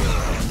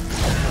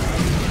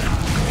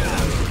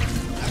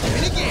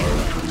And again.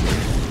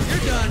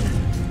 You're done.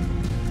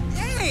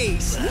 Hey,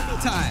 sneaky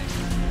time.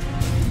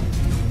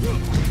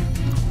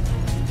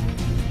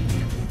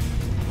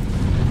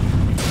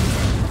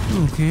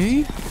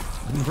 Okay.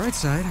 On the bright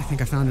side, I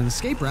think I found an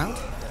escape route.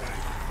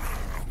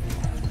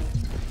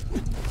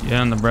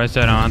 Yeah, on the bright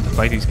side, I don't have to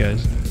fight these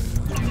guys.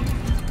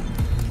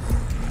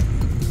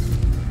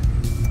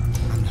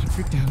 I'm not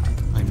freaked out.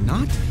 I'm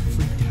not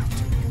freaked out.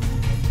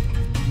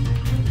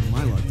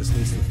 My luck, this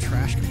leads to a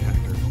trash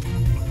compactor.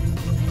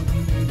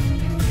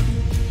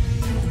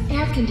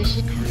 air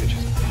conditioning. Carnage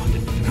has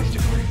bonded with the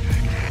mystic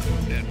artifact.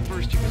 At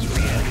first, he was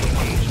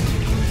re-engaged.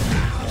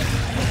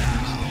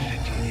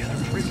 Infecting the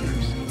other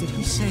prisoners. Did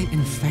he say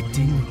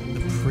infecting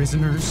the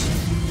prisoners?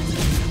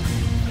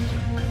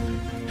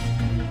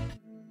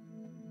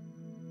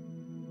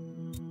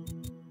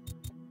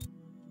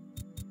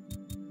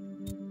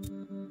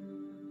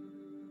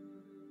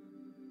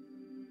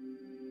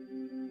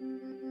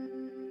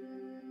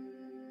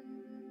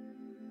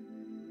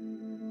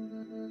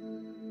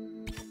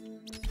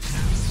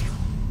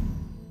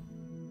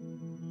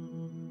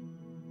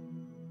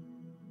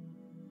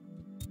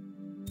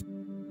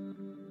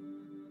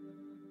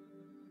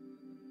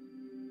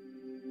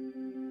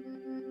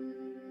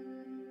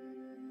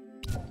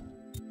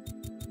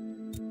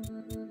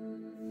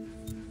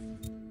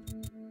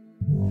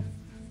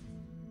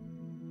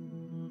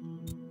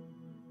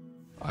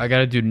 I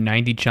gotta do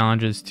 90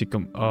 challenges to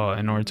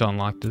in order to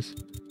unlock this.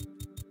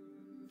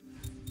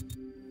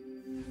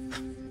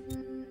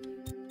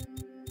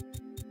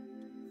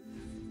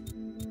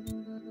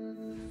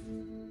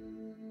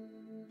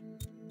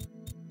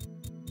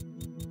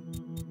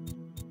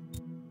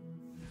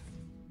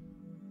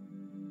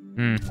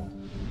 Hmm.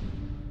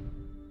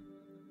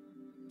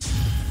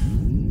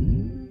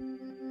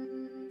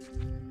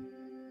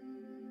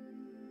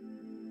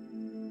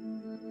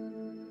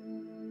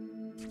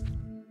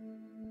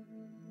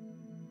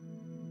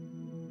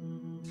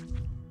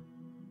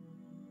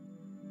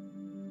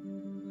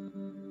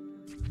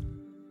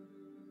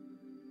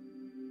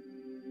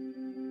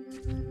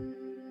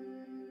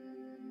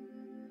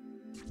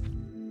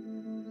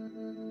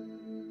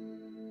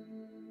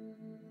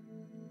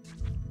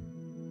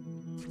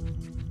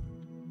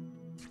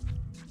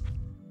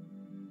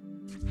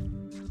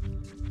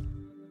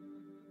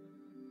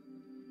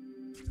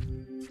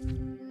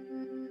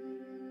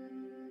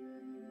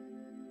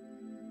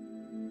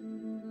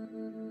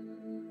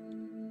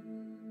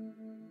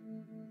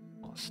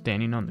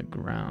 Standing on the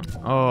ground.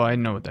 Oh, I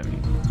know what that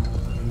means.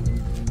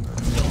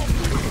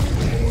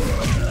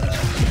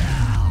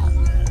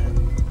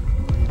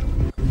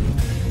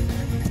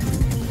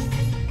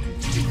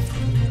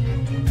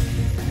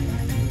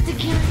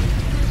 Security.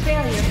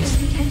 Failure in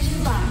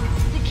detention lock.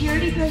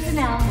 Security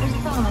personnel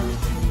respond.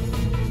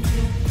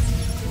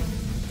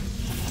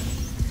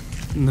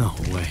 No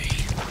way.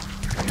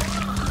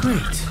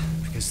 Great,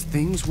 because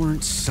things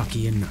weren't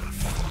sucky enough.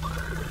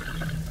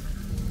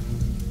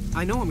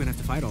 I know I'm gonna have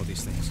to fight all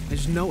these things. I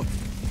just know it.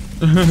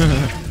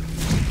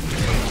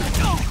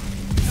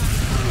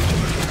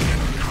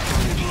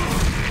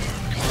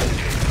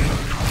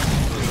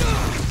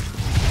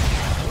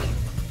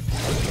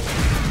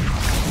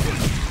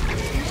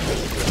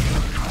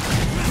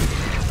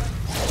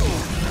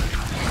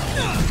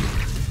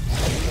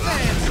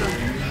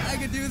 I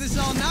could do this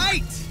all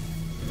night!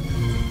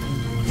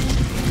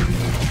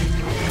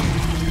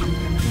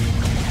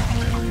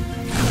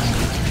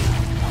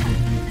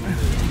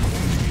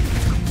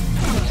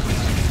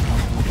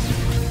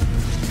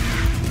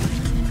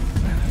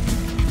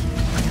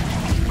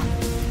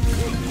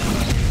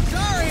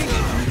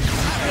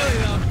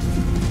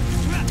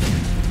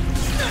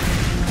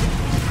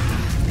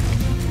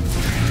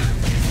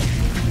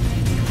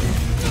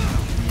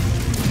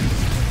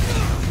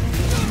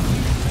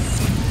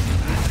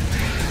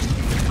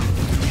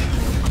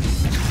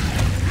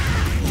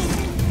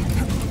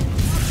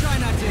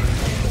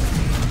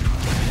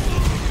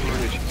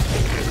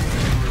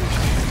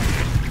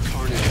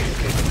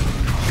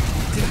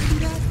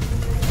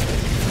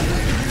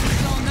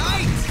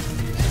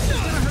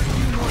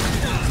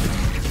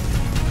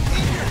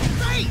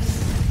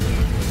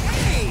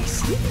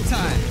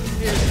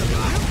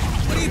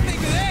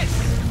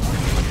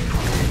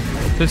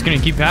 It's gonna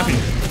keep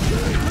happening.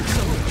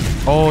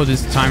 Oh,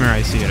 this timer,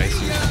 I see it, I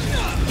see it.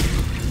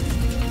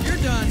 You're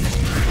done.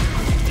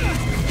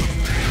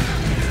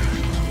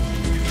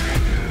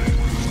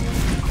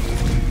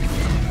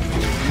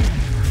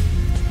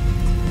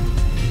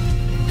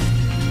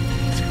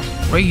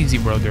 It's crazy,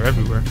 bro. They're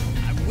everywhere.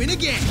 I win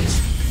again.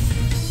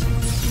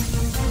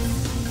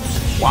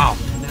 Wow.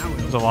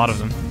 There's a lot of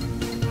them.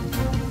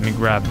 Let me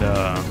grab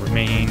the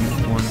remaining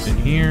ones in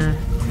here.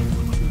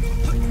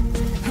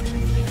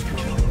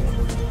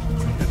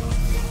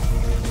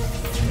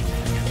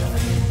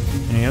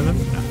 Any of them?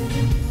 No.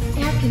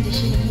 Air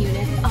conditioning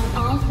units on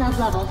all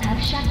sub-levels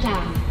have shut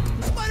down.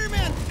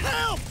 Spider-Man,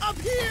 help! Up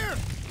here!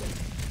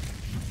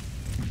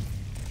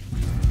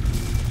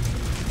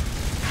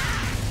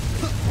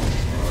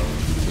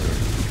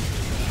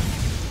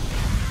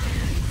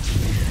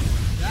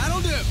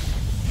 That'll do!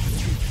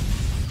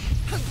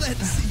 I'm glad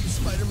to see you,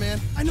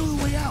 Spider-Man. I know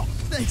the way out.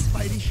 Thanks,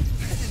 Spidey.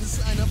 I didn't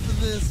sign up for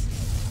this.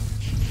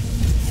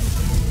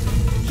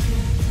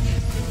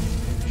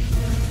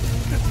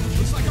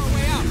 Looks like our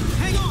way out.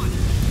 Hang on!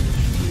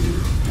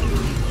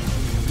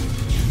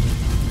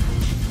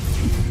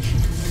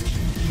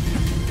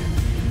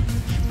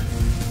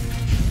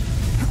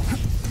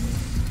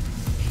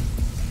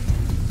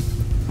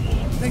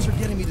 Thanks for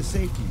getting me to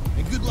safety,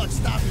 and good luck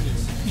stopping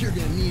this. You're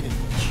gonna need it.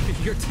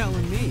 You're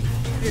telling me.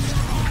 It's...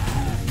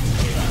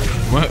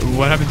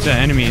 What happened to the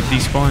enemy? It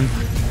despawned.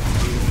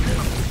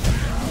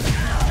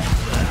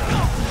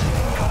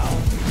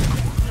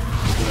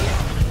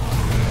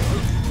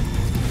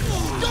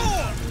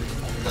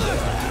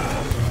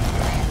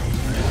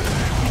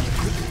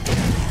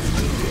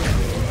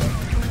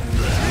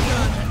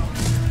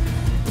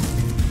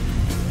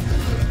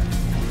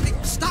 Hey,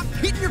 stop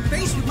hitting your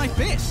face with my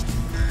fist!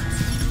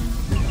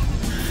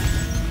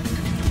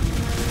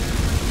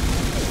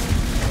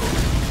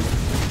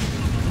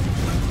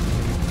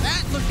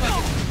 That looked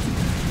like...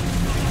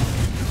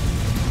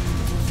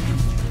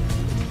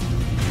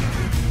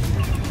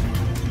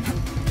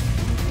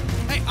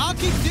 Hey, I'll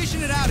keep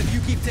dishing it out if you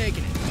keep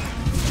taking it.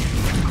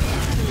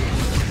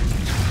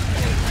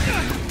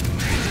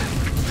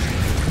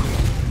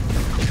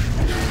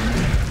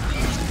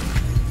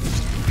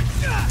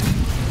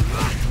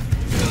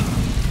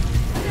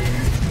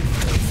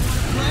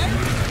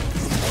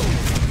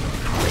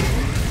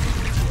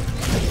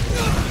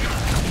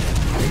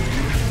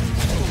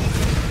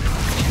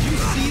 You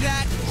see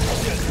that?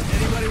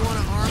 Anybody want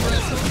to arm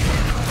wrestle?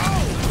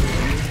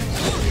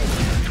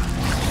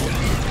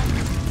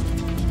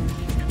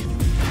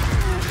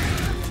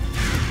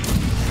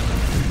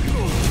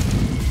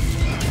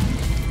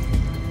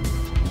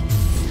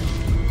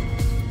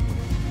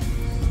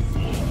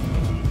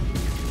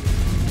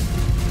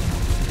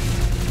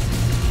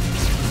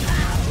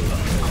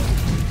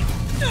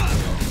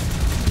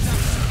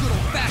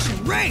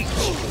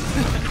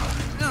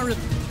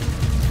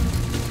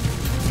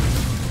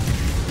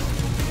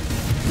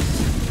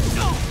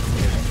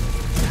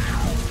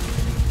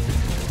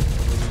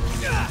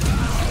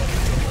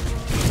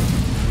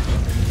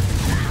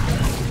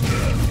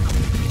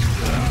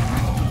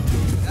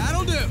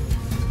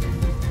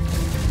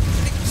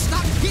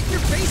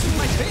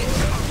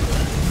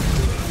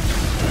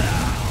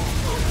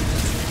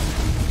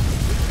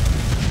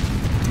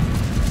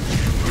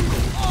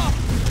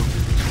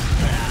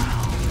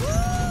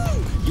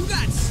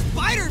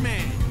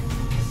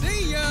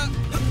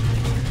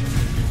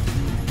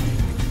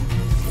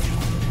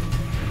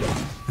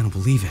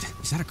 don't believe it.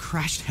 Is that a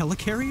crashed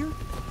helicarrier?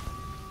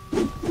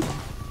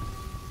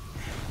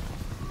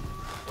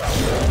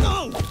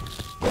 No!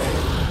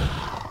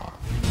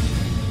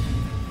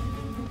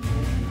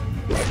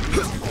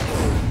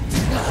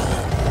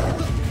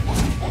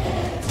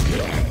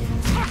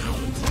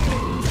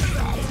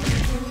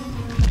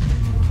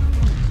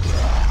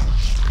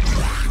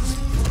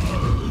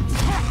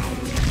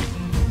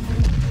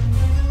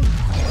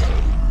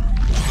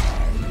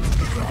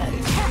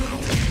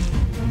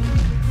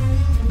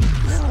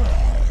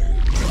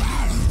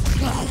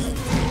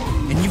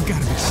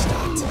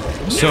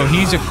 So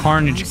he's a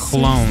Carnage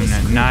clone,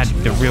 not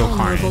the real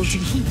Carnage.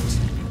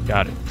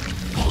 Got it.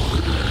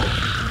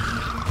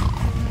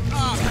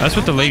 That's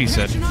what the lady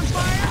said.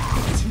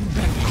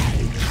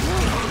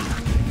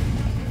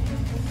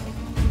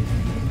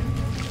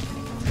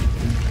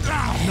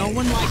 No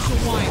one likes a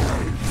whiner.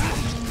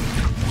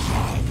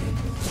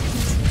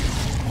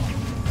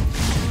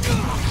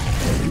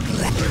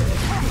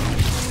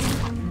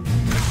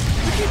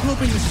 I keep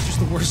hoping this is just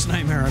the worst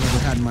nightmare I've ever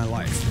had in my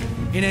life.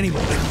 In any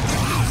way.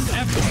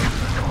 Ever.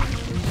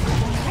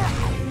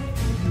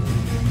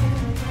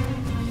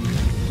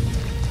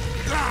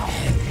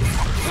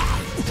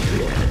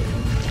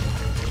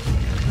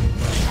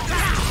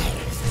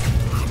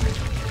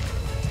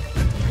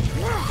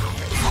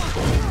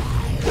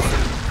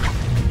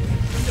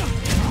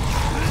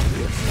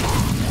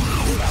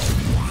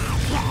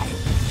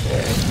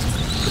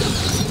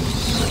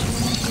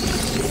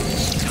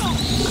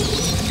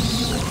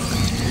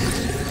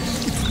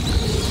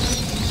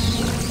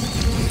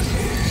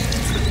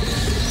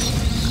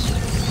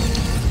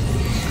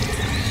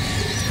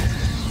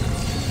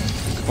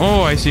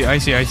 Oh, I see.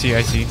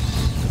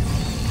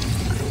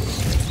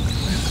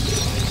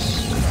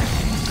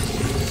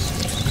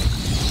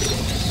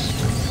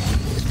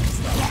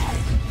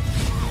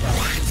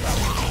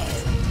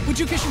 Would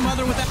you kiss your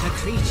mother with that? The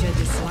creature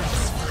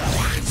dislikes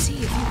fire. See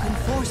if you can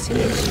force him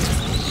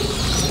into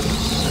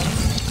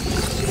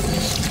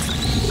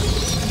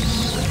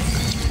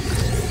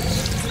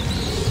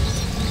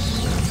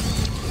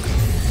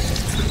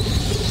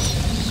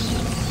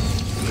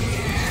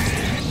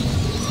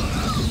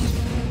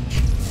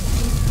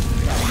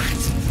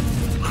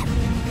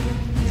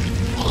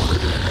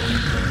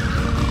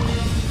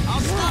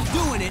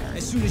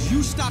as soon as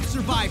you stop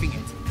surviving it.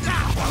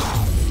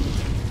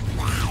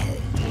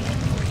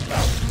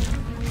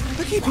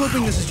 I keep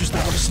hoping this is just the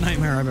worst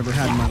nightmare I've ever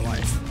had in my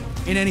life.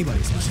 In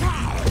anybody's life.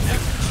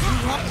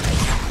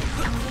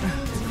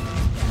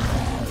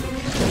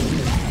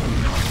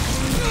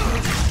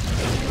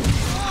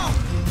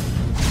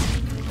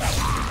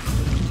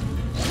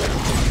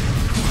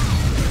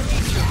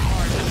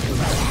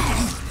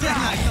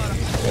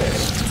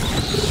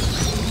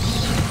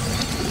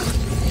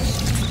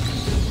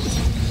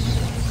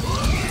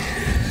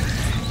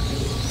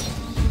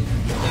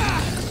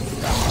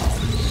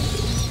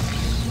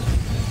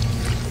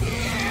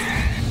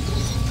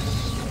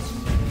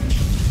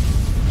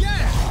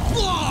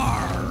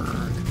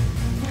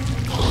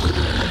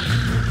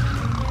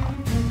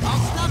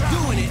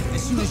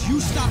 You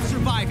stop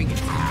surviving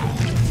it.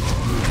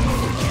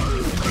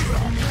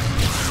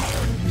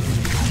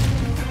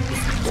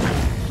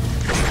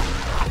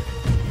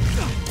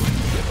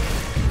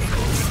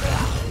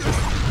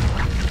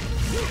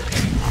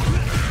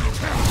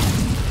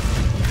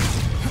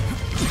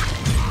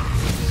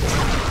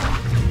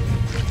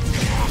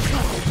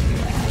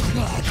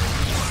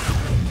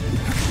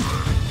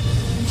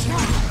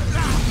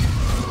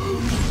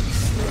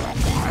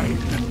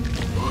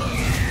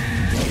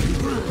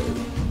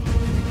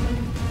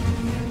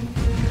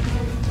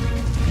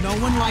 No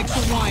one likes a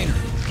whiner.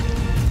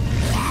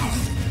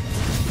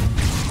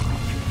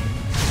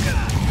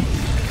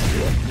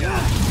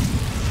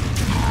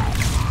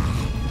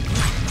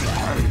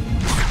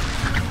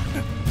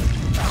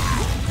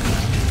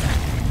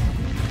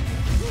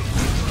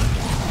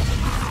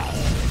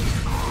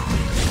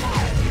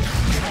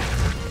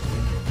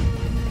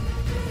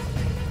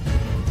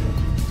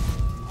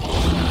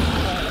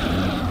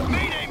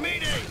 Mayday,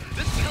 mayday!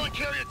 This is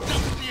helicarrier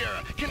Delta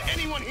Sierra. Can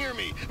anyone hear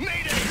me?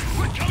 Mayday!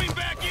 We're coming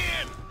back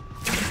in!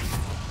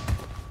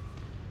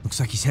 Looks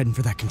like he's heading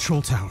for that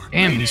control tower.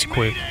 Damn, he's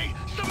quick. Mayday!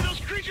 Some of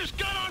those creatures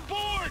got on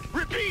board!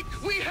 Repeat,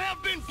 we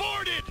have been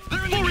boarded!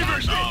 They're in the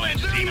reverse all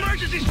engines!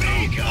 Emergency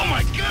speed! Oh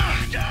my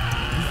god!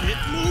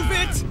 Move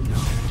it!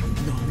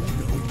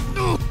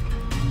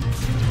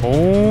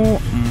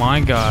 Oh my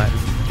god.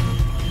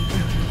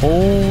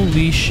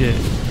 Holy shit.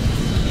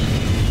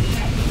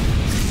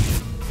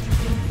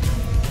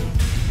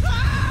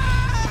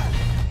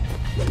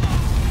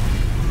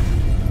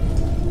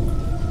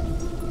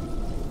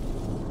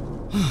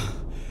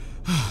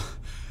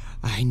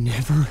 I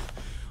never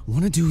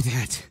want to do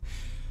that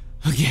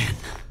again.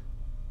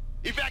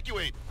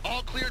 Evacuate!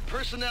 All cleared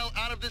personnel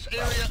out of this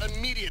area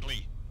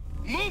immediately!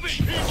 Move it,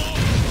 people!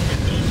 Get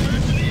those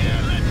birds in the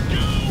air! Let's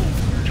go!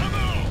 Come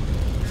on!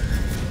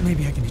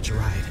 Maybe I can hitch a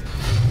ride.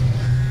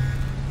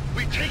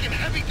 We've taken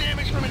heavy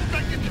damage from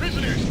infected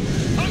prisoners!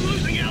 I'm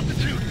losing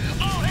altitude!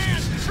 All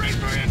hands, brace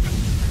for impact!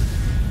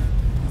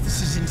 The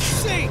This is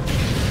insane!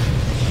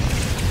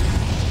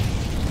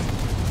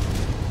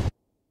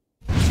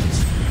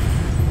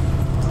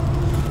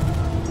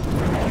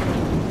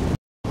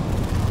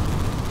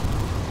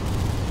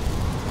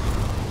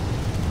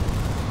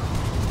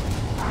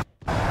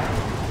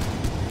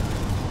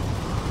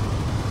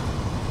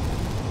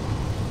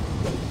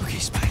 Okay,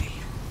 Spidey.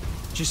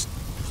 Just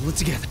pull it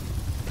together.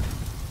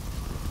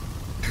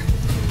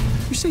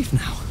 You're safe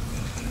now.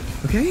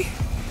 Okay?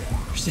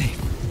 You're safe.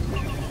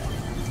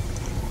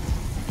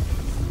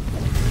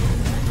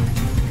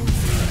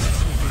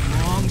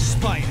 Long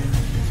spider.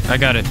 I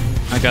got it.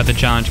 I got the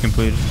challenge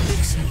completed.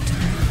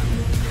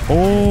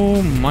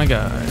 Oh my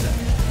god.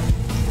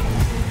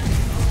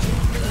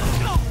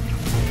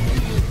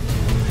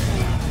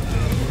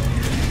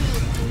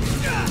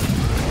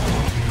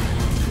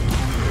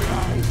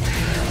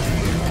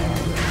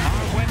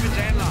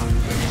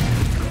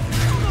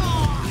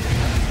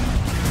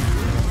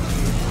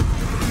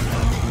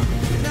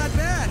 Not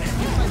bad.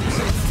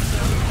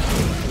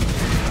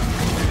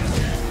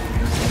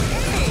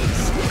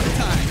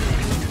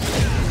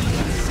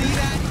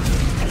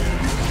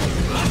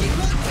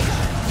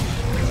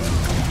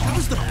 That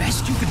was the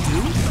best you could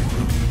do?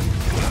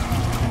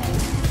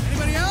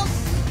 Anybody else?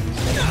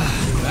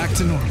 Back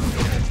to normal.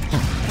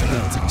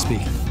 Relatively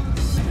speaking.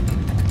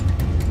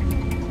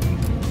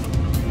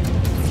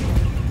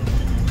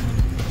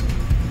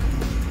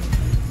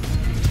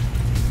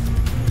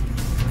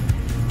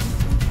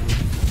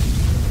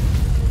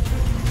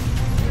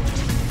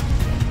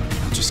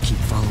 I'll just keep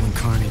following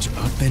Carnage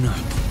up and up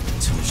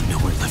until there's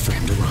nowhere left for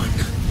him to run.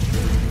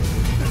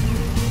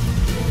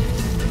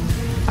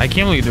 I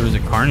can't believe there was a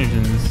Carnage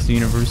in this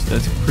universe.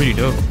 That's pretty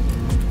dope.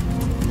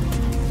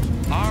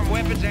 Armed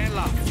weapons and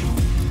locked.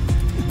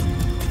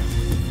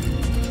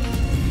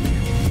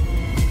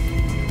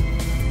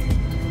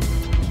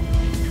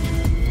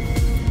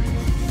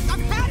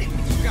 I've had it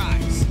with you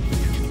guys.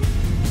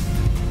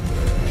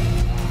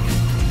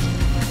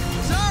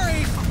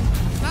 Sorry.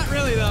 Not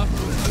really, though.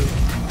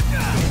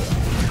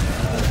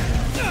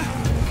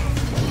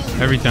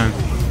 Every time.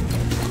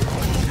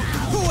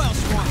 Who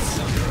else wants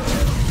some?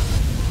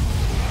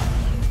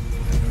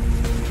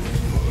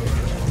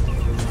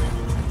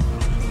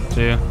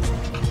 See ya.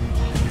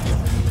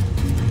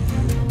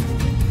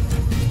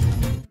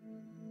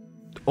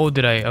 Oh,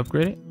 did I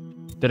upgrade it?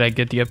 Did I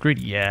get the upgrade?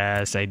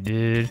 Yes, I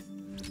did.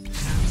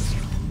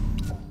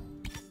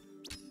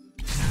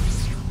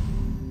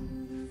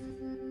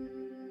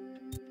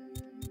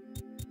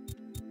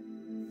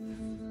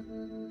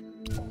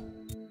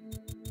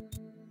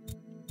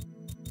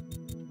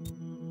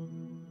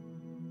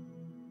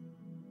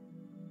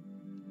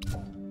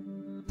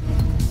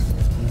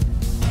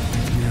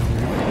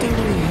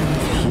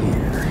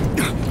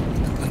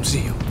 Let him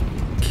see you.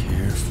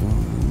 Careful.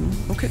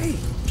 Okay,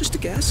 just a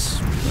guess,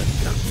 but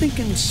I'm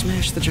thinking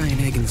smash the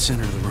giant egg in the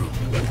center of the room.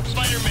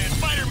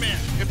 Spider-Man!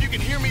 If you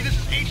can hear me, this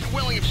is Agent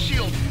Welling of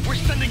S.H.I.E.L.D. We're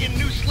sending in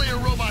new Slayer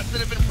robots that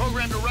have been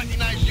programmed to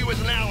recognize you as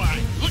an ally.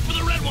 Look for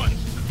the red ones!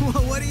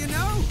 Well, what do you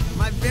know?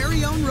 My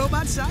very own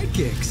robot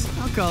sidekicks.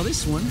 I'll call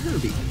this one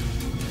Herbie.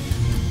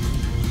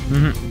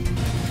 Mm-hmm.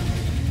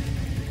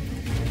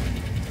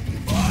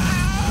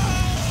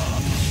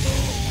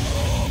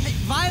 Hey,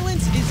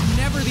 violence is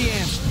never the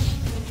answer.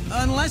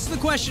 Unless the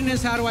question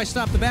is, how do I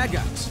stop the bad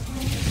guys?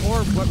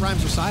 Or what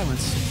rhymes with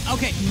silence?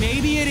 Okay,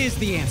 maybe it is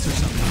the answer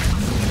sometimes.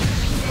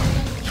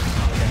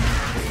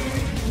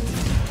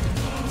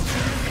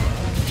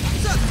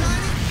 What's up,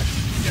 Tiny?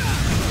 Yeah!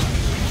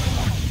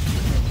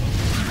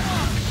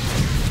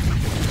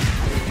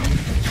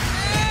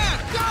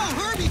 Go,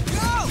 Herbie,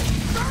 go!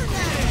 Burn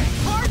that egg!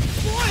 Hard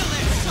boil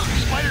that sucker!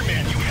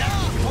 Spider-Man, you have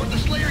to report the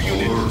Slayer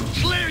unit!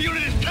 Slayer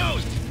unit is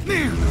toast!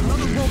 There!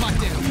 Another robot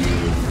down.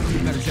 Do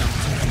a better job.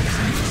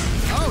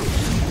 Oh,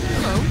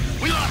 hello.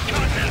 We lost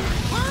contact!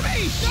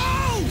 Herbie,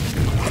 no!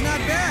 Not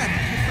bad,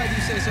 if I do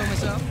say so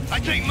myself. I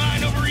take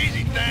mine over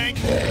easy,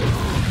 thanks!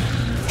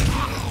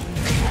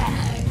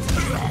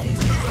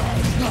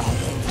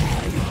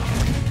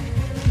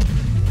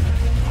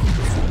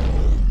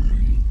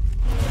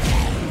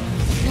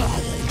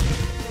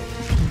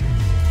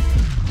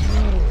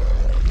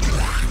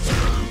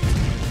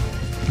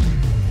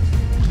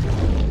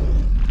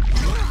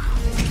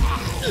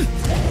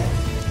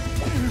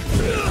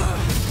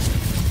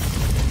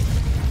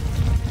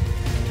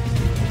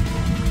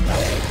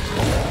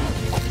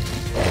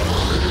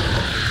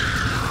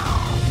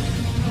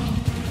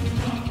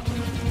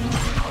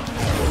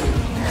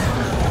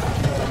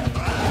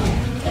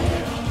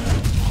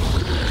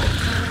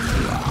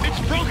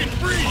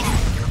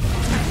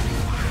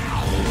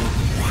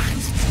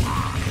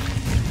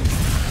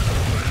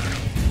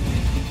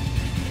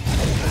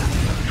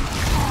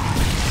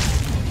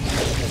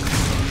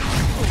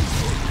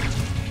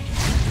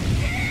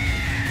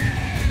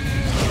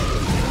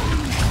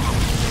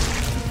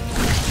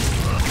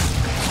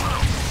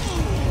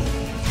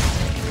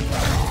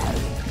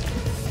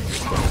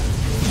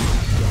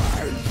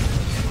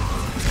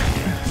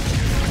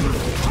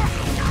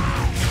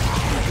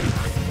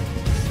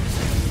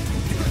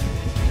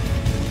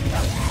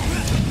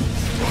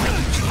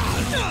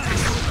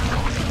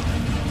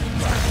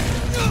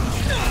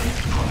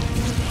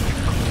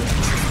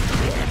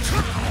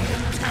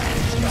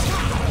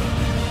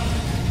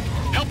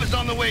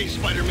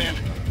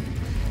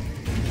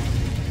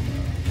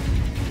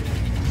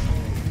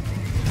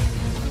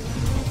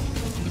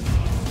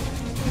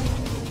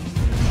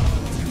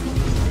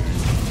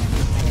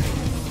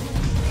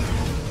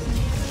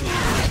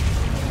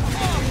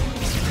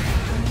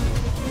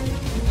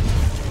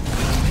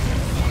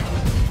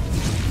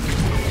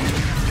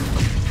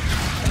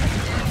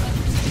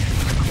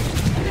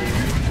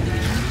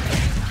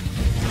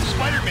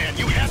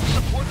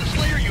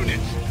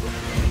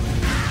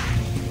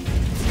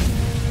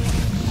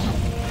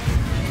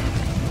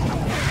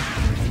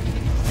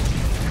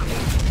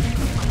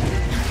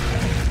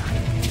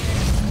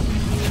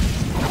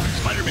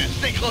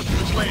 close to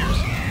the Slayers.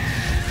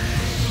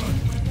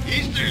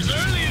 Easter's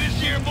early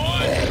this year,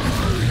 boys!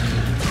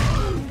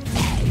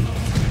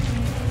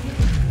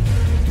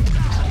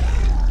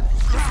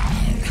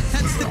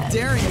 That's the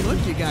daring look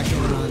you got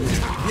going on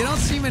there. You don't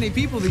see many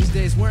people these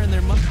days wearing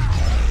their muscles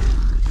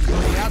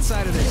on the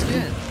outside of their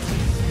skin.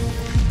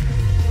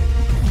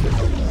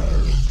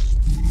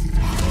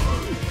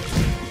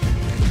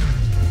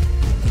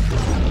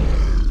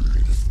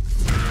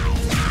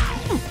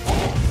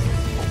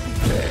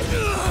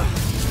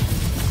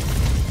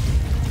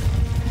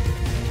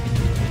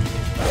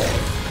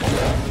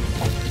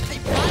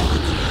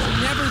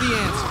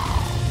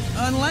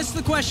 Unless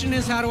the question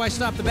is, how do I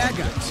stop the bad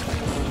guys?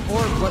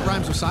 Or what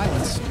rhymes with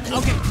silence?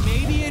 Okay,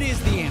 maybe it is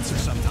the answer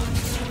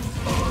sometimes.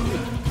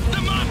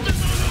 The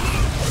monster's on the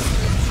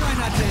loose! Try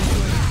not to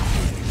enjoy it.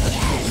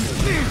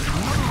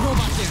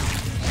 Robot down.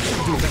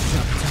 Do a better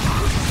job.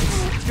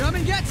 Come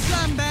and get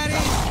some, Batty!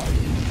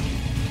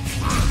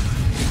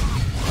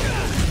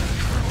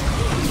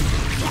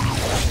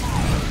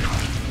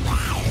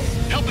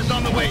 Help is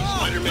on the way,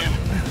 Spider-Man.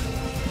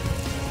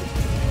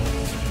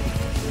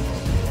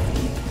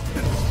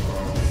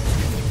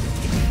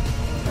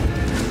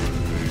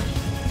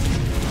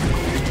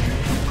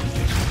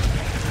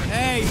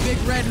 Hey, big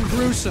red and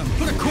gruesome.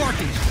 Put a cork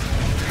in it.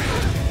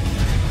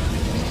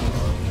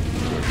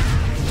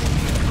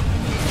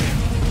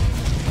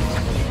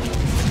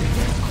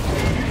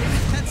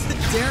 That's the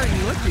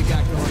daring look you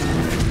got going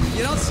on.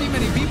 You don't see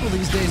many people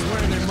these days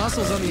wearing their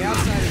muscles on the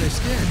outside of their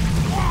skin.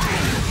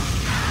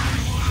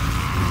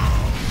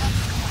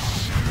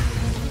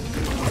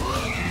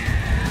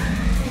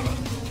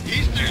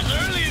 Easter's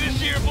early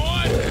this year,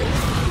 boy!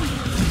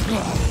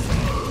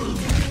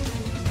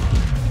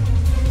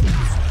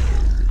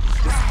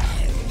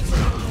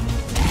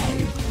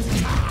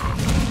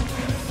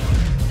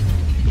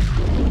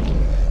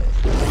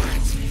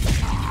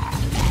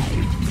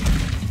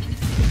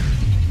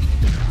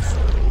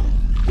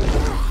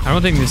 I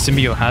don't think the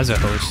symbiote has a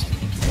host.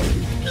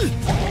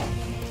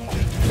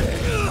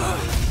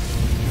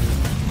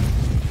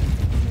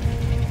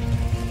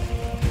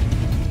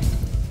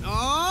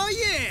 Oh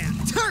yeah!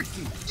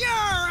 Turkey! You're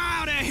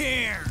out of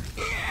here!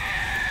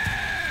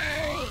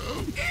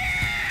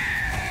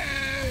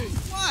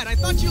 What? I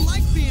thought you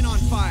liked being on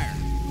fire.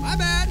 My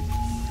bad.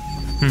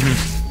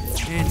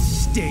 And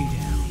stay down.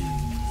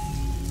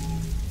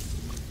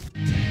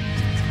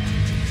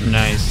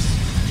 Nice.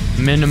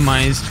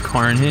 Minimized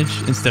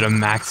carnage instead of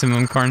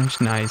maximum carnage.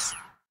 Nice.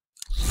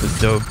 That's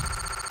dope.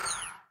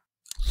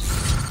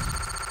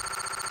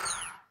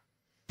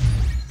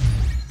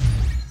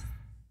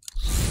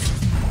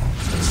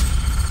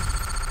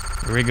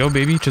 Here we go,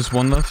 baby. Just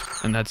one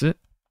left, and that's it.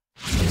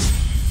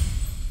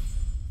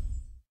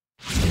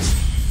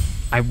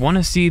 I want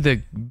to see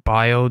the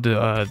bio,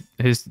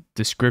 his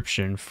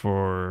description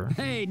for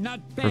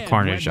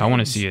Carnage. I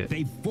want to see it.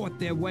 They fought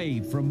their way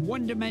from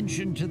one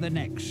dimension to the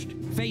next,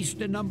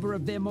 faced a number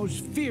of their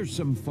most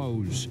fearsome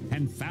foes,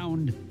 and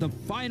found the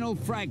final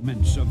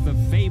fragments of the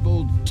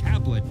fabled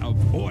Tablet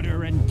of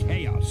Order and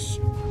Chaos.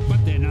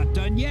 But they're not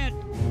done yet.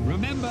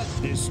 Remember,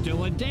 there's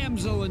still a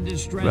damsel in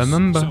distress.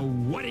 Remember. So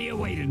what are you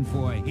waiting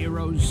for,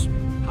 heroes?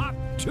 Hop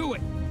to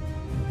it.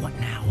 What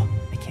now?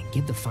 I can't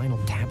give the final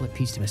tablet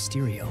piece to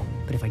Mysterio,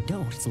 but if I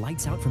don't, it's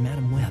lights out for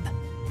Madam Web.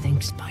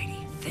 Think,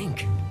 Spidey,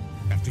 think.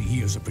 After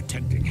years of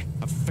pretending,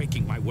 of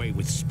faking my way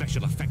with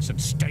special effects and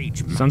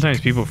stage magic,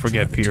 Sometimes people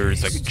forget Peter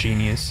is like a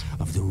genius.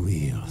 of the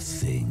real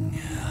thing.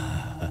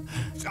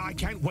 I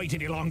can't wait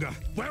any longer.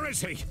 Where is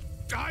he?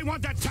 I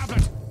want that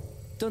tablet.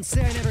 Don't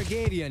say I never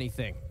gave you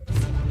anything.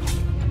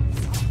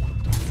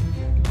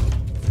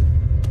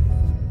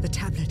 The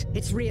tablet,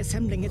 it's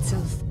reassembling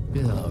itself.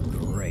 Oh,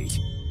 great.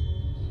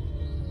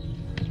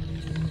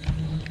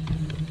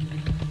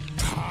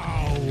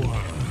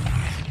 Power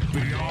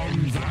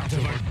beyond that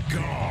of a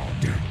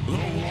god. The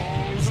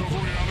walls of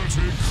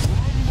reality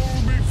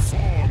crumble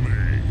before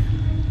me.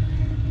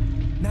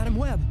 Madam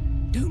Web.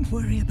 Don't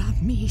worry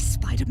about me,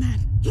 Spider-Man.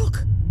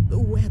 Look, the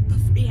web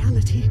of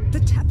reality, the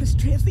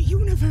tapestry of the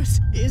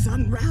universe is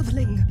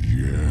unraveling.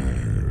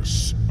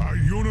 Yes, a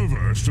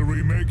universe to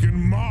remake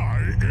in my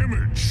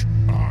image.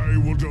 I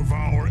will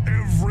devour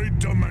every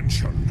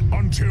dimension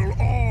until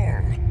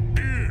all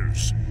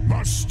is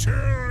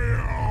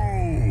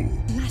Mysterio.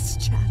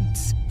 Last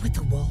chance. With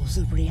the walls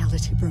of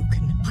reality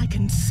broken, I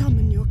can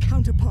summon your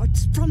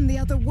counterparts from the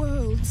other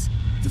worlds.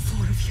 The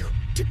four of you,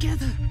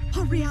 together,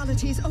 are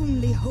reality's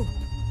only hope.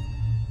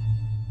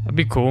 That'd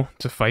be cool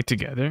to fight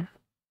together.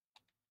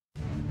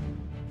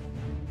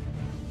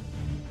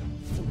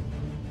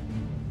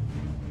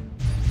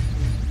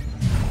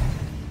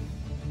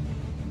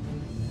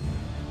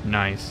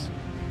 Nice.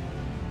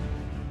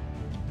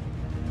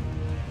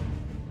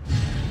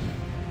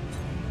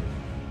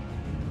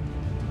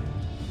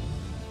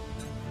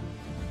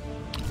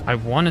 I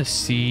want to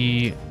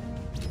see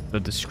the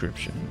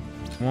description.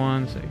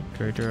 One second,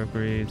 character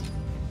upgrades.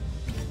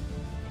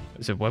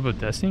 Is it Web of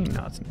Destiny?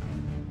 No, it's not.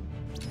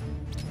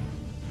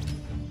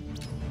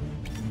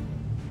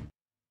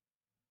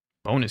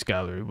 Bonus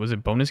gallery. Was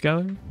it bonus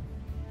gallery?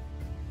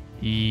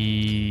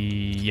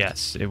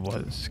 Yes, it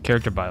was.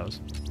 Character bios.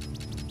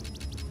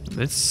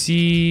 Let's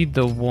see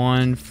the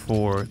one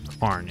for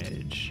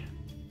Carnage.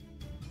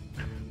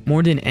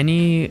 More than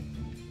any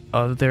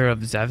other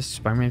of Zav's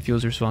Spider-Man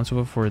feels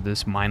responsible for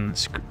this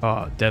mindless,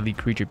 deadly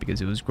creature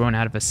because it was grown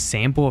out of a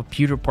sample of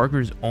Peter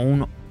Parker's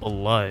own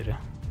blood.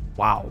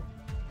 Wow.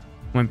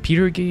 When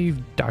Peter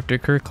gave Dr.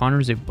 Kirk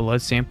Connors a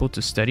blood sample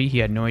to study, he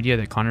had no idea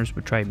that Connors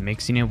would try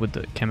mixing it with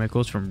the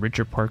chemicals from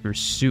Richard Parker's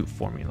suit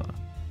formula.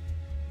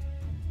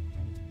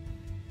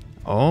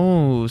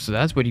 Oh, so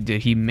that's what he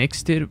did. He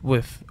mixed it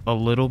with a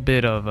little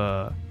bit of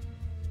the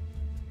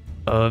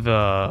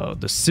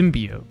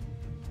symbiote,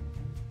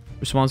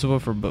 responsible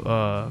for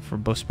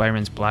both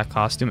Spider-Man's black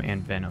costume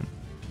and Venom.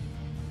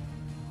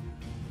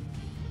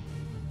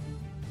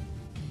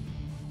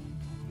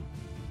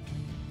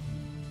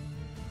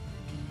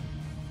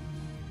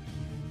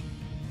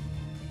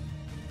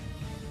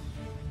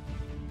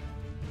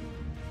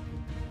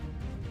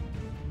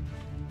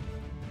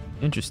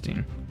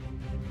 Interesting.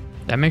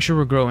 That mixture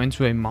will grow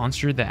into a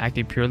monster that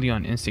acted purely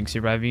on instinct,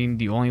 surviving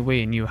the only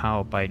way it knew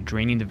how, by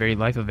draining the very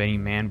life of any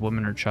man,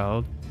 woman, or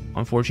child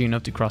unfortunate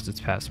enough to cross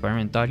its path.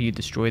 Spider-Man thought he had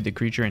destroyed the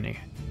creature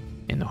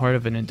in the heart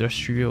of an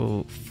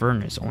industrial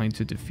furnace, only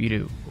to defeat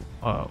it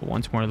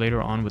once more later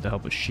on with the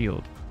help of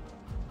S.H.I.E.L.D.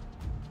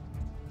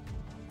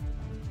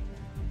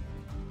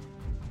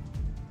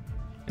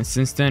 And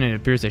since then, it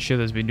appears that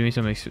S.H.I.E.L.D. has been doing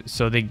something.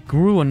 So they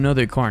grew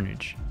another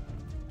Carnage.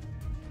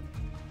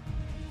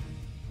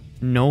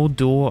 No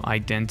dual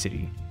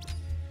identity.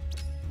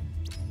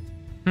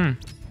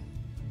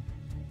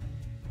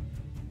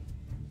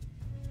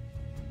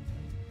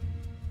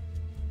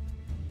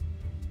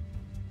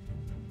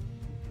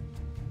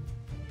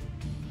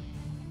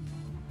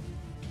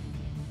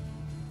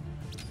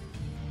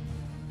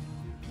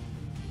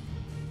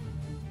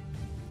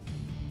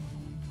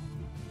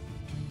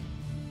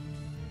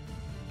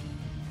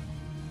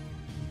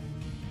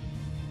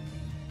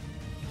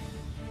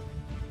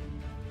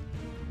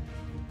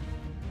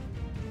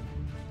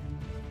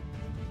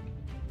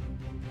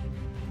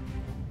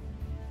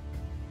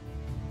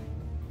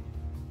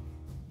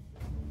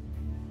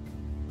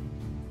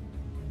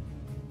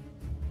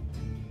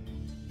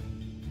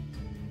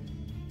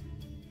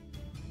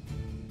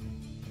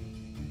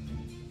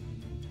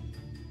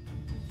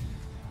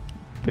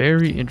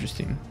 Very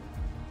interesting.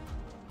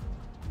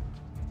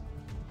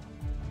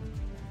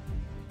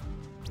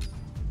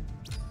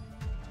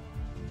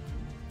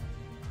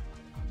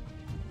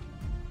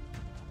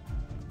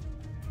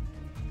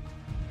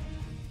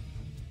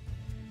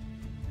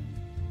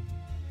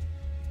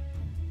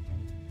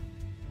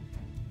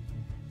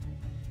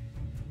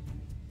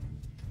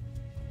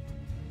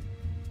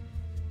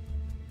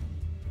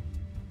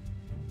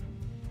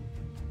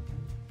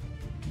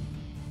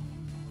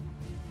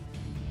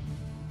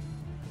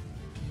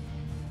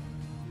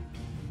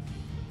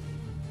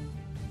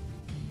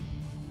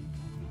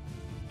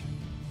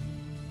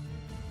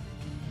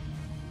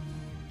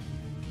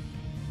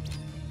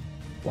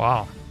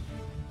 Wow.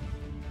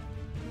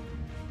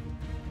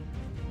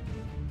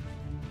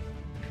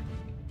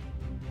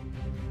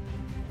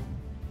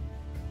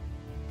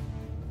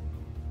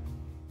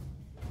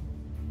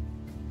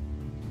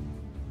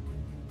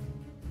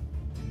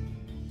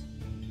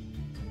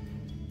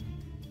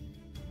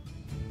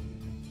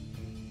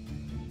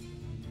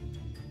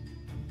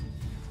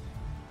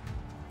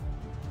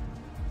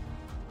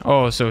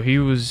 Oh, so he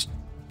was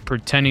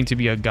pretending to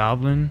be a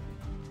goblin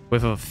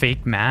with a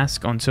fake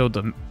mask until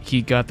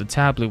he got the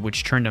tablet,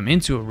 which turned him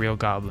into a real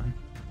goblin.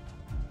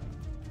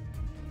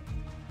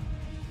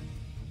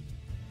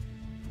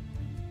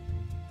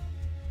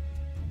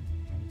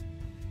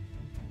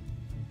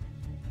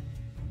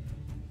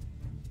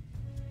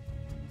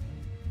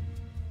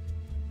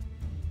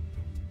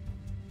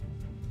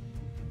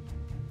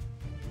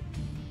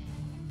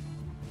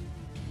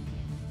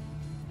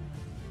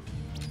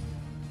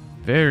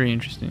 Very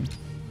interesting.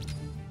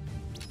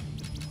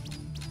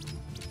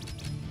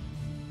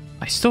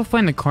 I still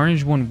find the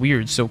Carnage one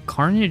weird. So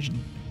Carnage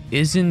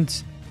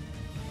isn't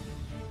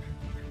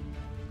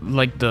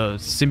like the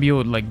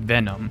symbiote like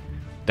Venom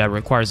that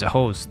requires a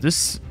host.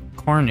 This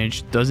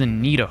Carnage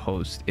doesn't need a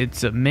host.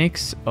 It's a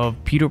mix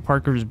of Peter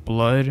Parker's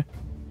blood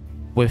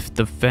with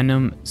the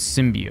Venom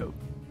symbiote.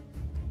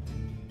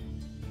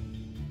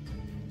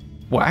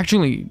 Well,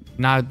 actually,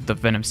 not the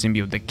Venom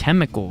symbiote. The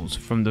chemicals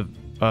from the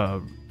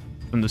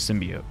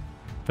symbiote,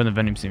 from the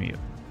Venom symbiote.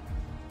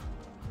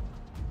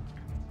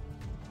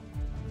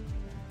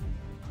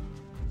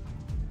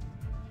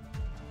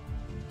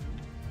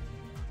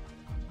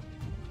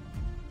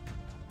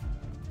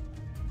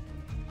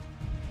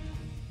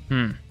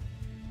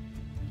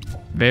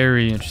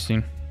 Very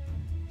interesting.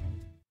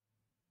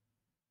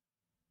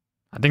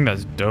 I think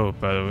that's dope,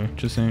 by the way.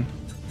 Just saying.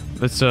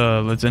 Let's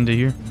end it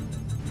here.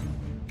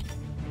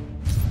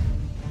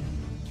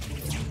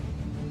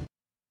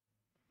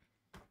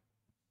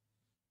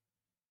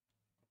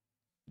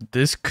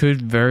 This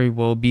could very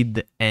well be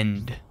the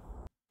end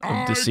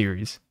of the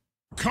series.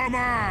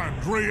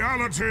 Command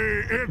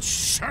reality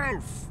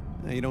itself!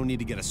 You don't need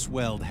to get a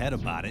swelled head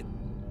about it.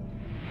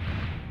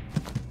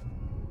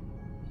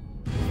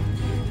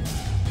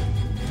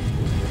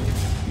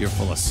 You're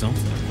full of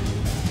something.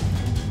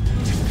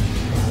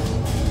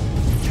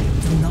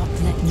 Do not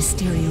let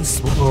Mysterio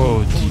spot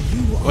Whoa, you, or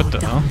you what are the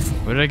done. hell?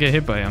 Where did I get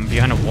hit by? I'm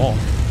behind a wall.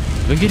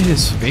 Look at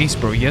his face,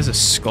 bro. He has a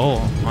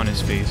skull on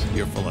his face.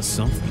 You're full of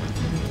something.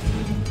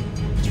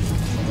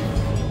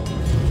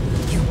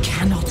 You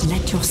cannot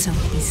let yourself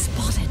be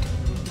spotted.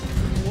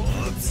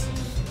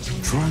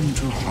 Trying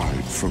to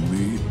hide from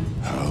me?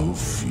 How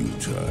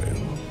futile.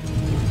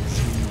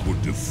 You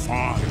would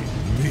defy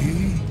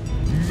me?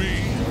 Me,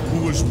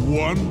 who is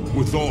one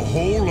with the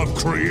whole of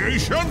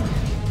creation?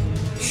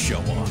 Show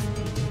off.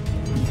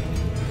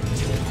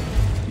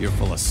 You're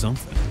full of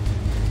something.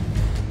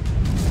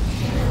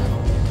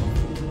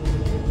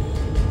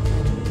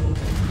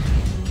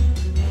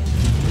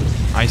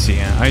 I see,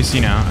 I see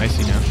now. I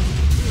see now.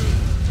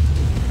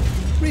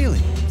 Really?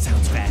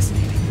 Sounds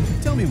fascinating.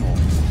 Tell me more.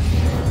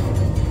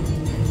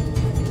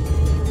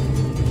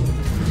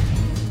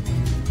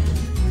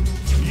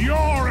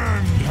 Your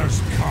end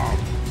has come.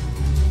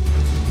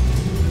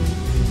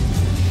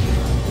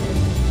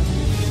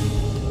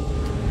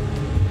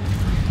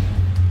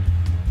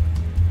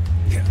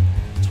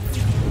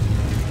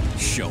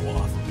 Show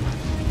off.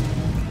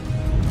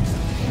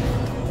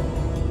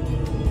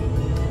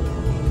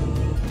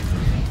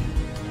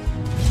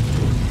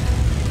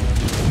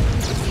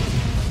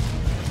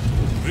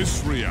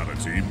 This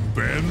reality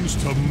bends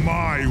to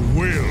my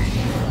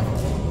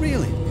will.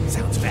 Really?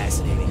 Sounds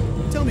fascinating.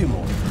 Tell me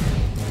more.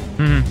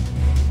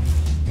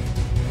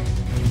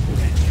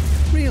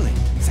 Really?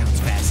 Sounds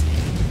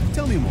fascinating.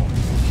 Tell me more.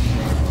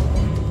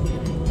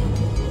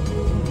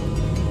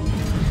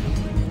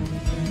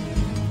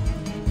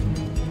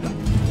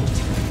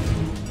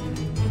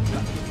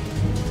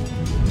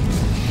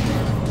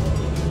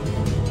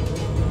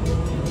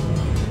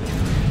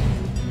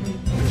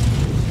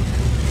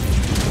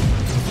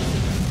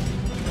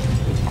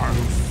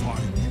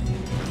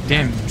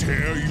 Damn,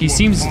 he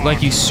seems like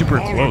he's super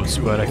close,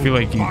 but I feel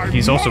like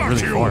he's also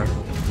really far.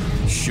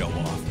 Show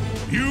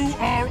off. You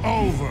are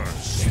over,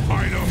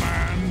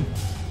 Spider-Man.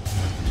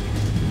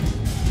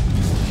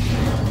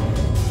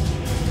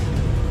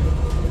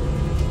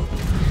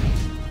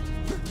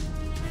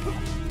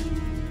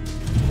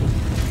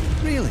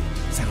 Really?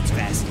 Sounds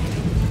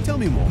fascinating. Tell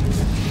me more.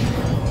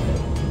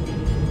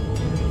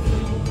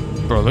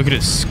 Bro, look at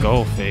his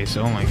skull face.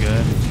 Oh my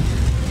god.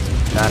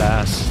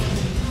 Badass.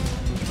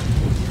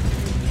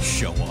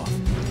 Show off.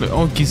 But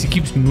oh, because he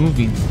keeps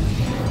moving.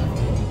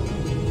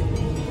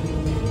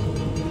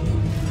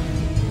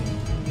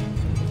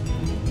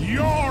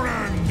 Your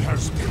end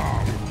has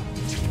come.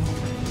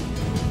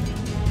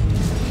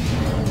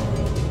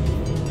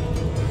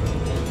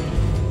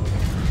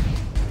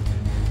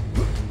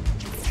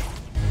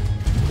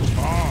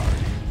 I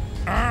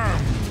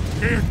am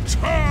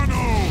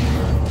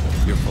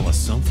eternal. You're full of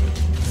something.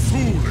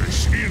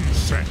 Foolish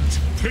insect,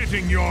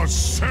 pitting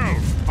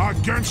yourself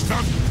against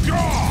a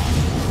god.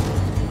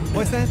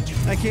 What's that?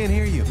 I can't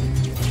hear you.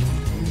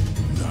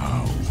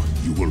 Now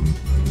you will.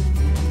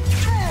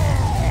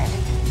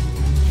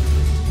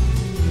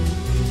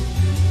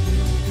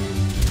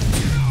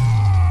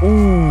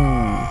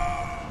 Ooh.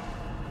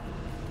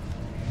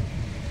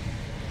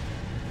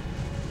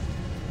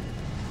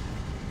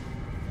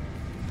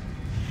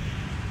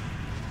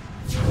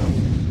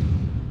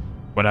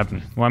 What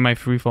happened? Why am I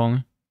free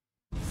falling?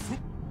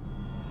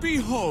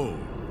 Behold,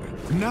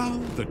 now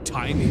the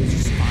tiny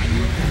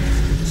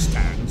Spider-Man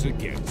stands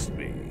against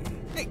me.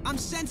 Hey, I'm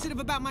sensitive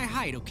about my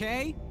height,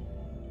 okay?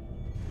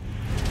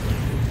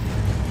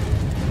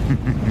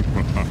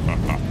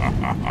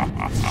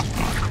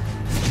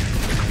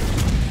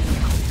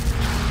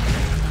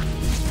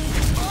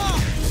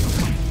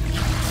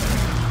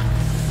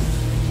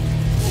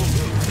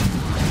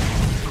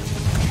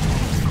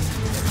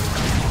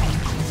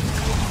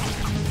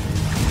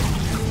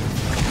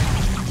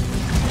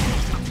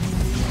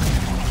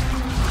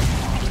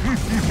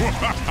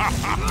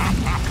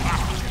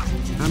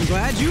 I'm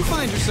glad you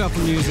find yourself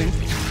amusing.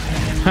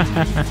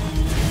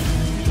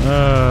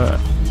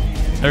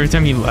 Every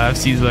time he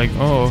laughs, he's like,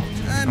 "Oh,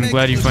 I'm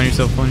glad you find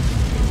yourself funny."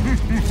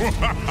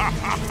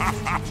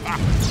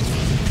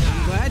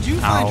 I'm glad you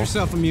find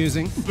yourself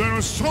amusing. There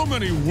are so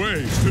many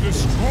ways to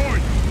destroy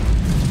you.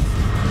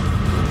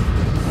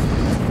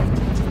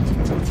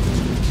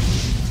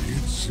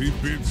 Itsy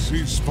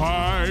bitsy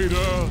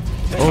spider.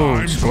 Oh,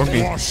 Time Scorpion.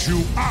 to wash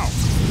you out.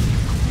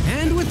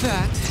 And with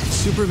that,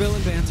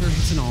 supervillain banter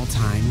hits an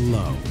all-time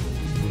low.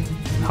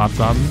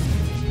 Hobgoblin.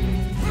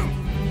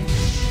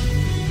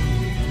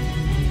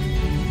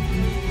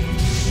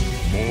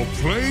 More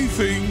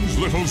playthings,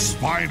 little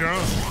spider.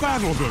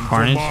 Battle them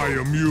Carnage. for my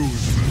amusement.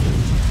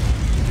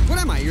 What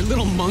am I, your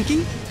little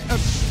monkey?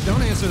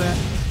 Don't answer that.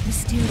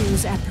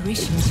 Mysterio's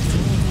apparitions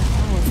draw their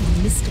power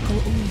from mystical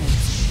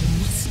orbs. We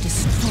must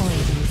destroy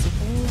these at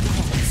all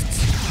costs.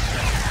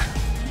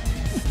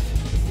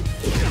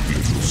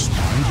 Little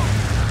spider,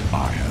 I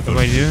have What do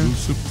I do?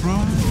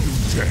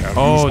 surprise to have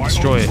Oh, used my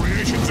destroy own it.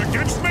 creations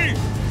against me.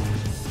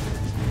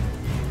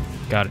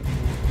 Got it.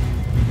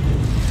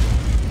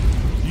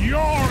 Your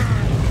end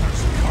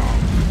has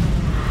come.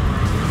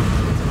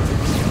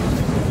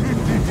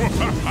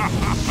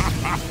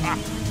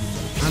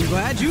 I'm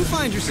glad you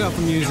find yourself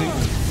amusing.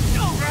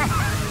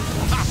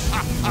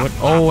 What?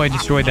 Oh, I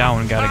destroyed that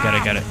one. Got it.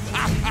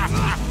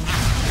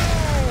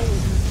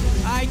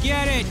 I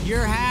get it.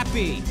 You're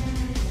happy.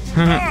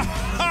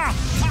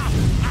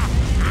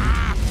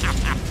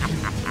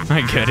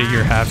 I get it.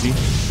 You're happy.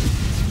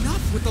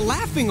 Enough with the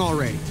laughing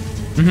already.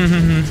 She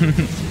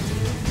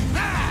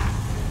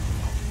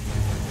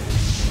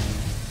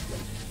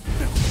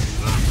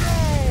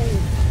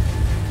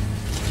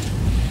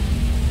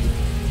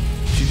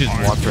just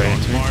walked right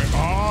into me. My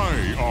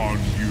eye on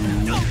you.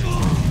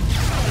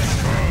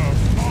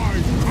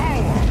 My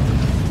power.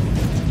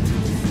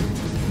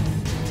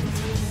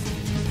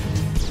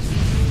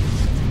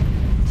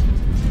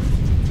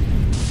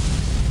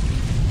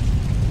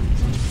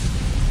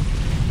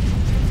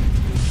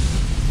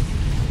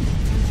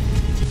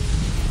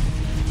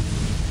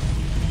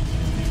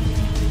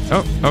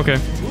 Oh, okay.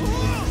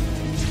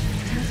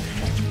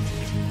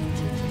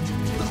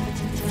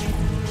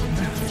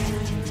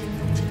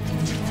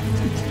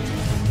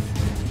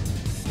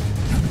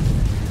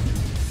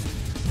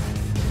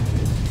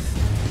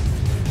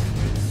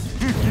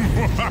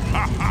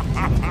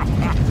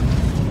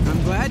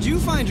 I'm glad you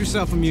find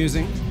yourself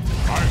amusing.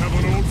 I have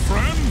an old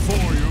friend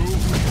for you.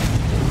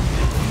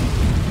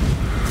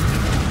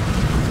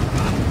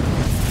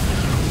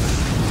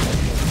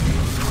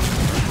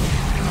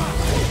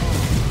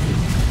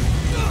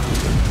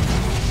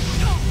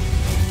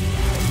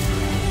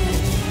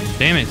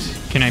 Damn it.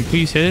 Can I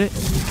please hit it?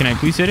 Can I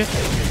please hit it?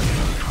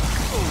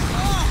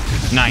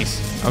 Nice.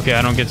 Okay,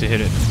 I don't get to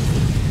hit it.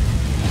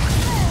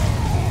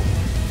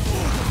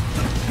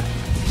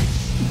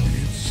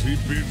 Itsy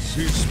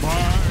bitsy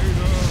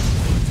spider.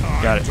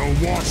 Time Got it. to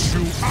wash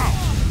you out.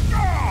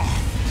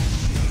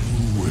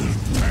 You will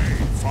pay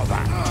for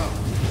that.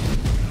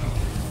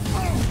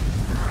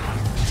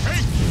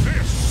 Take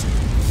this.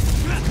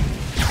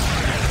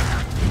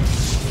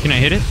 Can I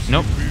hit it?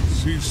 Nope.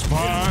 Itsy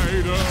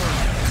spider.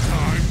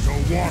 Time to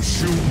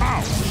wash you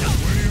out.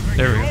 Where do you think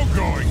There we you're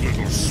going,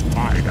 little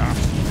spider?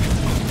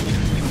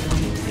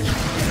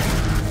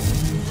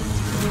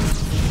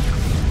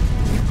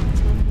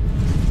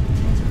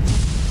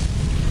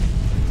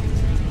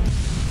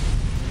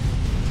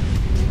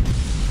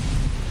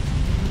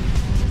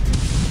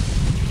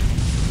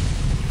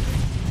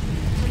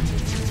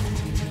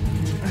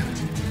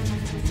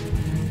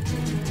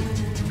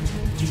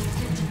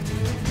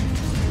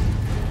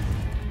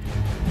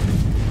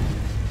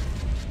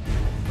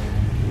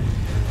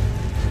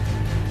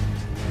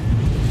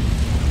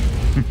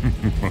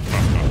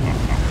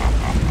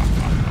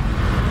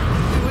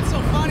 What's so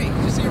funny?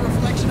 Did you see a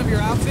reflection of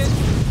your outfit?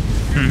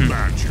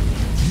 Imagine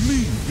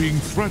me being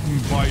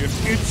threatened by an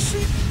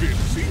itsy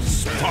bitsy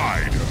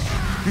spider.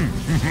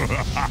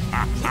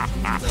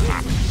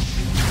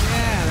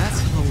 Yeah, that's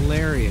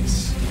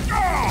hilarious.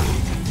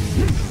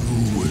 You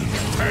will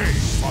pay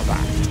for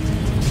that.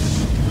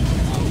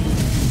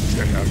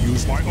 Dare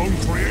use my own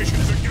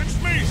creations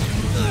against me?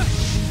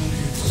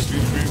 Itsy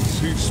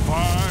bitsy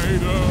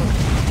spider.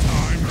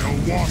 Time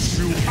to wash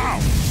you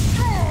out.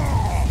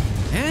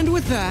 And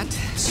with that,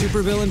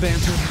 supervillain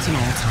banter hits an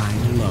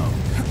all-time low.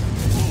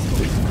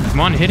 Come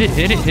on, hit it,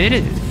 hit it, hit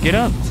it. Get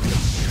up.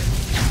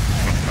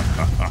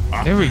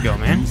 There we go,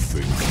 man.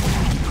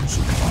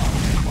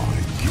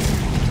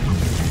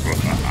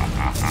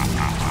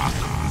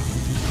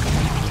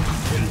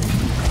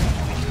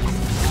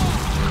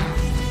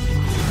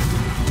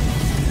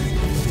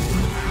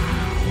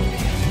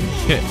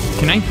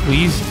 Can I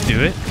please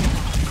do it?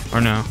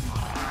 Or no?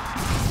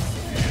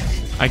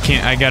 I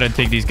can't. I gotta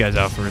take these guys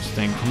out first.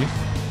 Thank you.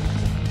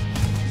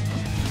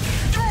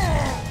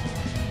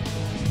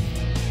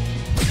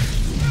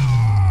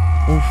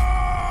 Oof.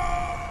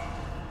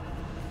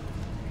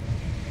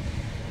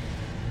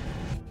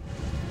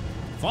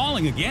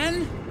 Falling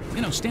again?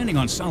 You know, standing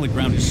on solid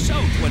ground is so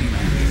 29.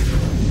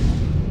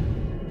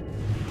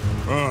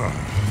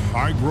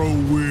 I grow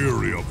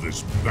weary of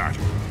this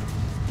battle.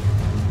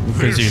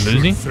 Because This you're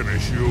losing? should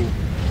finish you.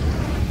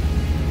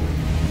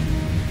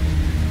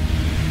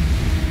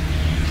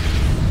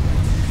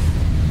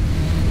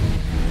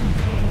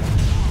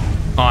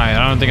 Alright,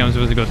 I don't think I'm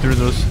supposed to go through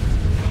those.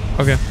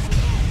 Okay.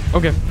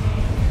 Okay.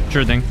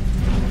 Sure thing.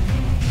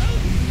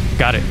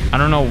 Got it. I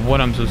don't know what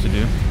I'm supposed to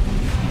do.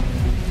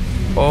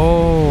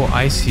 Oh,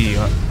 I see.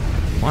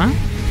 What?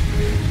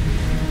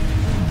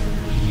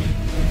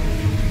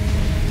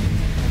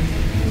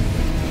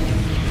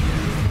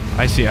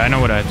 I see. I know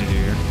what I have to do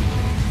here.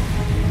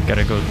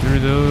 Gotta go through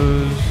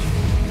those.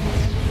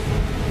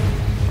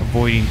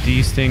 Avoiding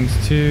these things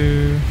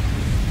too.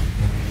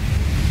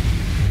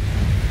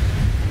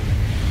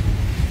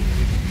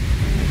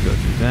 Go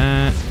through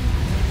that.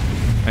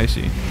 I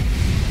see.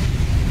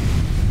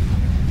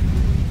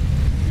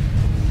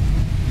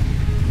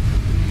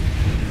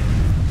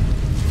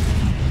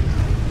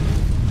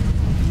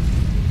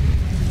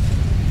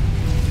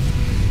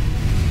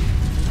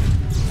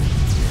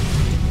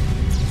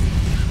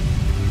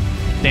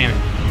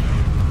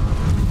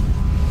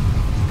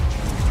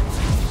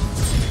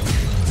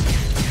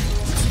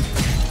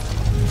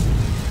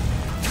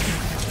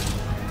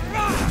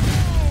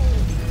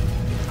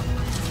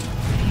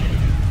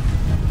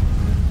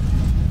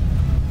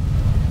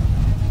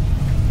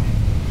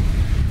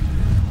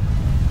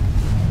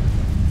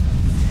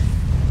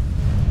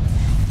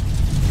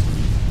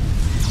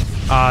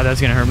 Ah, that's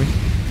gonna hurt me.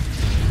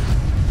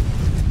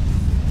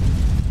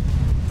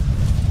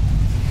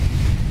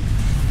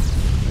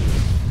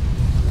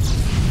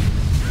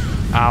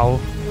 Ow.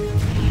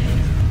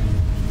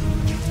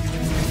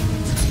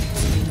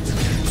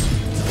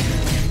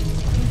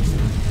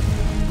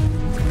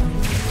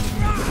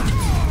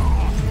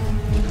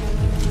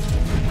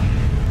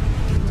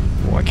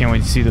 Oh, I can't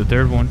wait to see the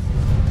third one.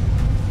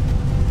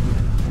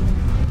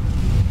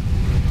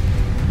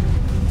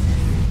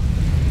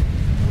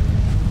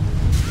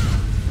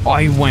 Oh,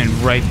 I went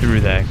right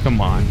through that. Come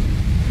on.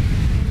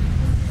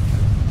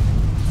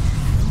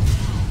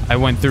 I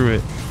went through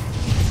it.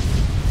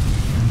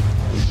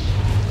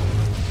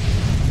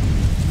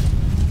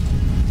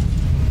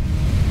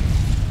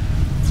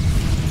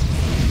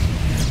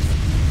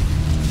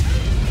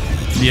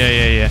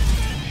 Yeah.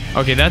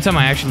 Okay, that time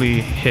I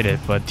actually hit it,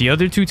 but the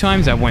other 2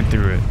 times I went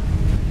through it.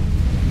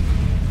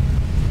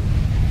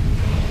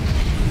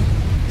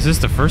 Is this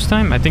the first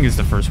time? I think it's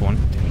the first one.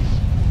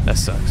 That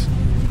sucks.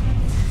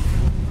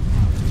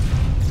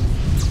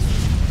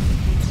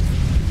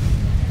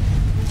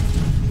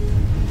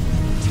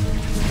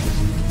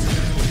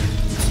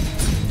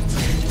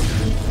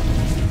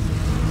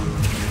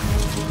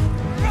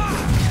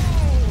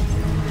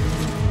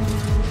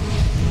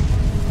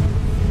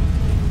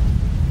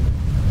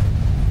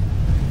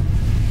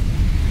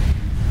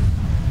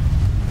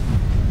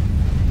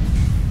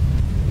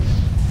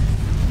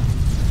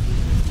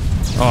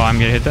 Oh, I'm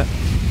gonna hit that.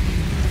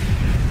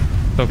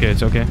 It's okay,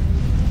 it's okay.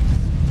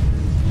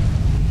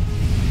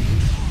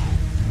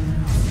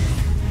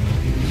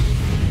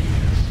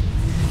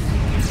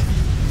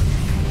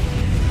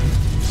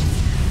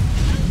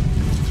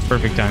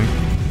 Perfect timing.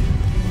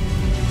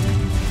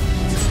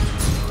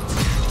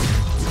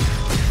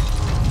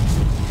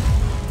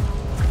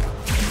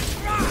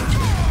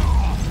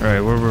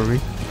 Alright, where were we?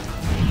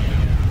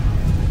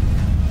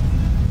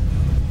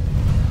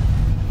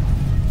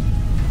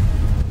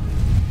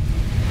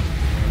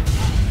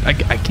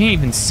 I can't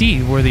even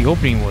see where the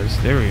opening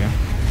was. There we go.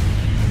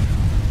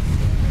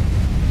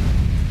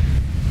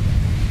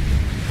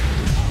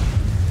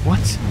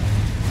 What?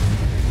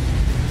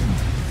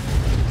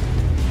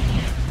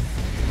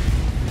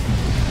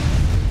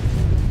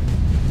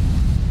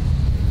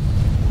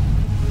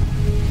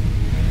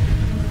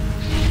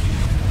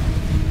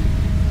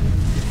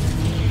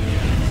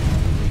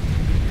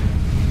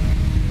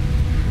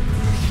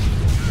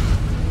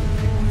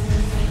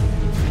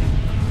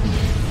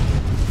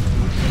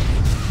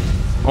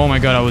 Oh my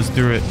god, I was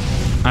through it.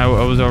 I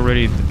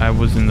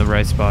was in the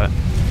right spot.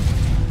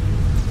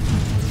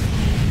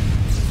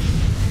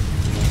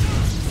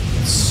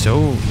 It's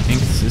so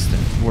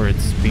inconsistent where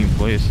it's being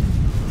placed.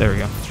 There we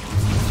go.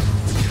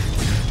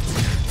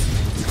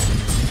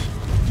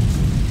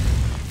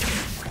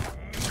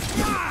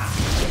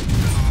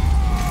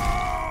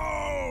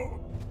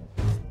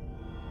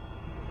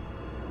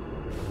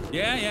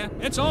 Yeah,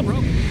 it's all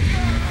broken.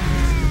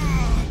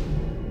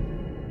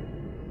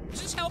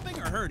 Is this helping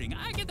or hurting?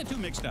 I get the two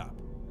mixed up.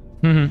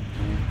 Mm-hmm.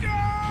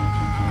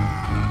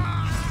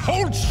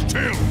 Hold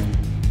still!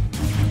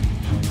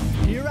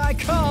 Here I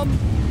come!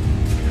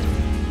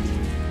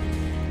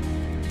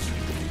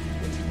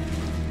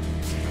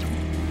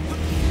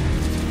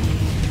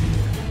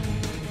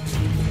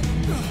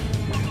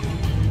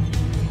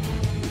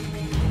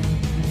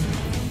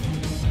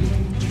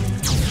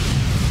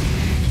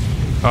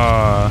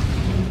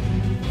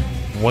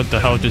 What the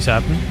hell just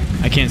happened?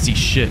 I can't see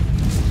shit.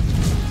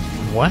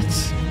 What?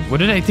 What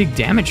did I take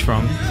damage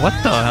from? What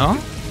the hell?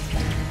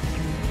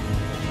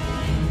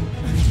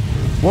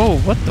 Whoa,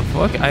 what the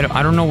fuck?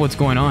 I don't know what's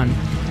going on.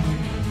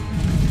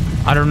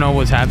 I don't know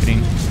what's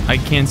happening. I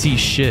can't see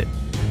shit.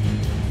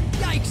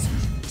 Yikes!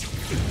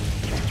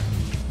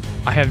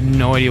 I have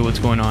no idea what's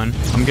going on.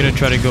 I'm gonna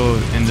try to go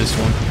in this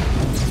one.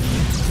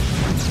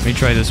 Let me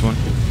try this one.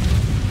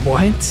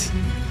 What?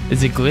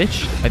 Is it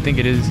glitch? I think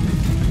it is.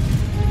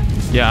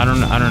 Yeah, I don't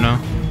know.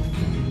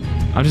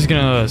 I'm just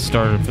gonna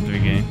start it from the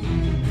beginning.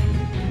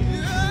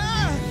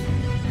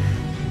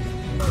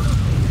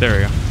 There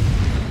we go.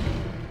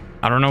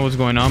 I don't know what's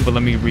going on, but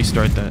let me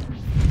restart that.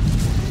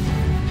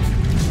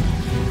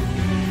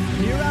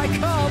 Here I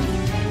come!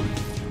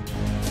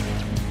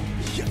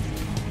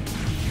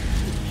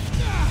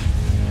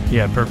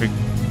 Yeah, perfect.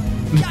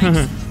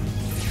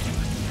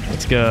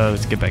 Let's go.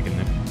 Let's get back in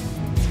there.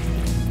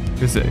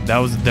 That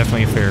was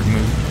definitely a fair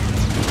move.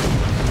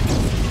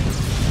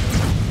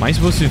 Am I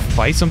supposed to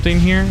fight something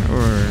here,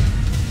 or?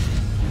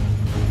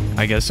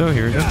 I guess so.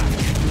 Here we go.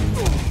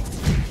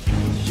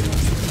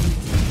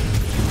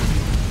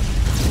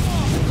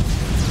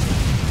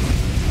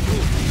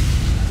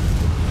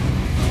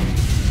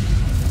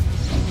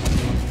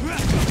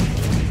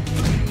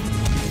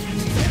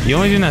 The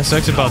only thing that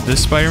sucks about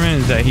this Spider-Man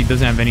is that he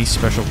doesn't have any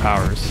special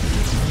powers.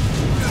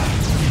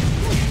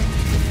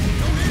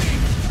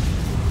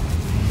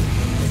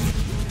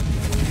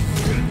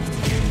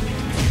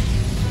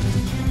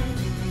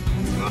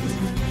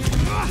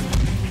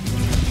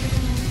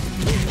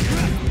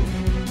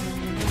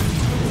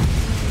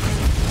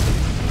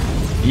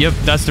 Yep,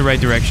 that's the right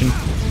direction.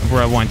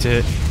 where I want to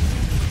hit.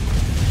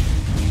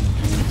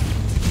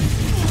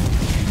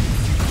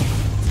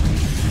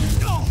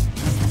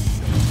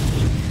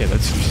 Okay,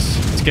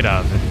 let's get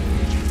out of it.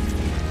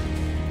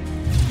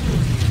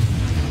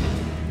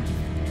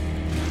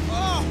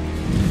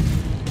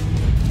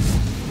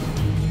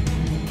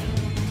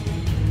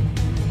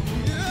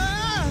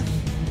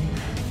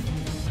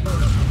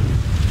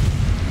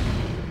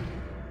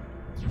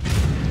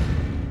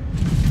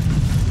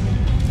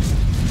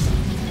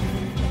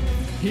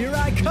 Here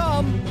I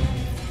come!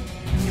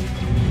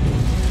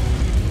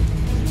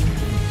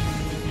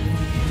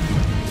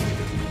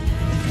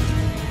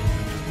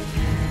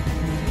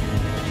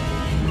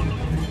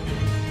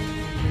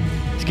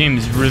 This game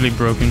is really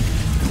broken.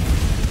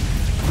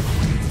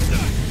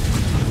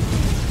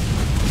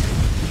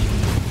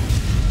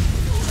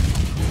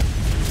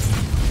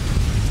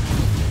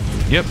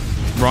 Yep,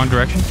 wrong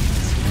direction.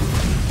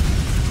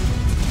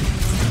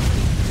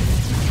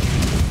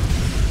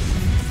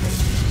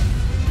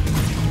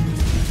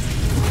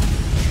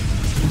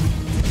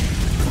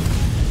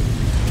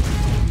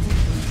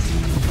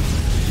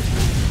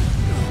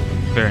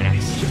 Very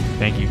nice.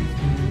 Thank you.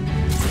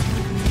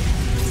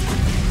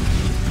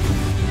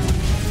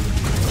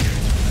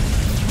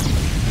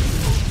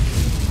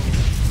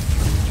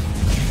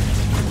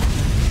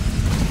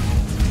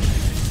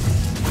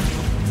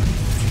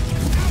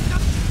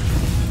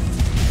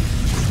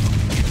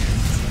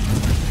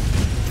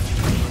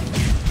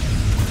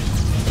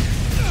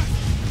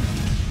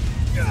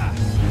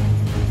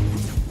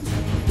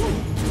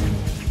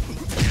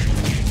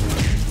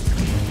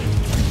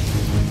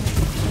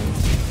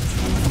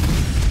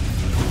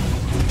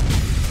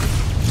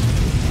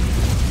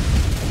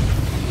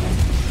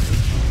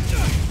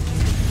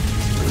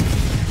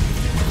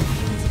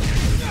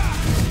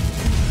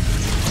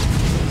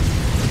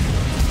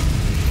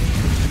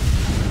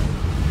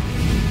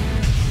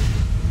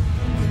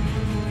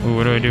 Ooh,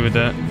 what do I do with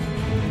that?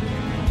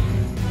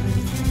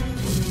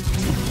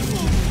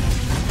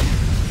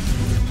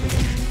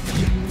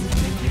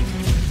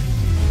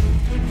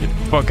 Get the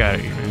fuck out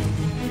of here, man.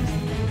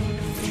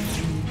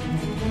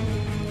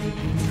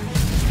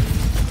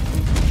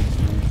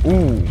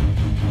 Ooh.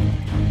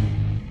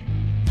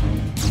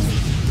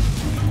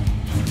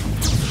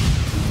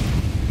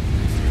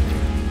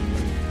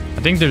 I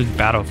think there's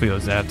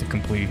battlefields that I have to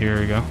complete. Here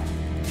we go.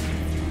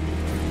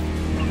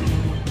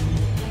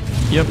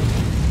 Yep.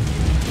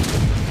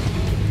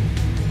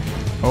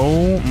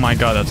 Oh my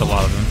god, that's a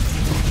lot of them.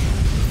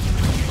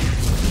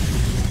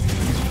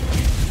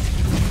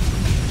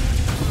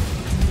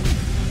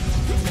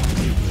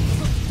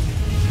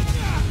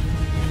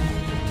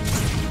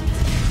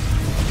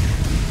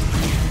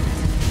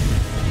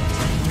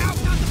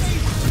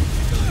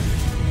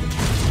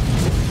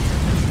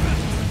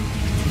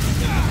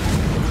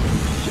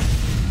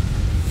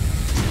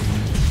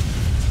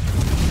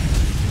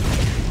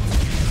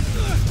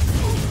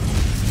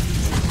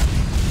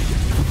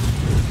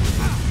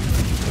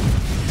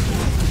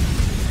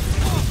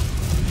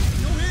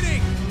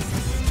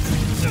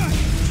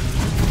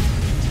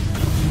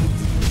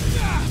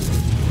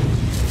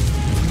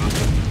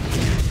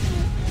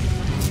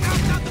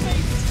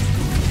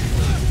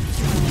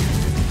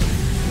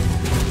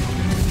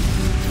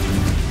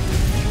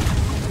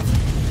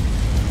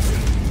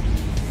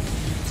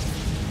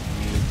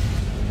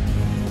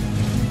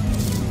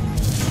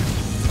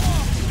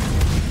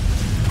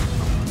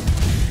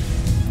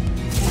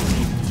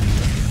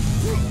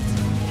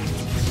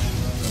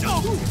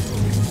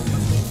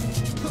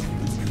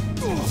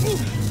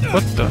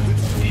 What the?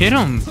 Hit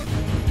him!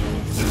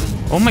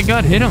 Oh my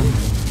god, hit him!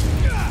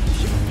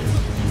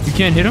 You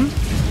can't hit him?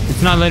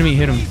 It's not letting me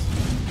hit him.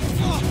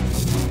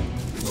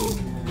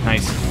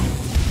 Nice.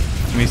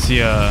 Let me see,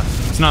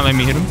 it's not letting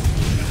me hit him.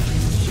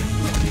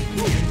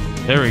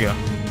 There we go.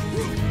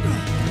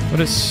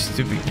 What a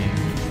stupid game.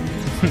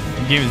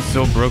 The game is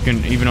so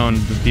broken even on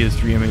the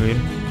PS3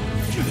 emulator.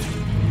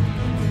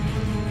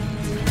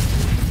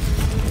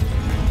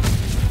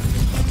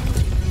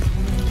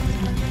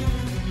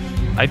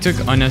 I took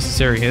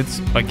unnecessary hits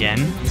again,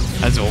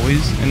 as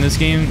always in this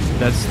game.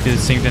 That's the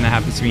same thing that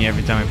happens to me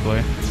every time I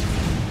play.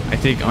 I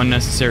take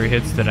unnecessary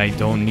hits that I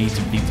don't need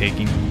to be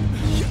taking.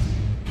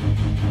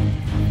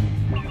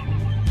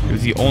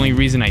 Because the only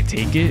reason I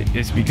take it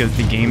is because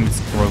the game is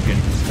broken.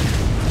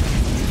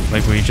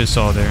 Like what you just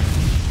saw there.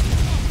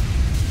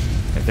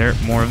 Right there,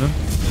 more of them.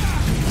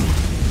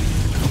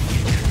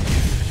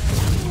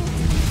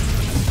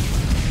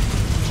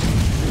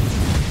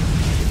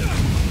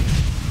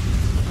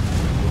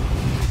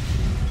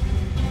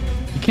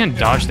 You can't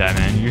dodge that,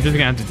 man. You're just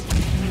gonna have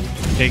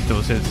to take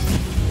those hits.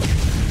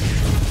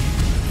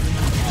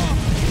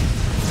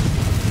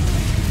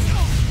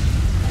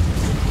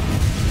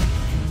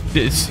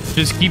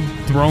 Just keep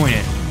throwing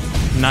it.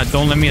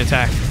 Don't let me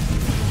attack.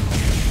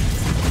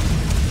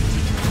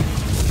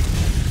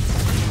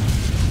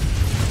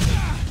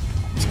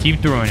 Just keep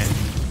throwing it.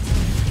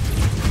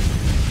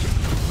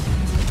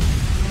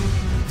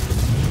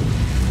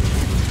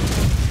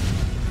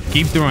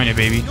 Keep throwing it,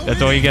 baby.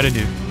 That's all you gotta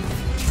do.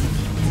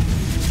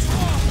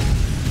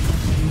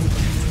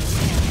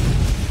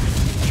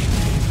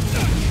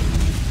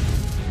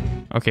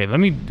 Okay,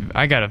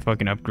 I gotta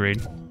fucking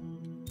upgrade.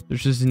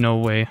 There's just no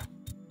way.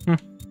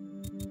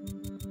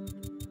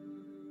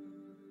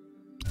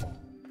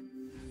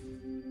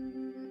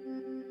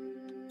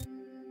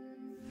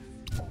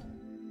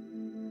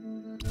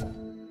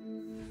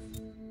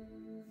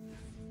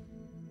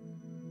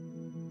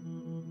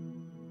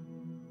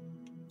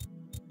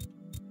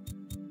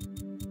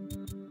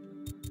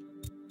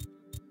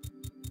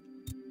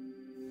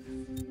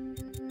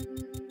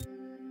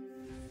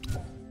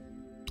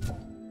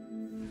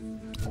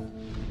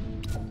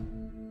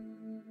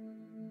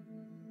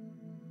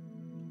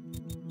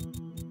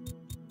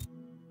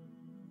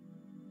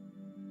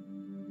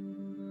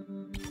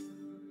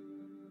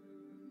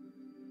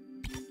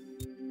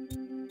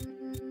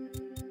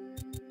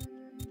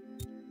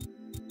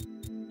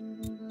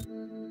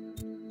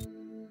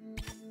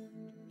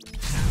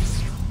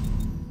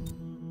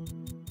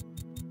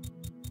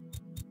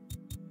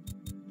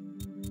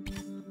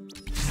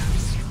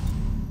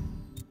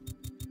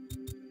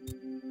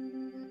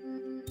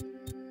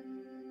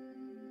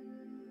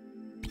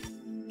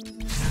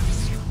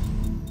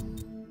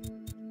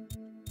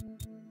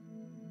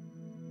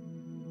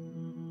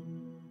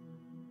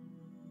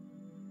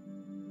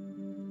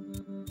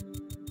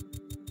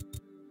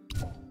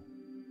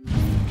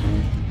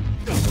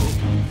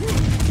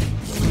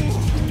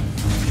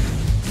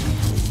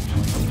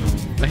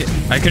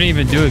 I couldn't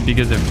even do it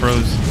because it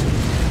froze.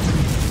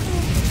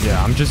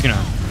 Yeah, I'm just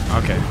gonna...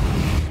 Okay.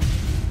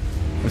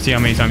 Let's see how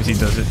many times he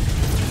does it.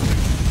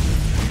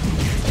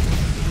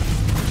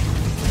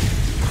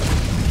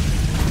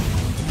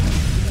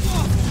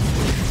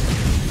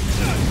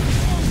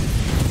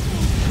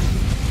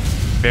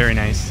 Very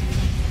nice.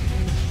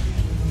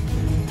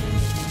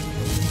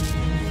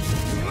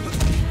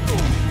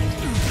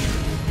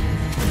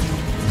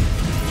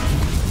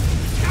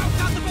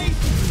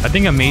 I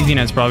think Amazing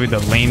has probably the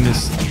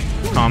lamest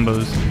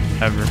combos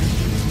ever.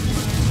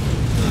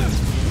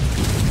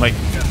 Like,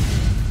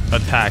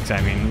 attacks,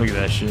 I mean. Look at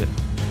that shit.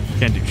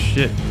 Can't do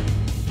shit.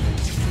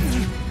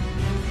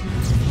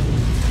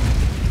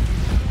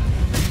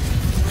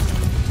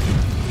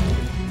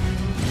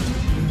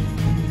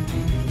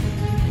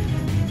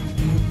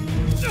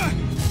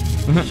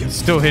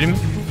 Still hitting me?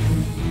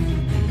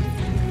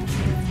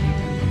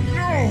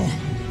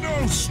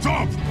 No,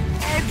 stop!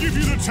 I'll give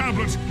you the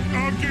tablet.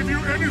 I'll give you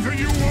anything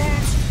you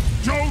want.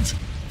 Don't!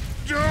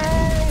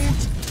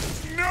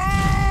 No!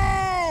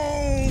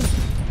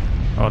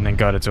 Oh, thank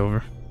God it's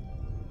over.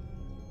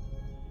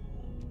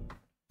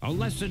 A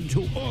lesson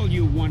to all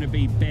you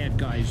wannabe bad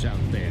guys out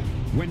there.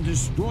 When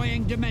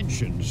destroying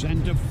dimensions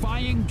and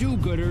defying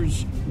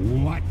do-gooders,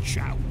 watch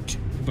out.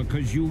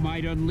 Because you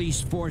might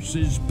unleash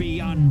forces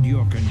beyond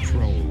your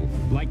control.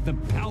 Like the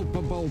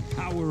palpable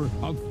power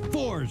of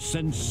 4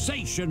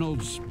 sensational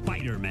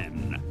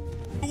Spider-Men.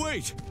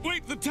 Wait,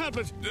 the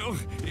tablet. Oh,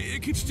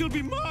 it could still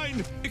be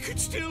mine. It could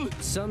still...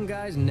 Some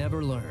guys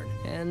never learn.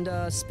 And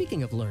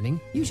speaking of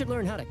learning, you should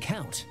learn how to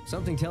count.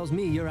 Something tells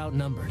me you're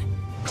outnumbered.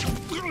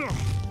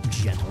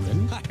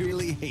 Gentlemen. I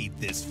really hate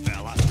this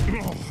fella.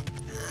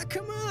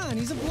 Come on,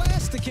 he's a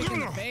blast to kick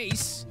in the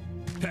face.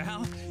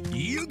 Pal,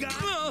 you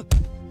got...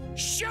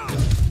 Shut up!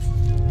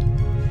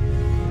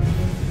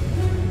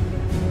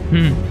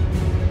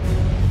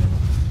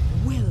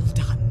 Well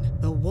done.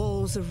 The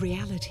walls of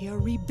reality are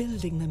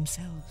rebuilding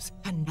themselves.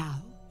 And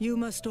now, you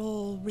must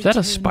all Is that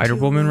a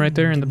Spider-Woman right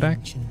there in the back?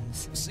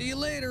 See you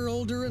later,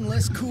 older and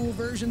less cool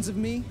versions of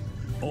me.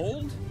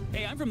 Old?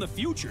 Hey, I'm from the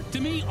future.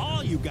 To me,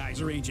 all you guys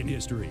are ancient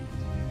history.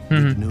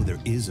 Good to know there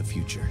is a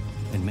future,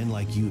 and men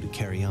like you to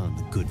carry on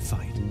the good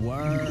fight.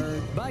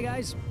 Word. Bye,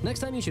 guys. Next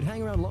time you should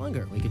hang around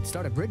longer. We could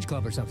start a bridge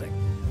club or something.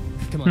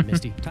 Come on,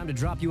 Misty. Time to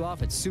drop you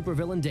off at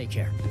Supervillain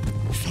Daycare.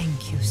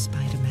 Thank you,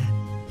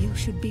 Spider-Man. You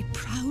should be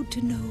proud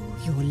to know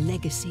your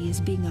legacy is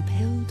being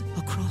upheld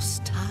across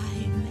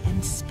time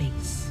and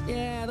space.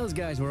 Yeah, those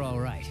guys were all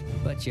right.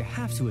 But you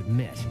have to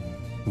admit...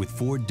 With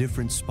 4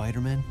 different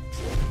Spider-Men?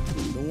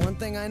 The one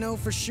thing I know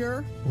for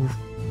sure...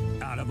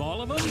 Out of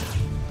all of them...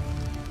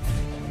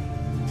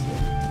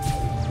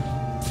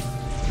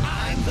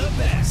 I'm the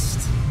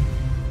best.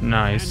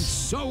 Nice. And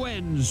so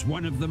ends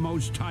one of the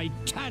most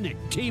titanic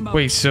team-ups.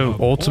 Wait, so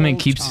Ultimate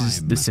keeps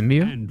the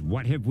symbiote? And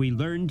what have we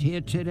learned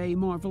here today,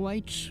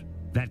 Marvelites?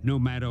 That no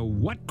matter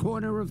what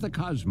corner of the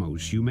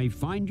cosmos you may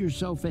find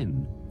yourself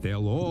in,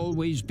 there'll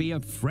always be a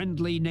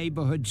friendly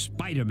neighborhood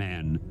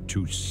Spider-Man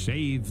to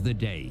save the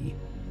day.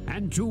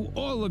 And to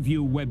all of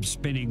you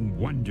web-spinning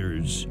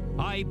wonders,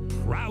 I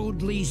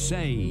proudly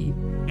say,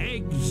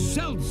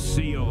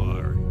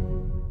 Excelsior!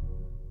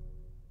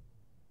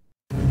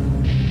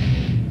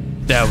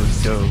 That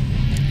was dope.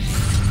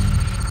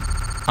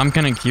 I'm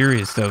kind of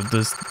curious though.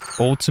 Does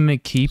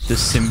Ultimate keep the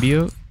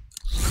symbiote?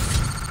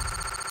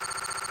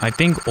 I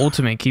think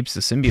Ultimate keeps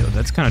the symbiote.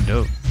 That's kind of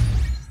dope.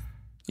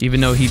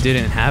 Even though he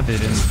didn't have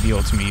it in the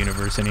Ultimate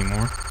Universe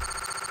anymore.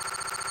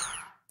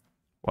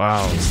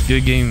 Wow,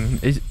 good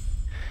game.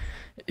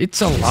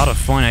 It's a lot of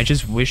fun. I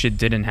just wish it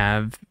didn't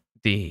have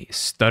the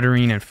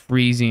stuttering and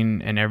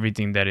freezing and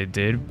everything that it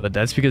did. But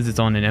that's because it's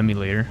on an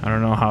emulator. I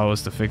don't know how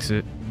else to fix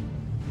it.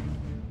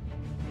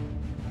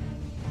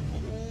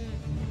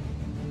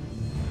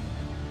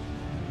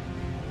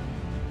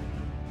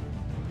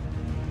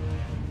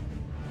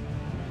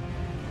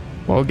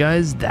 Well,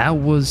 guys, that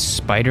was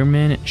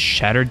Spider-Man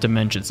Shattered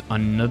Dimensions.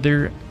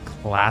 Another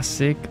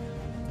classic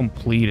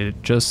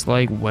completed, just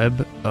like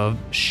Web of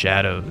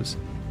Shadows.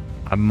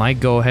 I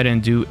might go ahead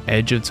and do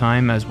Edge of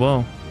Time as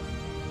well.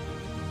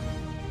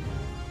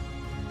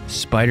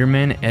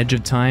 Spider-Man Edge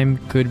of Time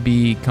could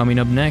be coming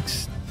up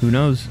next. Who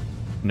knows?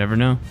 Never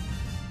know.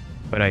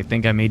 But I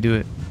think I may do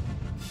it.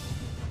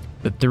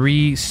 The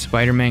 3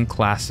 Spider-Man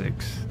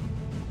classics.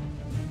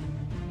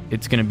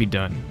 It's gonna be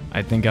done.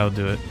 I think I'll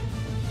do it.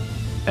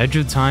 Edge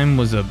of Time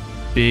was a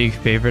big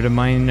favorite of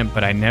mine,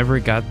 but I never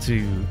got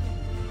to...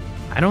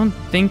 I don't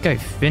think I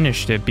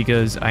finished it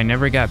because I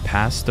never got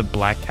past the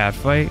Black Cat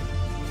fight.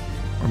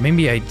 Or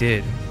maybe I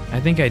did. I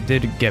think I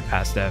did get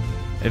past that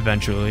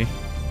eventually.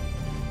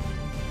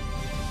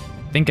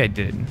 I think I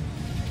did.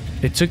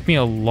 It took me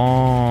a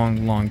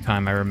long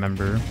time, I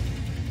remember.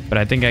 But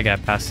I think I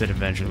got past it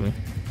eventually.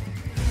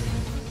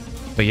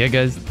 But yeah,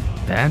 guys,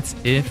 that's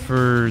it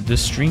for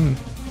this stream.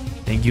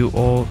 Thank you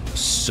all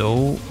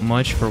so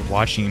much for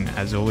watching.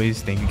 As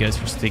always, thank you guys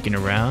for sticking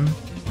around.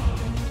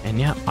 And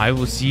yeah, I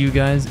will see you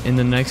guys in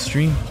the next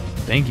stream.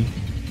 Thank you.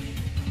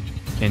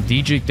 And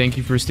DJ, thank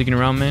you for sticking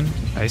around, man.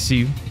 I see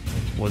you.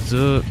 What's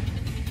up?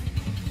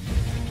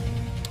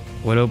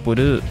 What up, what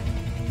up?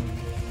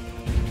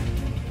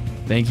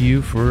 Thank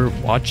you for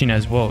watching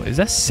as well. Is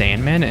that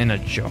Sandman in a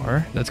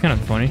jar? That's kind of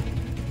funny.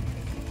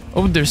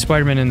 Oh, there's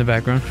Spider-Man in the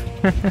background.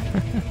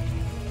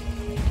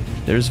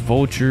 There's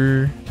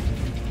Vulture.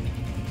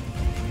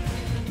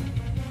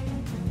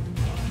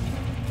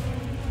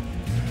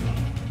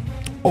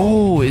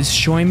 Oh, it's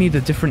showing me the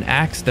different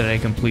acts that I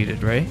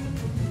completed, right?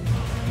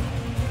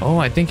 Oh,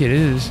 I think it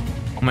is.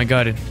 Oh my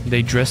god,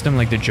 they dressed him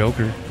like the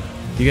Joker.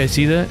 You guys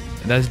see that?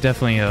 That's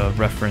definitely a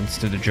reference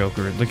to the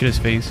Joker. Look at his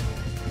face.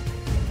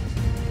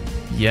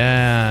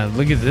 Yeah,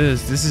 look at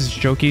this. This is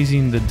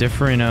showcasing the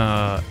different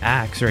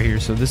acts right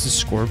here. So this is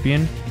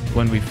Scorpion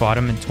when we fought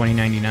him in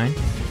 2099.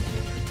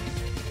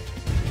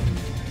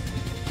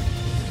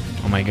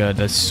 Oh my god,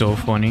 that's so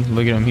funny.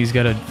 Look at him. He's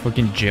got a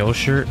fucking jail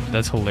shirt.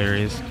 That's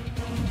hilarious.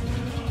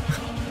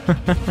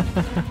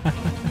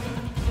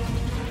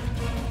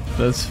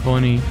 That's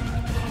funny.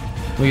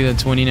 Look at that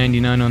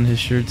 2099 on his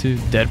shirt too.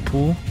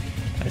 Deadpool.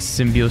 That's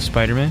Symbiote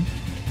Spider-Man.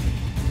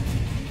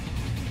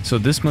 So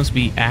this must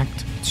be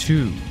Act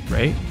 2,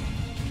 right?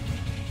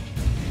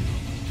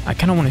 I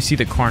kind of want to see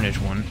the Carnage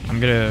one.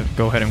 I'm gonna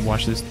go ahead and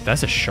watch this.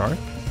 That's a shark?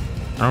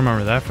 I don't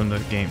remember that from the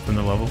game, from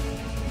the level.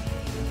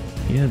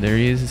 Yeah, there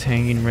he is. He's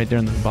hanging right there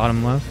on the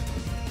bottom left.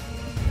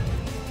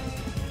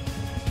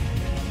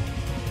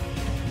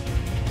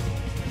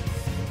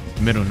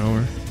 Middle of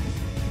nowhere.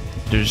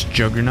 There's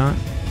Juggernaut.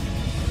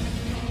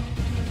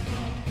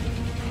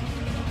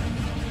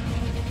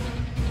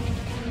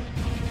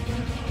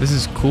 This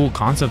is cool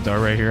concept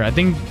art right here. I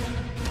think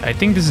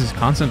this is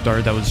concept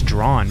art that was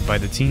drawn by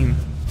the team.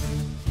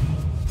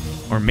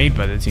 Or made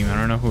by the team. I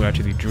don't know who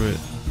actually drew it.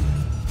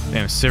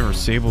 Damn, Silver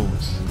Sable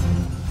was...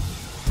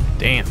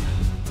 Damn.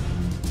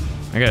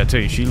 I gotta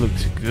tell you, she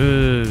looks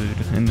good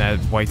in that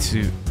white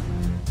suit.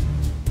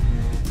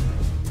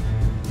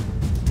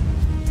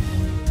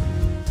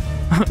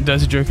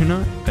 That's a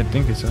Juggernaut? I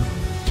think it's so.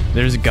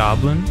 There's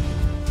Goblin.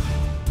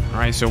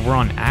 Alright, so we're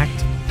on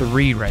Act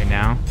 3 right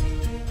now.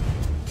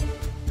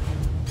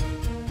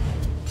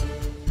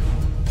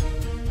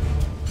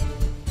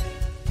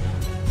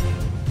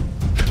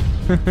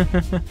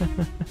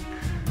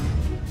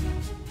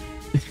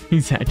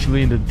 He's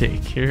actually in the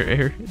daycare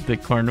area, the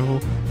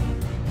carnival,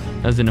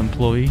 as an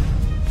employee.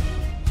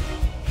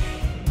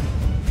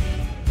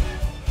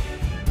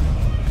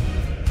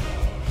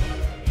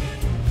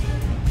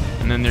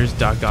 And then there's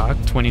Doc Ock,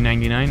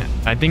 2099.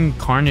 I think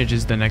Carnage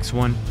is the next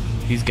one.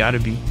 He's gotta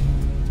be.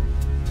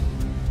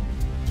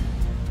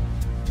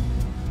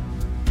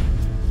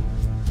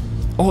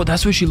 Oh,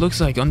 that's what she looks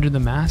like under the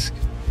mask.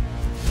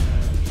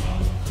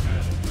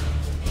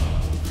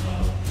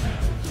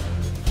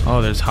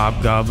 Oh, there's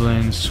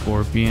Hobgoblin,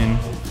 Scorpion.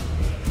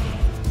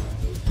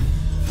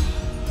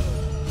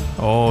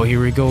 Oh, here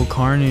we go,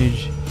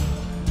 Carnage.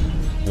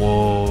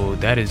 Whoa,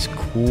 that is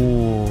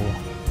cool.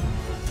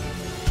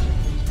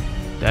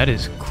 That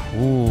is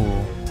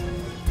cool.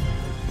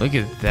 Look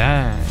at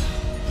that.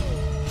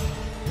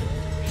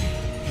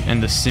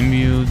 And the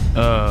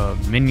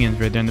symbiote minions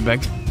right there in the back.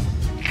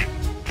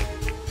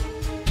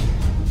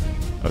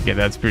 Okay,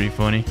 that's pretty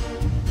funny.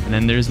 And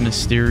then there's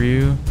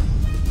Mysterio.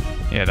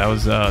 Yeah, that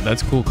was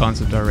that's cool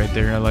concept art right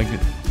there. I like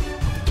it.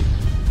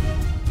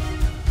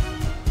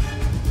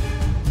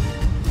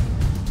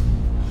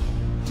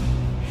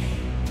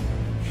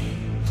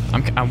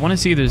 I want to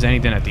see if there's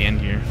anything at the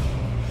end here.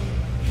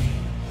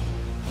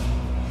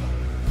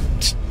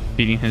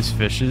 Feeding his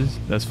fishes.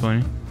 That's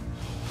funny.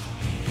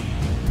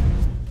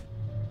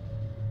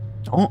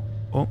 Oh,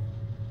 oh.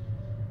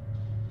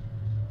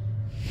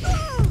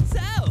 So,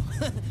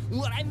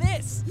 what'd I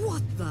miss?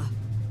 What the?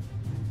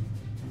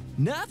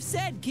 Nuff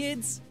said,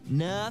 kids.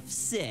 Nuff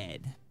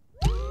said.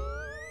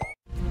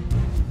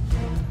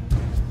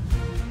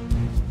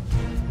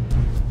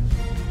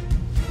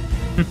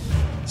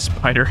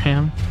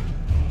 Spider-Ham.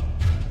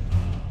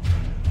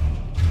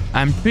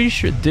 I'm pretty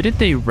sure, didn't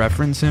they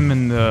reference him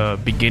in the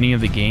beginning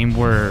of the game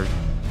where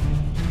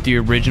the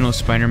original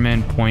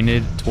Spider-Man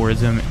pointed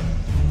towards him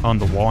on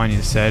the wall and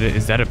he said,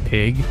 "Is that a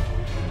pig?"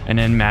 And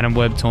then Madam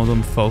Web told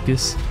him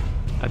focus.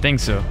 I think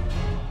so.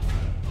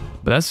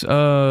 But that's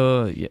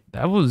yeah,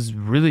 that was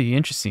really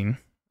interesting.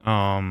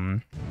 I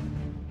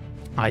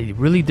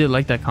really did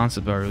like that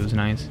concept art. It was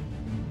nice.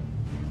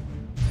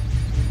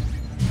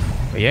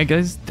 But yeah,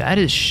 guys, that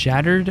is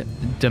Shattered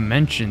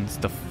Dimensions,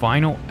 the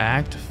final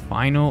act,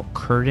 final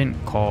curtain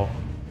call.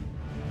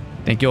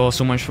 Thank you all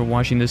so much for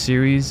watching this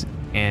series,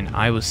 and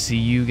I will see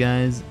you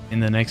guys in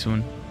the next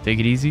one. Take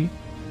it easy.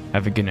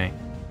 Have a good night.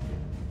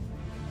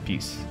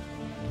 Peace.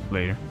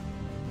 Later.